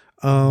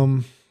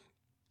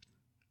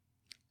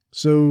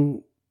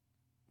 So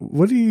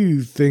what do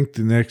you think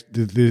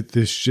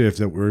this shift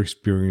that we're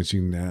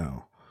experiencing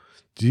now?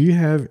 Do you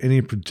have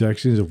any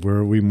projections of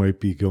where we might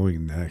be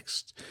going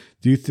next?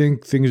 Do you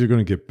think things are going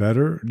to get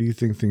better? Or do you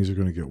think things are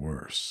going to get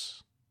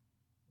worse?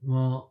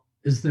 Well,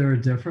 is there a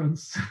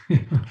difference?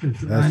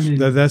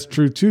 That's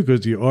true too,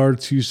 because you are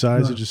two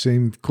sides of the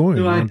same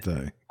coin, aren't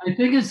they? I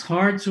think it's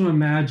hard to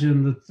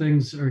imagine that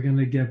things are going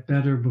to get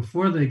better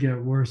before they get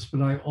worse,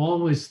 but I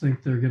always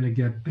think they're going to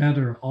get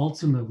better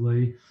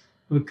ultimately,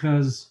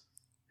 because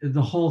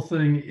the whole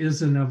thing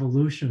is an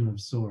evolution of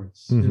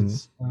sorts.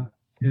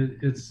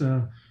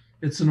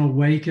 It's an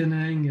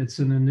awakening. It's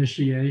an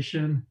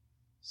initiation.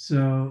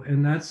 So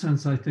in that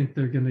sense, I think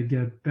they're going to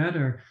get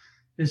better.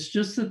 It's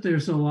just that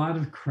there's a lot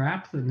of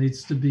crap that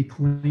needs to be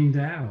cleaned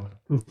out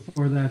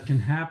before that can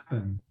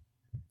happen.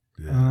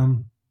 Yeah.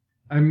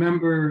 I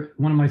remember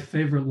one of my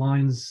favorite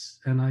lines,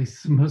 and I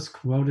must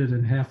quote it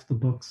in half the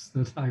books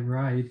that I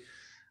write.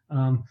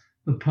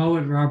 The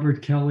poet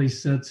Robert Kelly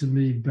said to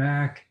me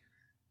back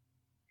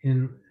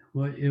in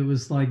it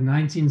was like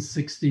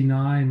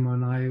 1969,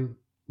 when I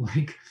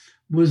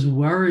was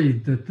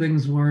worried that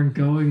things weren't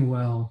going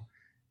well,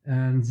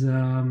 and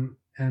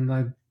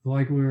I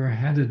we were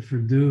headed for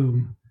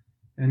doom.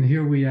 And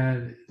here we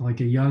had like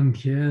a young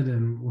kid,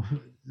 and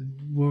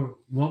what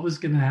was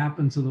going to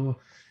happen to the.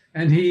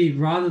 And he,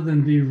 rather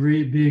than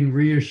being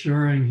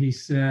reassuring, he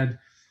said,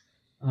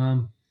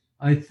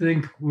 "I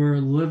think we're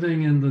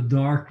living in the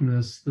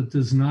darkness that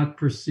does not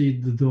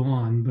precede the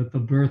dawn, but the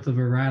birth of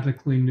a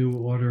radically new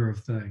order of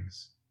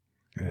things."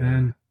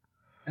 Yeah.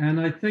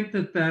 And I think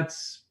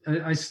that's.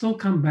 I still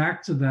come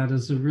back to that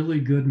as a really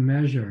good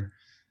measure,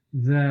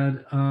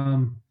 that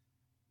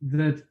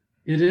that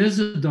it is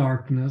a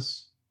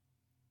darkness,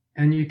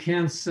 and you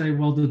can't say,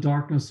 well, the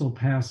darkness will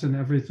pass and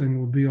everything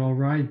will be all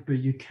right, but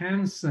you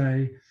can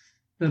say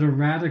that a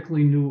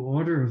radically new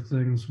order of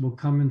things will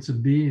come into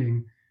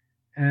being,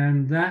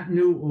 and that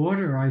new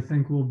order, I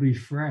think, will be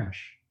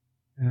fresh,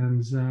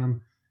 and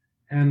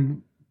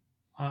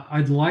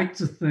I'd like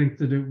to think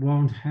that it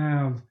won't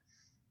have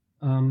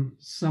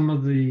some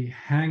of the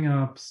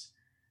hang-ups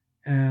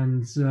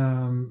and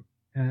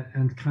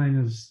kind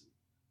of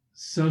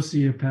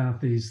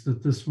sociopathies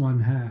that this one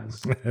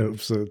has. I hope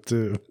so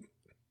too.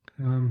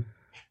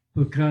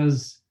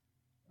 Because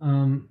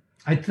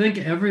I think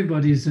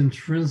everybody's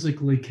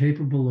intrinsically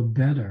capable of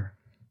better.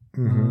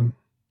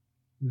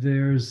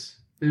 There's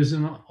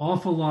an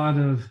awful lot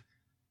of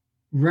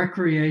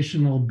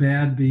recreational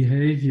bad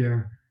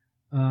behavior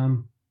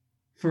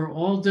for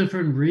all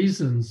different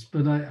reasons,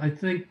 but I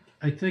think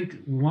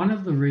one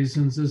of the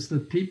reasons is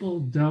that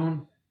people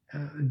don't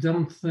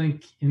don't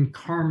think in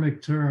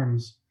karmic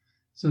terms.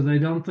 So they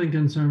don't think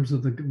in terms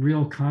of the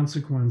real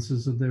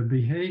consequences of their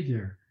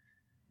behavior,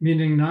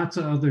 meaning not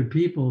to other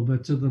people,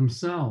 but to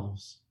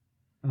themselves.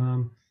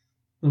 The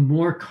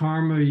more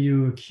karma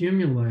you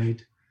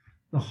accumulate,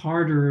 the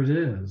harder it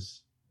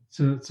is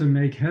to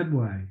make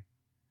headway.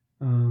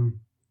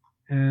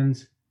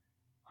 And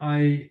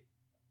I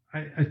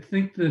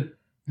think that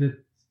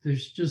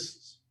there's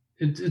just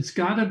it's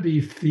got to be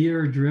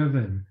fear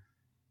driven.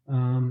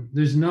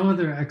 There's no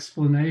other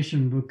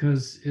explanation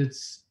because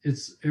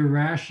it's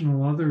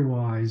irrational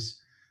otherwise.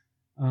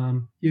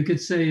 You could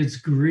say it's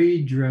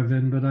greed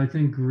driven, but I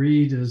think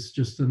greed is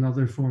just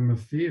another form of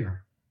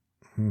fear.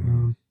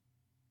 Mhm.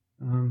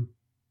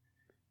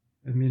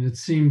 I mean, it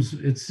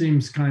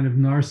seems kind of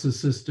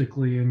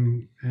narcissistically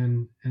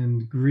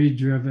and greed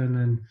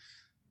driven,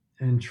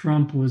 and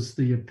Trump was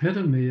the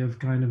epitome of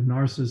kind of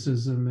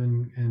narcissism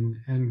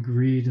and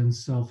greed and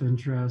self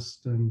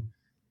interest and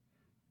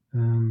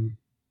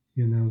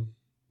you know,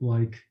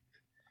 like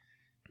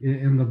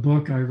in the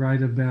book I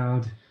write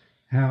about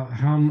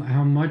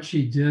how much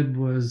he did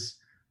was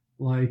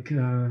like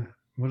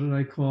what did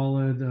I call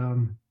it?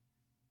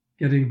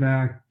 Getting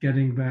back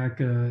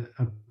a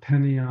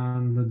penny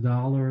on the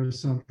dollar or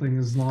something,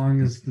 as long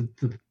as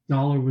the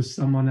dollar was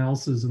someone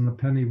else's and the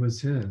penny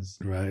was his.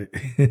 Right.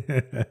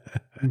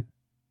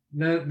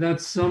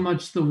 That's so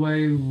much the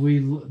way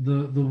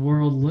the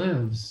world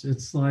lives.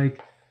 It's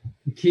like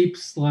it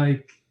keeps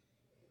like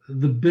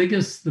the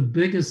biggest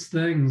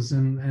things,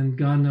 and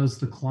God knows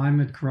the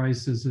climate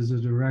crisis is a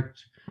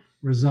direct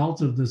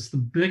result of this. The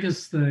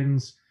biggest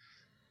things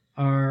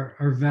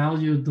are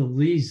valued the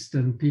least,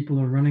 and people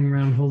are running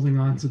around holding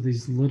on to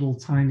these little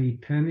tiny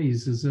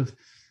pennies as if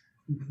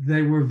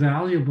they were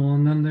valuable,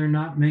 and then they're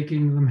not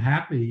making them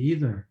happy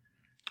either.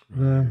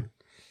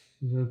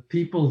 The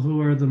people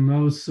who are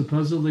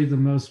supposedly the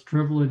most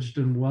privileged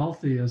and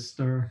wealthiest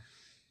are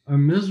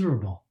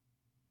miserable,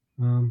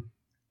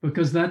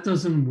 because that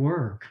doesn't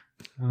work.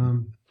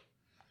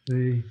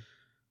 They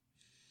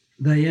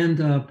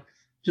end up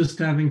just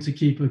having to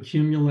keep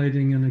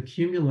accumulating and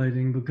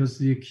accumulating, because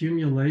the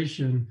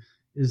accumulation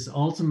is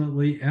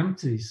ultimately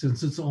empty,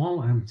 since it's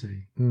all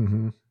empty.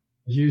 Mm-hmm.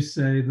 As you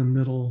say, the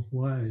middle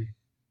way.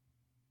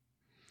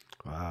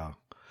 Wow.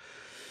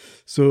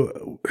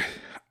 So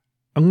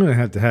I'm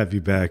going to have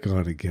you back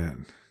on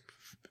again,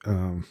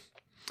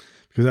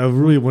 because I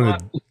really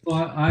want to.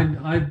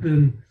 I've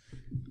been.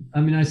 I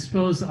mean, I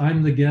suppose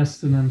I'm the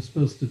guest and I'm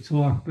supposed to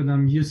talk, but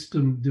I'm used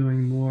to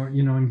doing more,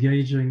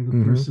 engaging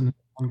the person in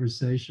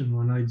conversation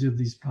when I do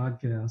these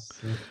podcasts.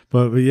 So.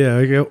 But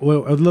yeah,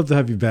 well, I'd love to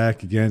have you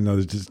back again,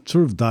 though, to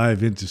sort of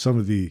dive into some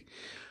of the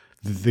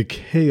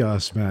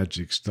chaos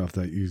magic stuff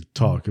that you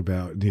talk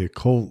about in the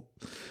occult,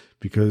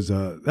 because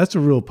that's a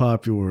real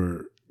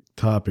popular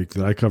topic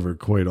that I cover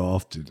quite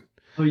often.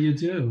 Oh, you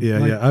do?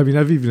 Yeah. I mean,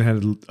 I've even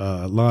had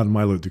Lon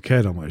Milo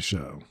Duquette on my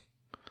show.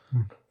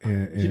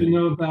 And do you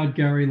know about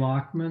Gary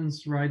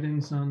Lockman's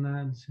writings on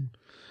that?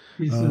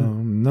 He's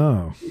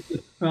no. He's a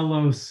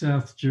fellow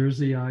South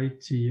Jerseyite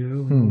to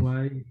you in a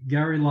way.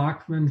 Gary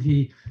Lockman,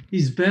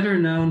 he's better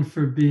known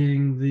for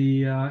being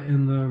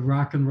in the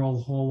Rock and Roll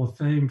Hall of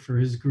Fame for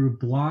his group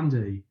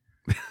Blondie,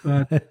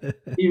 but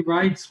he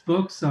writes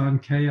books on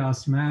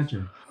chaos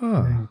magic.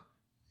 Huh.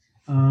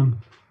 I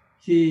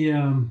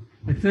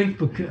think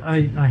because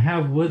I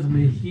have with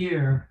me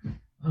here.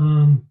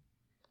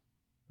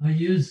 I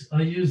use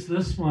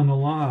this one a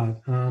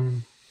lot.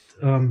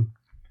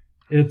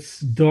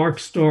 It's Dark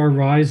Star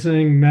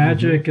Rising,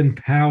 Magic and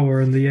Power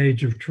in the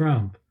Age of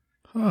Trump.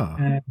 Huh.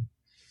 And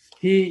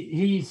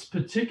he's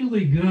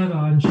particularly good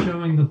on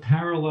showing the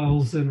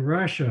parallels in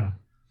Russia,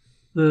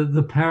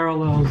 the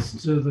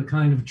parallels to the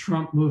kind of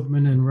Trump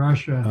movement in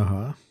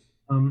Russia.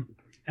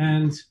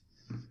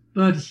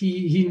 But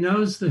he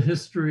knows the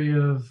history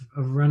of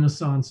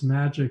Renaissance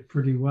magic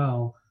pretty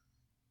well,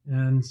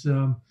 and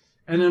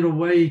in a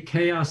way,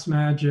 chaos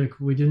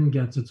magic, we didn't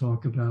get to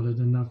talk about it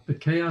enough,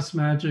 but chaos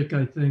magic,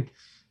 I think,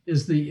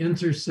 is the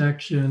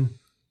intersection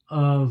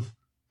of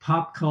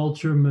pop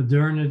culture,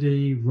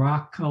 modernity,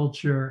 rock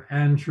culture,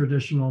 and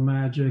traditional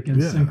magic and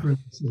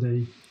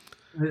synchronicity.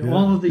 Yeah.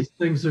 All of these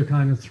things are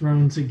kind of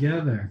thrown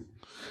together.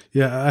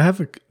 Yeah,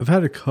 I've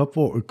had a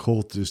couple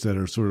occultists that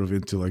are sort of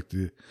into like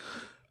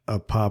a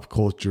pop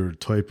culture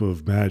type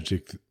of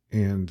magic,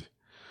 and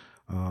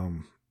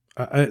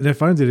I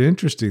find it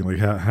interesting, like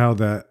how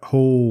that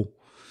whole,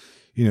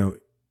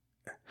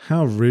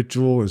 how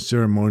ritual and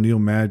ceremonial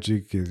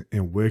magic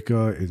and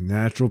Wicca and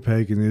natural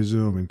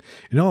paganism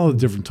and all the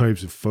different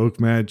types of folk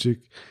magic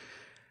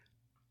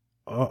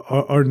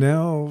are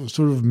now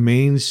sort of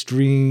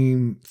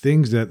mainstream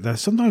things that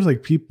sometimes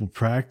like people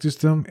practice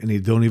them and they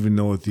don't even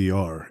know what they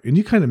are. And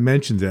you kind of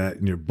mentioned that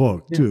in your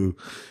book too,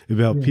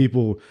 about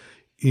people,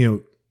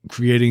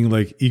 creating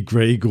like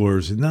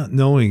egregores and not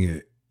knowing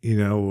it.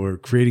 Or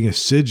creating a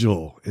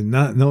sigil and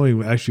not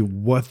knowing actually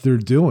what they're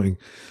doing.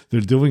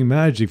 They're doing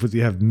magic, but they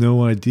have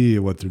no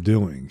idea what they're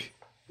doing.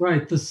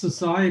 Right. The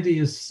society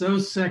is so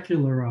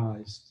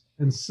secularized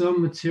and so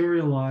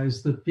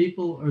materialized that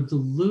people are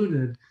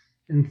deluded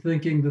in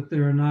thinking that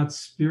there are not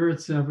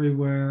spirits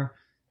everywhere,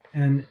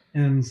 and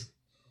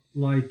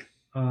like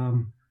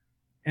and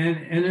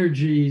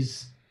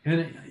energies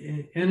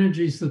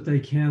that they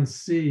can't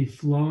see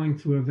flowing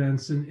through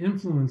events and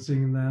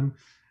influencing them,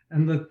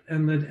 and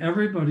that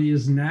everybody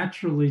is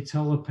naturally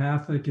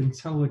telepathic and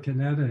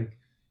telekinetic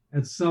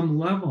at some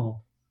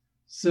level.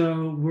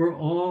 So we're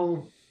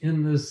all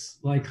in this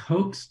like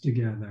hoax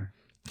together,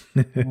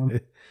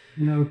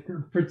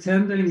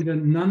 pretending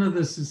that none of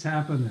this is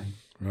happening.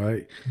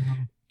 Right.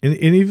 And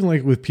even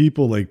like with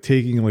people like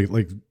taking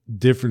like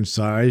different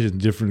sides and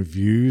different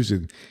views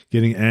and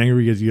getting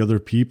angry at the other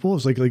people,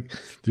 it's like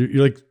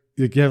you're like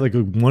you have like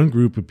one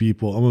group of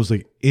people almost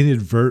like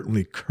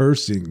inadvertently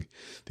cursing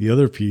the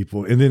other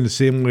people, and then the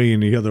same way in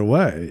the other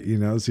way,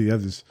 So you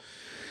have this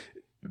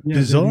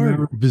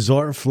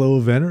bizarre flow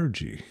of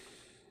energy.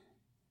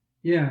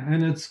 Yeah,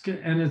 and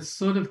it's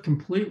sort of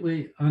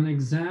completely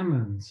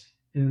unexamined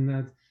in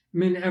that. I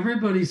mean,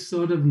 everybody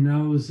sort of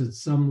knows at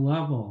some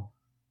level,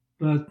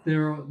 but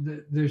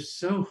they're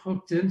so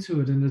hooked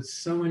into it, and it's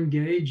so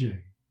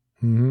engaging.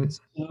 Mm-hmm.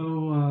 It's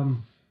so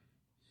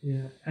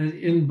yeah. And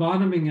in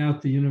Bottoming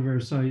Out the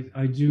Universe,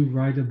 I do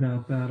write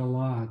about that a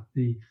lot.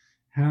 The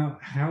how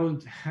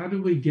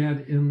do we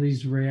get in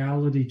these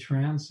reality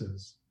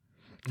trances,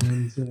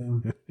 and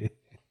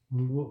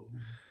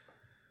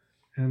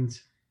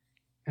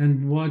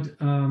and what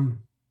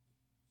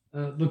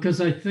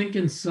because I think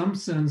in some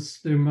sense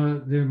there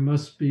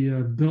must be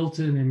a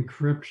built-in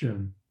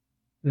encryption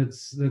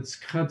that's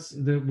cuts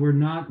that we're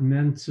not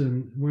meant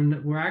to.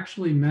 We're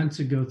actually meant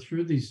to go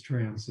through these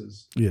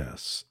trances.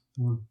 Yes.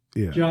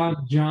 Yeah.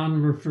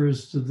 John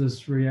refers to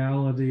this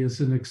reality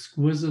as an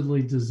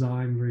exquisitely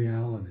designed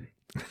reality.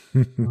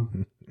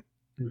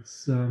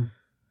 It's and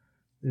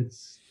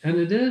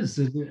it is.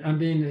 I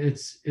mean,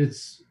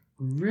 it's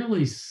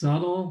really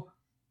subtle,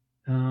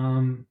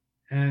 and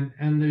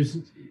there's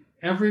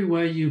every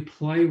way you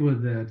play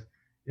with it,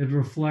 it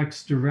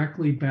reflects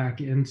directly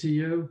back into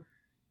you,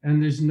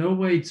 and there's no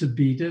way to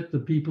beat it. The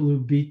people who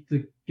beat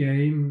the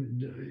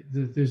game,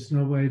 there's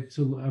no way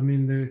to. I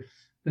mean,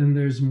 then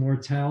there's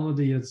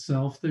mortality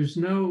itself. There's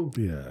no.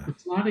 Yeah.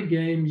 It's not a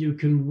game you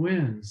can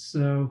win.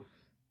 So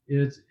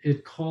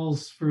it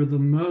calls for the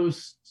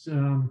most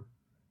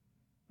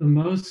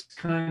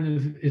kind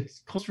of, it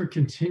calls for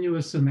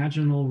continuous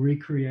imaginal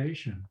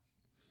recreation.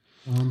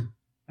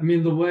 I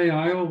mean, the way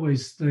I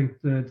always think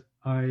that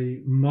I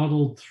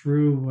muddled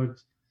through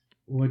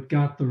what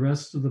got the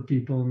rest of the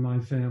people in my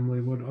family,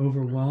 what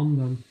overwhelmed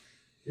them,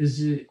 is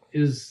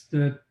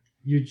that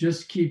you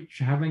just keep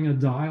having a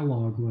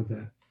dialogue with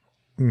it.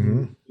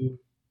 Mm-hmm.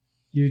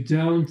 You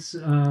don't,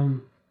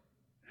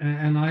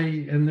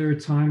 and there are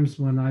times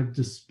when I've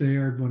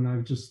despaired, when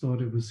I've just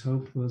thought it was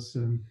hopeless,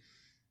 and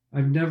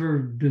I've never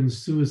been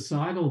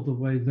suicidal the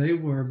way they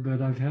were,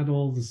 but I've had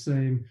all the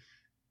same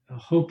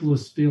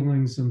hopeless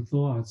feelings and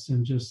thoughts,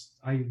 and just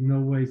no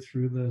way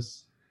through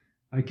this.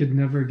 I could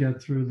never get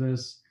through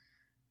this,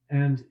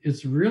 and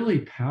it's really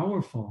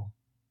powerful.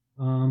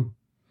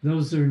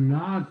 Those are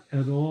not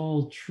at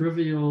all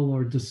trivial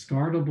or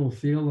discardable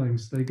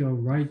feelings. They go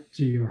right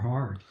to your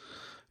heart.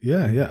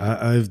 Yeah.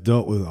 I've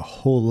dealt with a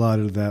whole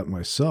lot of that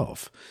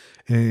myself.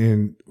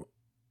 And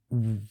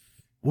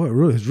what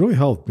has really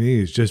helped me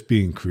is just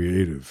being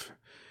creative.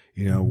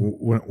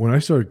 When I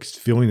started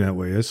feeling that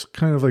way, it's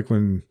kind of like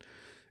when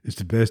it's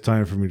the best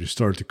time for me to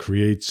start to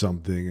create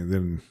something. And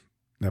then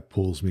that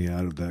pulls me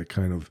out of that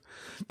kind of,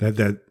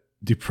 that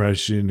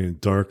depression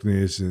and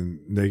darkness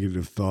and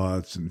negative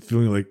thoughts and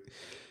feeling like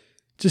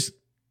just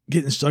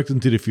getting sucked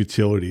into the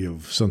futility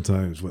of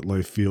sometimes what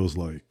life feels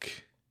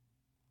like.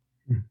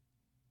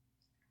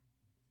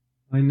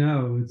 I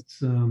know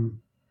it's,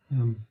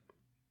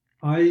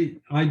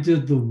 I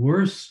did the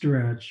worst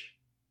stretch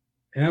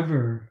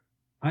ever.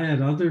 I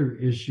had other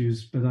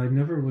issues, but I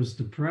never was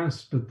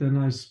depressed. But then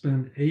I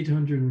spent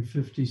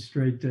 850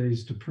 straight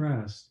days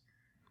depressed.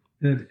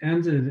 That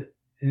ended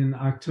in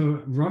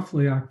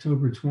roughly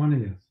October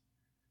 20th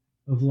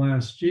of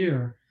last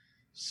year.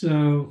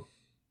 So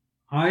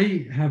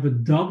I have a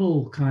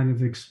double kind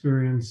of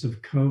experience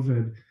of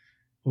COVID,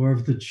 or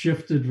of the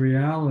shifted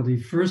reality.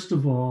 First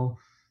of all,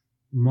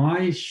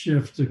 my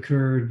shift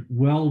occurred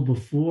well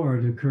before.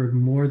 It occurred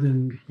more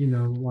than,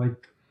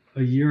 like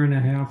a year and a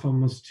half,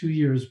 almost 2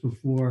 years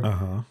before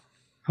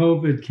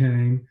COVID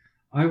came.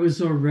 I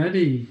was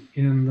already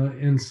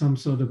in some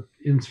sort of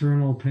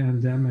internal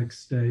pandemic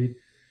state.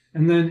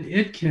 And then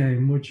it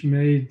came, which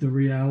made the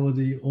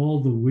reality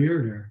all the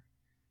weirder.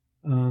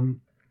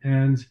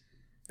 And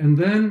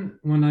then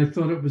when I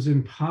thought it was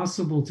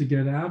impossible to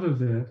get out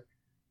of it,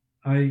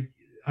 I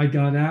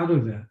got out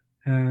of it,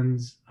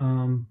 and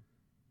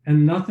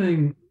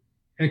nothing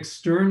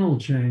external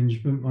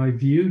changed, but my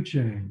view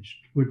changed,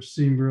 which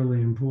seemed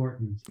really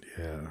important.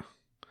 Yeah.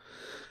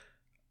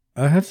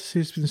 I have to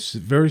say it's been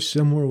very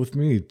similar with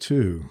me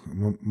too.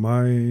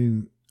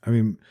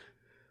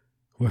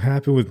 What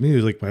happened with me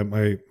is like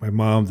my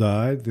mom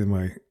died, then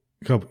my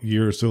a couple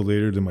years or so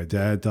later, then my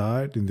dad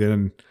died, and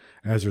then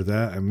after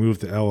that, I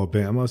moved to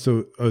Alabama.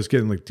 So I was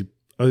getting like,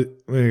 I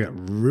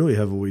got really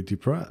heavily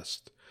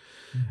depressed,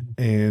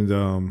 and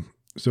and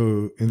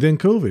then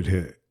COVID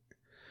hit.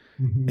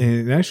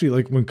 And actually,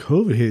 like when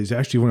COVID hit is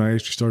actually when I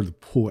actually started to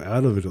pull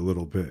out of it a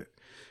little bit,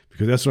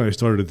 because that's when I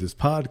started this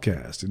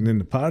podcast. And then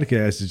the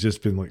podcast has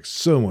just been like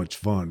so much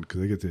fun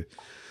because I get to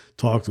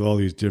talk to all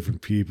these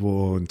different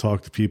people and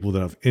talk to people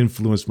that have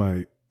influenced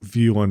my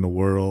view on the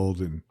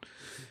world and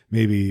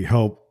maybe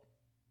help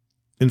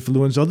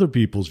influence other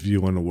people's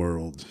view on the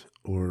world,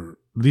 or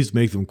at least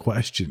make them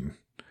question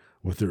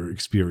what they're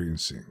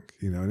experiencing,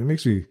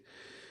 and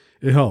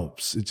it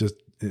helps. It just,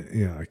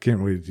 I can't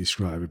really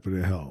describe it, but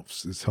it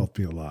helps. It's helped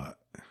me a lot.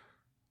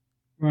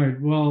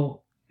 Right.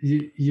 Well,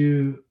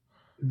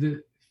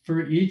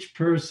 for each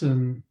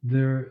person,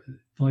 there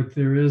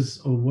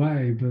is a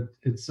way, but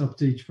it's up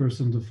to each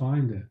person to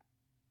find it.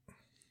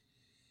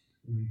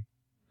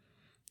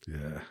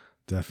 Yeah,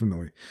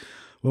 definitely.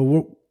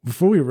 Well,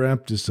 before we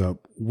wrap this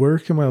up, where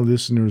can my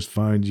listeners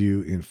find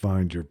you and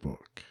find your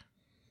book?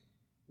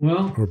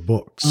 Well, or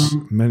books,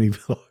 many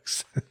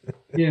books.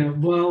 Yeah,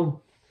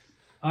 well,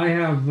 I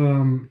have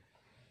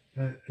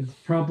it's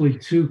probably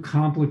too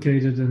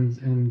complicated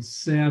and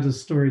sad a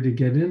story to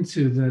get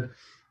into, that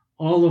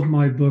all of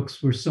my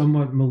books were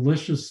somewhat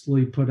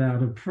maliciously put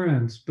out of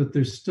print, but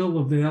they're still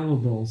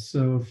available.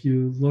 So if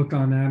you look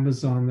on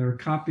Amazon, there are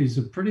copies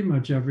of pretty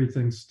much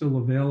everything still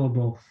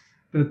available,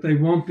 but they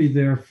won't be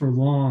there for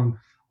long.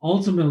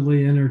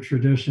 Ultimately, Inner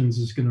Traditions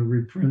is going to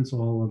reprint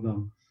all of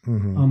them.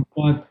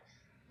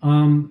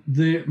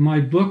 My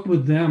book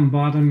with them,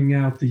 Bottoming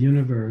Out the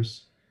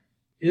Universe,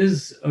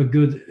 is a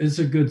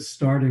good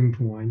starting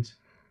point,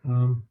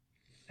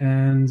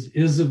 and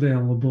is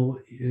available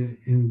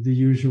in the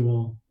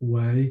usual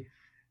way.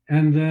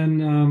 And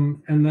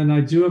then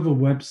I do have a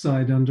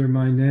website under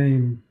my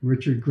name,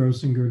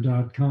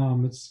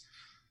 richardgrossinger.com. It's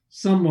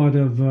somewhat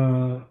of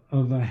a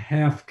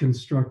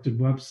half-constructed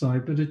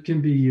website, but it can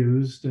be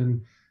used.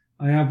 And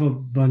I have a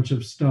bunch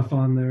of stuff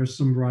on there,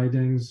 some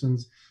writings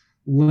and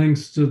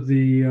links to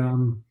the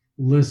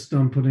list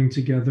I'm putting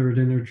together at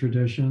Inner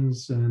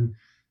Traditions, and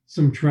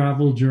some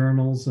travel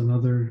journals and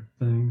other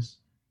things.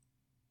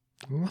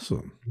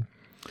 Awesome.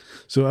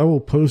 So I will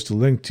post a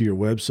link to your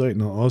website,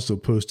 and I'll also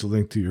post a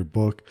link to your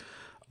book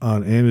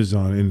on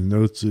Amazon in the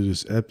notes of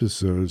this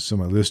episode so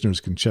my listeners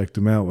can check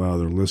them out while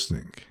they're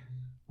listening.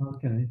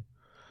 Okay.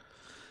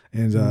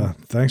 And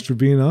thanks for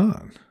being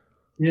on.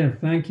 Yeah,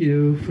 thank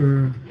you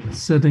for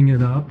setting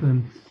it up.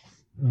 And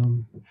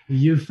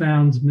you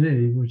found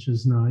me, which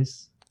is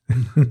nice.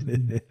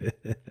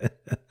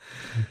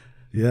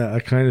 Yeah, I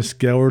kind of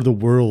scour the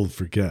world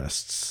for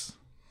guests.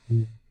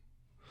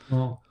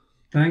 Well,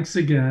 thanks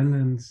again,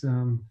 and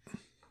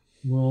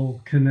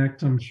we'll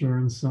connect, I'm sure,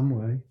 in some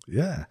way.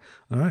 Yeah.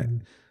 All right.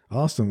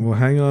 Awesome. Well,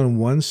 hang on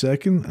 1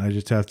 second. I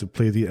just have to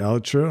play the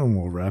outro, and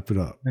we'll wrap it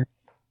up.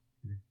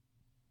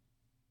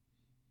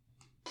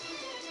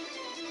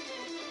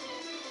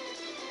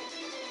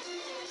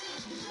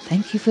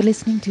 Thank you for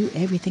listening to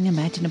Everything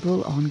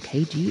Imaginable on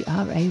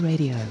KGRA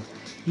Radio.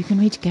 You can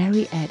reach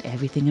Gary at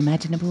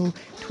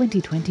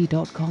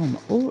everythingimaginable2020.com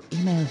or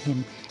email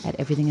him at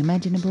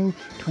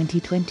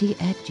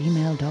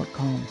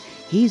everythingimaginable2020@gmail.com.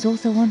 He's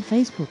also on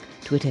Facebook,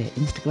 Twitter,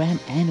 Instagram,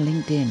 and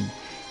LinkedIn.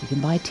 You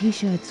can buy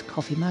t-shirts,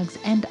 coffee mugs,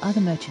 and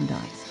other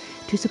merchandise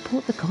to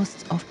support the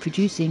costs of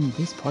producing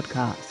this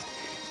podcast.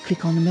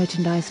 Click on the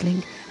merchandise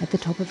link at the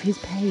top of his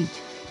page,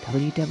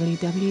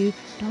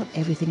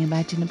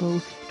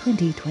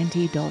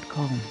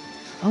 www.everythingimaginable2020.com.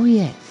 Oh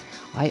yes,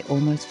 I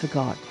almost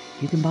forgot.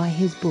 You can buy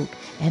his book,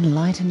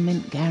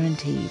 Enlightenment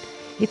Guaranteed.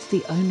 It's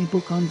the only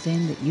book on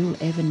Zen that you'll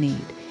ever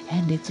need,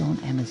 and it's on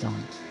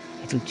Amazon.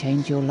 It'll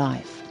change your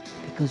life,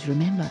 because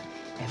remember,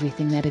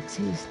 everything that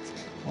exists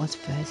was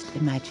first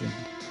imagined.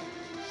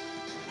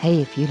 Hey,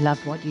 if you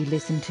loved what you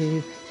listened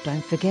to,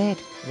 don't forget,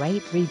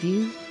 rate,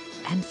 review,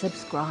 and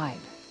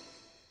subscribe.